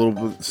have a little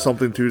bit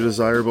something to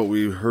desire, but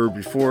we heard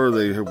before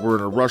they were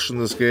in a Rush in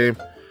this game.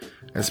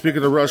 And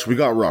speaking of Rush, we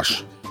got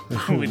Rush.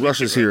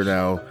 Rush is here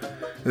now.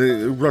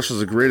 Rush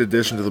is a great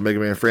addition to the Mega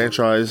Man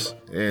franchise,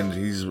 and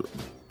he's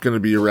going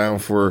to be around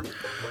for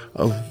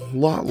a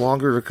lot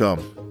longer to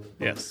come.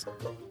 Yes.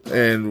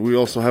 And we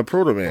also have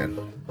Proto Man,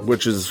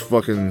 which is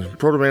fucking...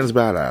 Proto Man's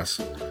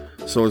badass.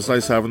 So it's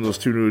nice having those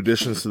two new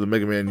additions to the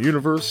Mega Man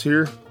universe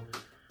here.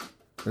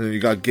 And then you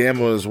got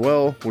Gamma as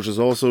well, which is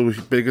also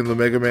big in the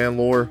Mega Man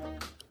lore.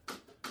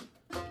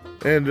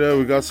 And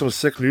we got some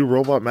sick new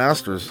Robot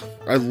Masters.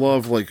 I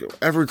love, like,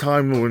 every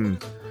time when...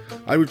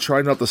 I would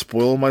try not to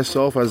spoil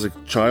myself as a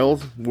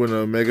child when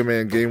a Mega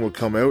Man game would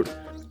come out.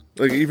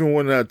 Like, even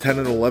when 10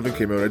 and 11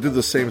 came out, I did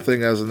the same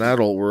thing as an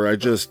adult where I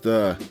just...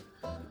 I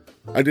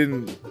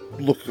didn't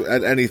look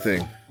at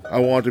anything. I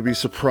wanted to be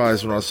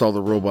surprised when I saw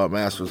the Robot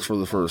Masters for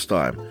the first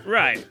time.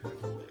 Right.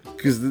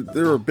 Because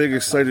they're a big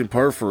exciting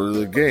part for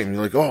the game.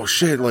 You're like, oh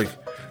shit, like,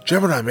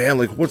 Gemini Man,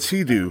 like, what's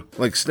he do?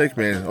 Like, Snake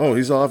Man, oh,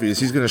 he's obvious.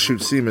 He's gonna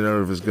shoot semen out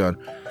of his gun.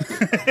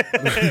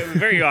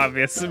 Very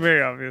obvious,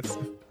 very obvious.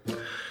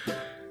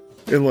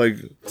 And, like,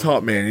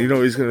 Top Man, you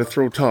know he's gonna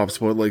throw tops,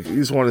 but, like, you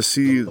just want to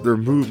see their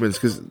movements,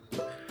 because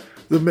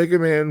the Mega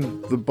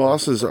Man, the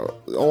bosses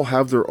all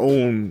have their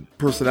own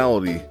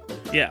personality.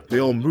 Yeah. They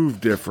all move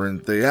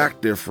different, they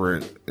act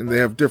different, and they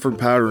have different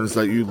patterns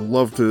that you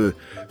love to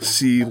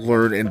see,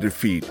 learn, and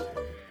defeat.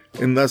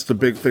 And that's the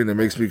big thing that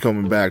makes me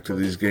coming back to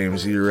these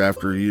games year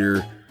after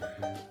year.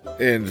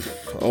 And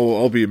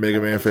I'll be a Mega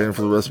Man fan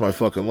for the rest of my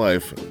fucking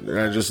life. And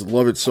I just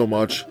love it so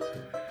much.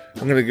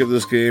 I'm going to give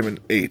this game an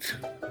 8.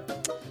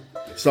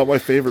 It's not my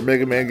favorite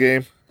Mega Man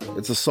game.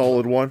 It's a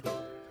solid one.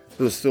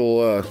 There's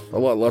still a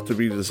lot left to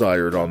be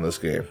desired on this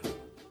game.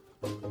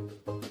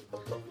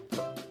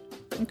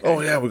 Okay. Oh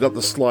yeah, we got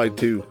the slide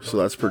too, so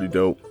that's pretty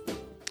dope.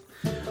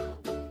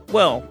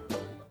 Well,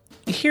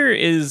 here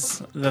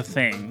is the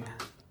thing.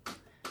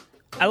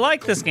 I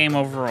like this game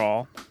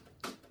overall.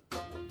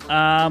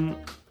 The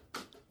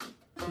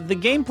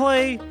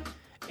gameplay,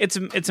 it's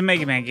a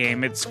Mega Man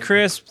game. It's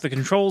crisp. The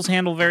controls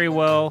handle very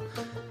well.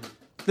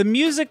 The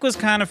music was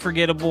kind of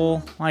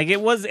forgettable. Like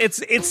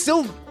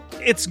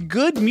it's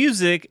good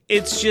music.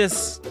 It's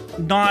just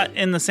not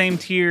in the same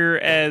tier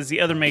as the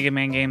other Mega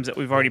Man games that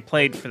we've already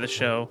played for the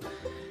show.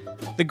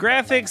 The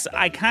graphics,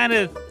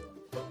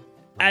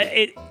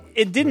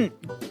 it didn't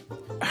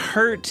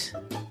hurt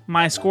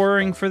my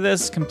scoring for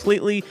this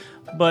completely,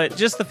 but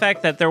just the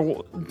fact that the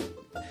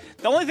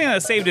only thing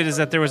that saved it is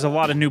that there was a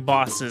lot of new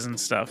bosses and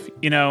stuff.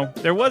 You know,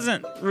 there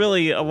wasn't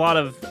really a lot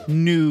of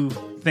new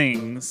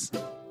things.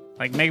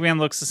 Like, Mega Man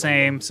looks the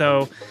same,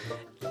 so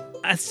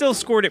I still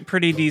scored it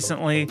pretty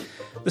decently.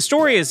 The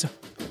story is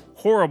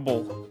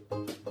horrible.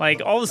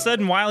 Like, all of a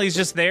sudden, Wily's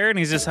just there and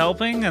he's just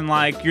helping, and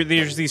like,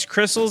 there's these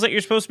crystals that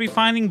you're supposed to be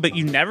finding, but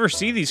you never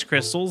see these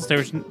crystals.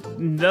 There's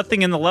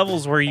nothing in the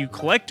levels where you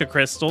collect a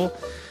crystal.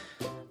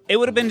 It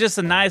would have been just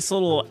a nice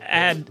little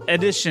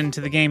addition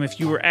to the game if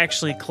you were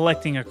actually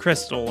collecting a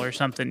crystal or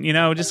something. You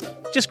know, just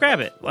grab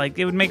it. Like,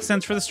 it would make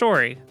sense for the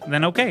story.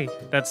 Then okay,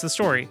 that's the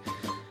story.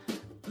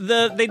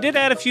 They did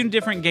add a few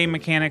different game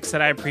mechanics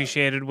that I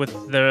appreciated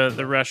with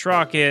the Rush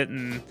Rocket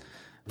and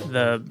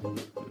the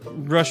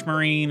Rush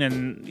Marine,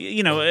 and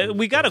you know,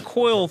 we got a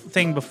coil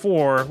thing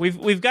before.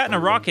 We've gotten a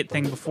rocket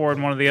thing before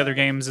in one of the other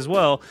games as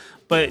well,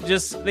 but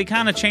just they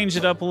kind of changed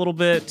it up a little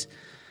bit.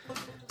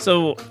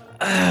 So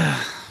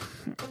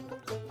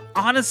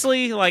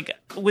honestly, like,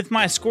 with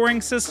my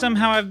scoring system,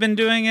 how I've been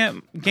doing it,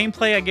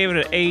 gameplay I gave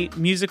it an 8,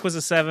 music was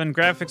a 7,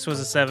 graphics was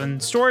a 7,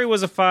 story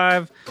was a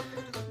 5.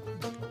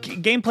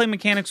 Gameplay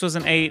mechanics was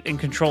an 8, and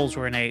controls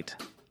were an 8.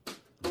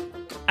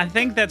 I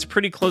think that's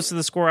pretty close to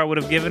the score I would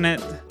have given it,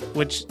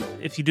 which,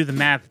 if you do the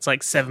math, it's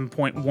like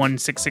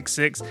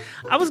 7.1666.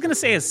 I was going to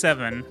say a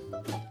 7.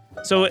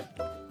 So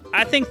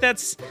I think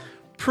that's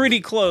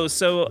pretty close.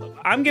 So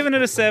I'm giving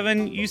it a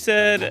 7. You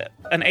said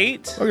an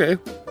 8? Okay.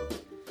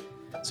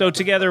 So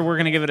together we're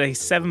going to give it a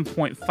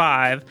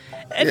 7.5.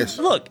 And yes.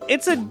 Look,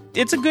 it's a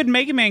good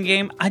Mega Man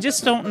game. I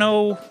just don't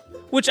know...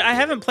 Which, I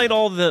haven't played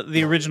all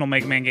the original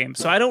Mega Man games,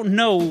 so I don't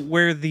know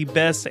where the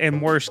best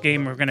and worst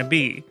game are going to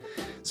be.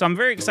 So I'm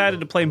very excited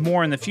to play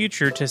more in the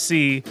future to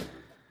see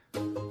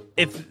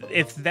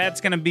if that's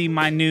going to be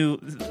my new...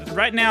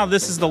 Right now,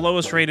 this is the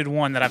lowest rated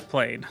one that I've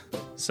played.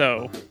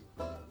 So,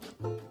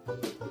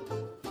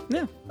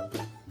 yeah,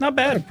 not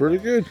bad. Yeah, pretty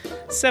good.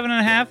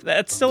 7.5,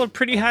 that's still a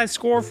pretty high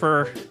score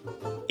for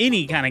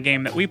any kind of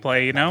game that we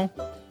play, you know?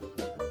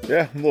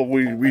 Yeah, well,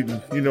 we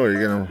you know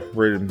you're gonna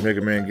rate a Mega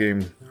Man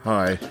game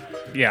high.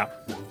 Yeah.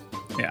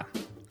 Yeah.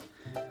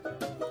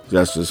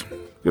 That's just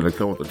gonna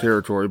come with the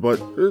territory,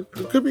 but it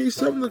could be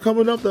something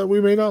coming up that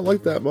we may not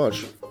like that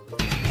much.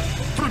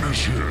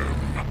 Finish him.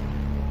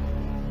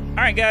 All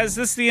right, guys,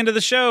 this is the end of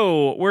the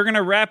show. We're going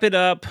to wrap it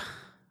up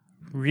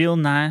real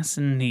nice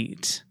and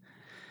neat.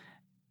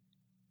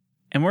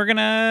 And we're going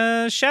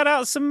to shout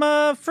out some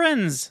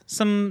friends,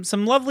 some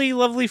lovely,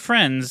 lovely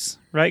friends.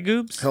 Right,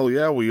 Goobs? Hell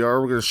yeah, we are.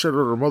 We're gonna shout out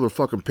our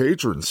motherfucking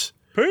patrons.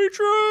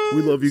 Patrons!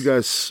 We love you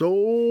guys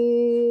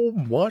so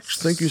much.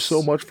 Thank you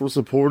so much for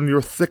supporting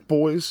your thick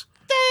boys.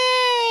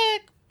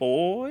 Thick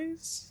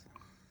boys.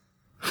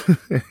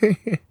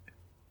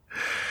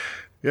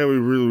 Yeah, we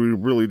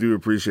really do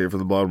appreciate it from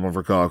the bottom of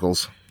our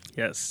cockles.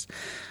 Yes.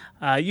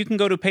 You can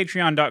go to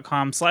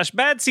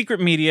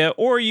patreon.com/badsecretmedia,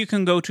 or you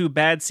can go to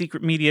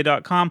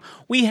badsecretmedia.com.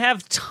 We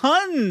have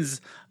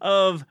tons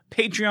of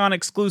Patreon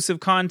exclusive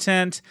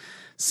content.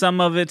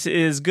 Some of it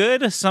is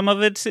good. Some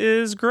of it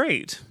is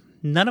great.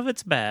 None of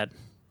it's bad.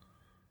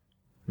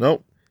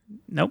 Nope.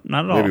 Nope,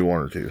 not at all. Maybe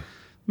one or two.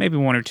 Maybe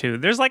one or two.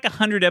 There's like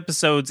 100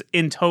 episodes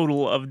in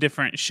total of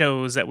different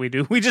shows that we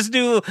do. We just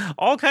do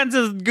all kinds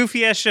of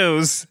goofy ass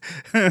shows.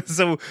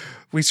 So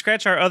we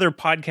scratch our other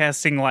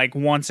podcasting like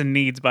wants and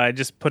needs by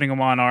just putting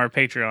them on our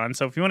Patreon.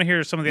 So if you want to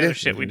hear some of the other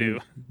shit we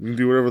do, we can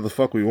do whatever the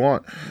fuck we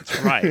want.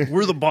 that's right.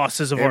 We're the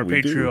bosses of our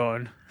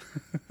Patreon.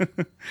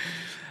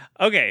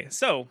 Okay,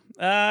 so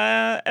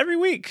every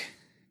week,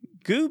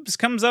 Goobs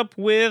comes up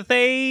with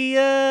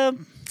a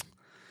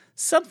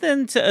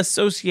something to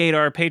associate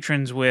our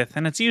patrons with,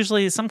 and it's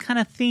usually some kind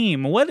of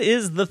theme. What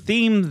is the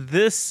theme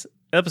this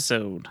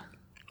episode?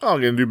 Oh,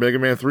 I'm gonna do Mega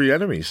Man 3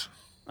 enemies.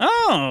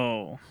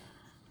 Oh,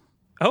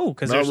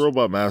 because Not there's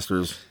Robot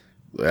Masters,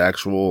 the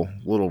actual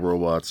little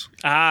robots.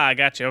 I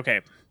got you. Okay.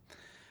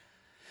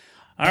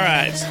 All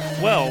right.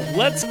 Well,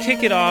 let's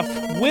kick it off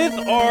with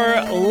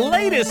our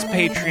latest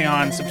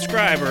Patreon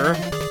subscriber.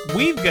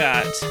 We've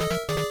got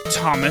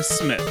Thomas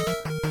Smith.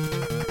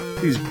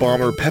 He's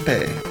Bomber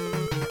Pepe.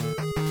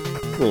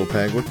 Little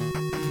penguin.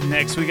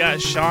 Next, we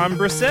got Sean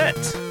Brissett.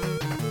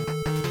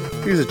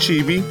 He's a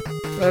chibi.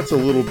 That's a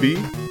little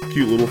bee.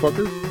 Cute little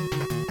fucker.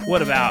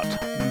 What about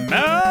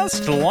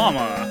Masked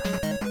Llama?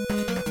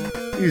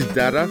 He's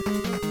Dada.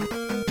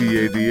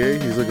 D-A-D-A.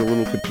 He's like a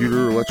little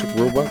computer electric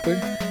robot thing.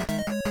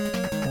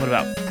 What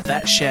about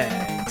Fat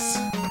Shags?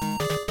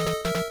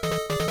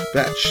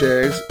 Fat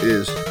Shags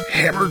is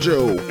Hammer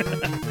Joe.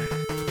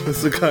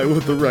 That's the guy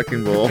with the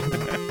wrecking ball.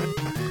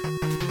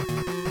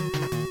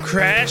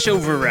 Crash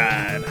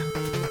Override.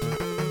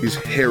 He's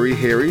Harry.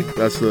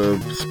 That's the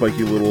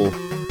spiky little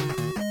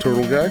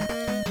turtle guy.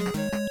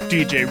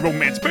 DJ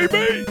Romance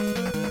Baby.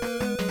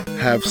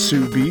 Have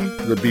Sue B,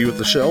 the bee with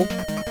the shell.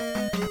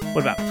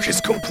 What about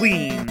Chris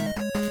Copleen?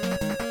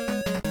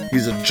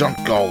 He's a junk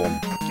golem.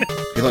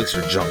 He likes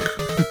your junk.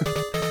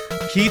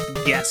 Keith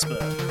Gaspar.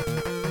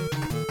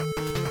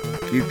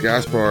 Keith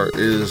Gaspar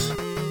is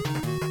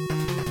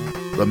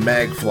the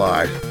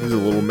Magfly. He's a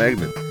little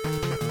magnet.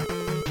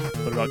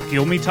 What about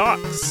Gilmy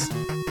Talks?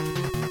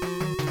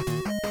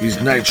 He's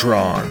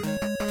Nitron.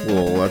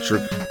 Little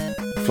electric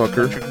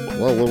fucker.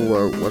 Well,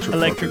 little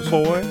electric fuckers.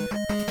 Boy.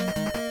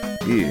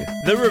 Yeah.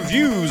 The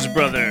Reviews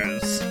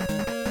Brothers.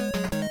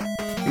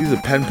 He's a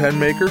pen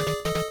maker.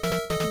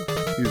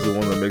 He's the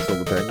one that makes all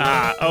the penguins.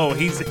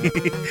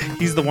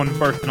 He's the one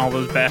birthing all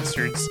those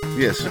bastards.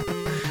 Yes.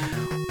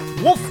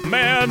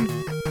 Wolfman.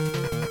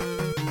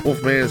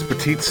 Wolfman is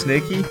Petite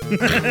Snakey.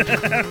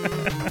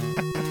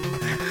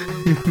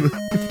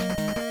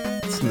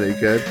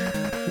 Snakehead.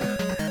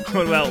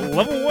 What about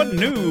Level 1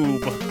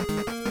 Noob?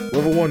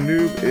 Level 1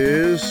 noob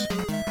is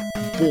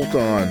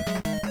Bolt-On.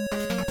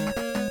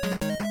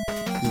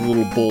 These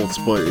little bolts,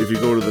 but if you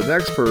go to the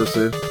next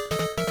person,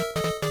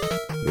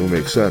 it will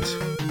make sense.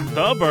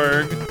 The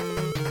Berg.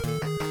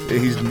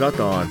 He's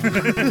Nut-On.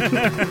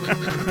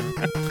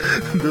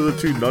 They're the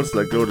two nuts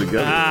that go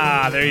together.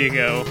 Ah, there you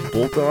go.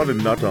 Bolt-On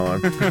and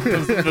Nut-On.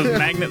 those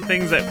magnet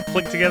things that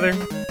click together?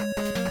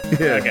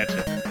 Yeah. I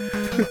gotcha.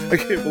 I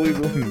can't believe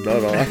the one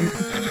Nut-On.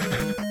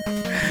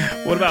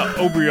 What about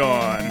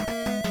Obrion?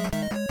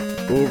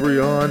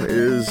 Obrion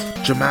is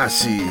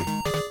Jamasi.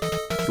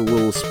 The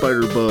little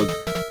spider bug.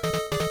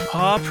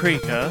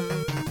 Paprika.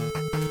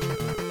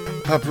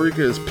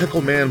 Paprika is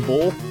Pickle Man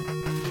Bull.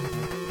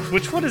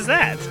 Which one is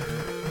that?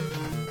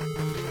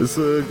 It's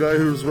the guy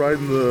who's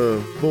riding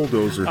the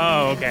bulldozer.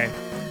 Oh, okay.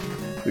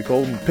 They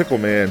call him Pickle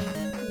Man.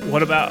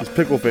 What about His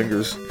pickle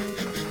fingers.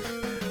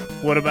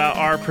 What about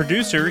our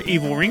producer,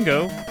 Evil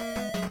Ringo?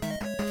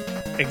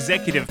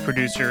 Executive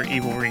producer,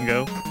 Evil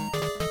Ringo.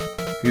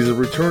 He's a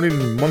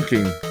returning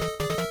monkey.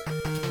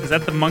 Is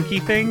that the monkey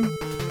thing?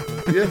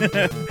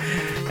 Yeah.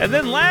 And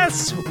then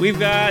last, we've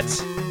got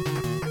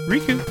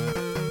Riku.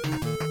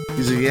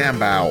 He's a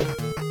Yambao.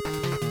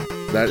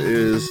 That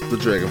is the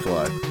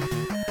Dragonfly.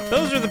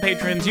 Those are the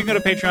patrons. You can go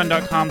to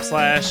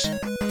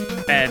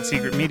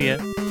patreon.com/badsecretmedia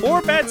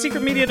or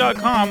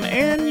badsecretmedia.com,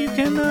 and you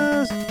can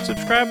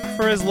subscribe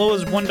for as low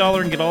as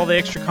 $1 and get all the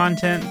extra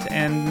content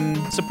and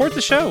support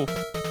the show.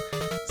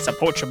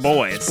 Support your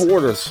boys.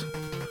 Support us.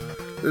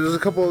 There's a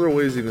couple other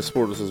ways you can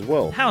support us as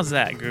well. How's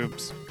that,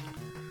 Goobs?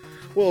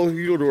 Well,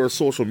 you go to our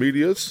social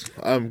medias.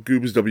 I'm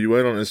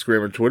GoobsWN on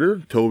Instagram and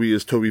Twitter. Toby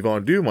is Toby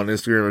Von Doom on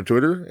Instagram and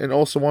Twitter, and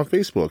also on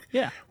Facebook.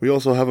 Yeah. We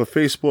also have a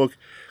Facebook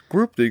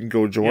group that you can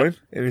go join,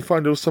 and you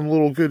find out some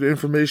little good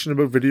information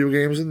about video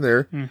games in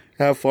there.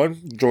 Have fun.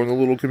 Join the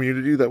little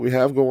community that we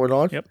have going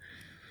on. Yep.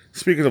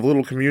 Speaking of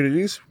little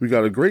communities, we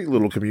got a great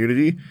little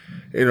community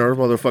in our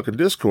motherfucking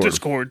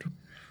Discord.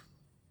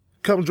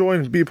 Come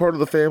join, be part of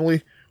the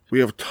family. We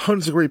have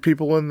tons of great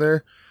people in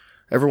there.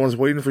 Everyone's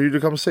waiting for you to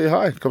come say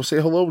hi, come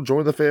say hello,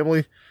 join the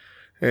family.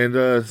 And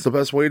it's the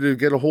best way to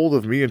get a hold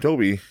of me and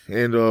Toby.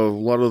 And a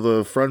lot of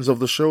the friends of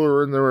the show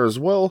are in there as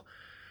well.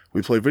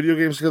 We play video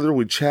games together,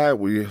 we chat,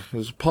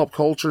 there's pop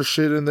culture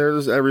shit in there,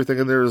 there's everything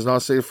in there. There's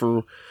not safe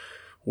for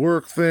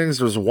work things.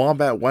 There's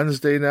Wombat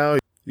Wednesday now.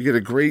 You get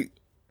a great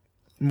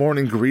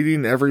morning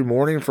greeting every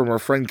morning from our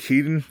friend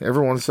Keaton.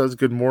 Everyone says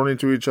good morning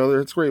to each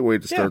other. It's a great way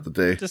to start the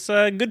day. Just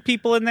good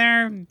people in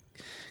there.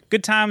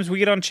 Good times. We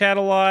get on chat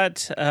a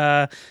lot.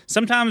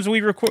 Sometimes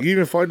we record. You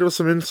even find out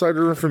some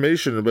insider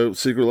information about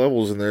secret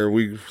levels in there.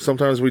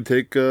 Sometimes we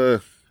take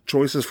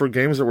choices for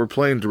games that we're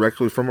playing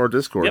directly from our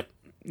Discord.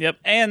 Yep.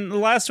 And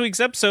last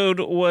week's episode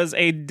was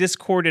a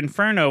Discord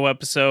Inferno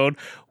episode,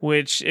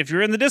 which if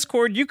you're in the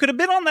Discord, you could have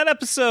been on that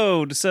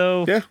episode.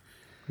 So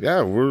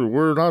yeah,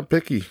 we're not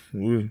picky.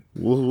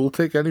 We'll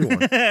take anyone.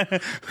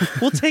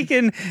 We'll take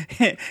in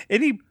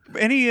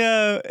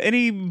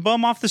any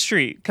bum off the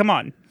street. Come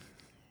on.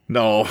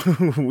 No,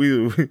 we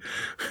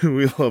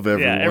love everyone.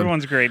 Yeah,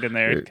 everyone's great in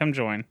there. Come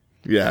join.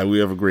 Yeah, we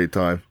have a great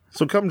time.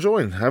 So come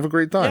join. Have a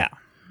great time. Yeah.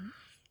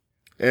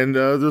 And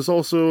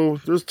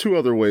there's two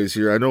other ways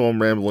here. I know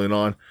I'm rambling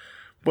on,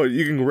 but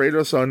you can rate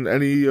us on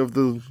any of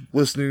the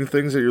listening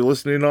things that you're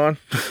listening on.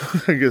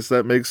 I guess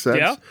that makes sense.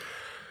 Yeah.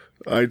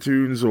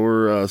 iTunes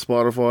or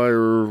Spotify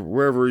or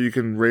wherever you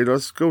can rate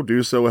us, go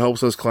do so. It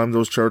helps us climb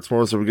those charts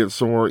more so we get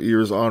some more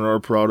ears on our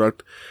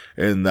product,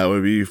 and that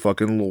would be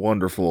fucking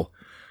wonderful.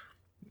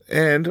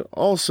 And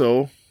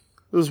also,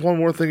 there's one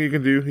more thing you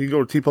can do. You can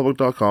go to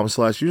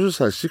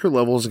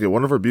tpublic.com/user/secret-levels and get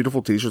one of our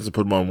beautiful t-shirts and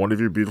put them on one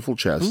of your beautiful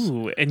chests.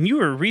 Ooh, and you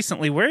were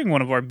recently wearing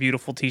one of our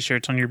beautiful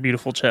t-shirts on your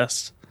beautiful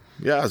chest.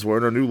 Yeah, it's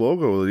wearing our new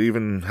logo. It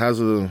even has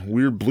a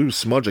weird blue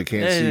smudge I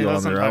can't see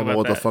on there. I don't know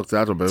what the fuck's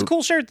that about. It's a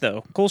cool shirt,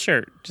 though. Cool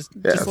shirt.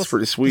 It's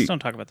pretty sweet. Just don't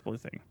talk about the blue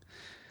thing.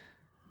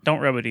 Don't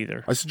rub it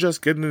either. I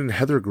suggest getting it in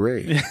heather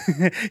gray.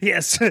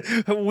 Yes,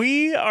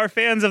 we are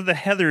fans of the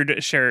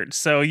heathered shirt,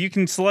 so you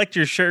can select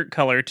your shirt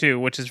color too,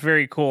 which is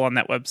very cool on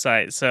that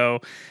website. So,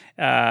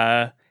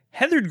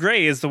 heathered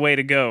gray is the way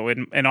to go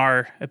in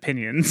our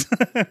opinions.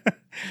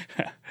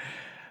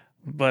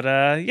 But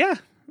yeah,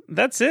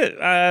 that's it.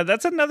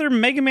 That's another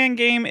Mega Man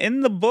game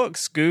in the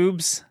books,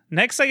 Goobs.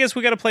 Next, I guess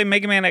we got to play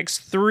Mega Man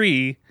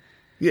X3.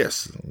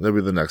 Yes, that'll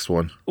be the next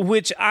one.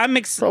 Which I'm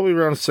probably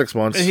around 6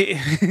 months.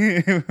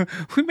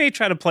 We may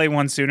try to play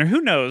one sooner.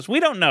 Who knows? We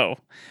don't know.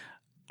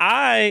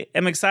 I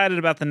am excited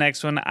about the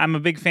next one. I'm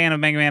a big fan of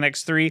Mega Man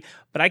X3,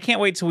 but I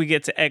can't wait till we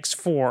get to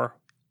X4.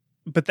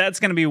 But that's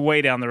going to be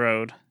way down the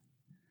road.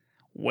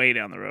 Way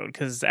down the road.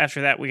 Because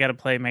after that, we got to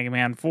play Mega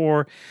Man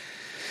 4.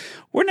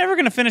 We're never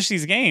going to finish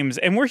these games,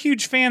 and we're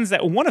huge fans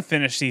that want to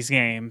finish these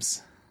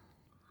games.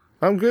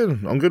 I'm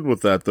good. I'm good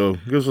with that, though.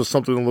 It gives us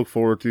something to look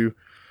forward to.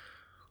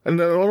 And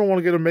I don't want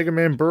to get a Mega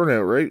Man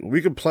burnout, right?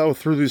 We could plow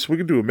through this. We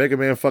could do a Mega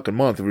Man fucking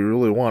month if we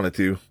really wanted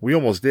to. We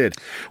almost did.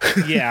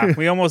 Yeah,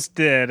 we almost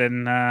did.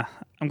 And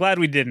I'm glad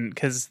we didn't,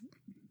 because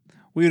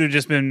we would have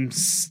just been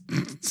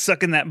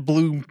sucking that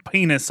blue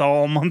penis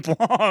all month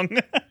long.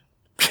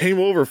 Game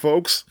over,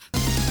 folks.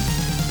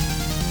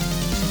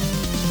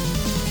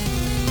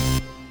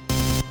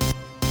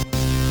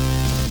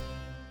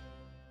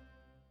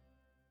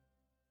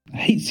 I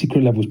hate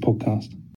Secret Levels podcast.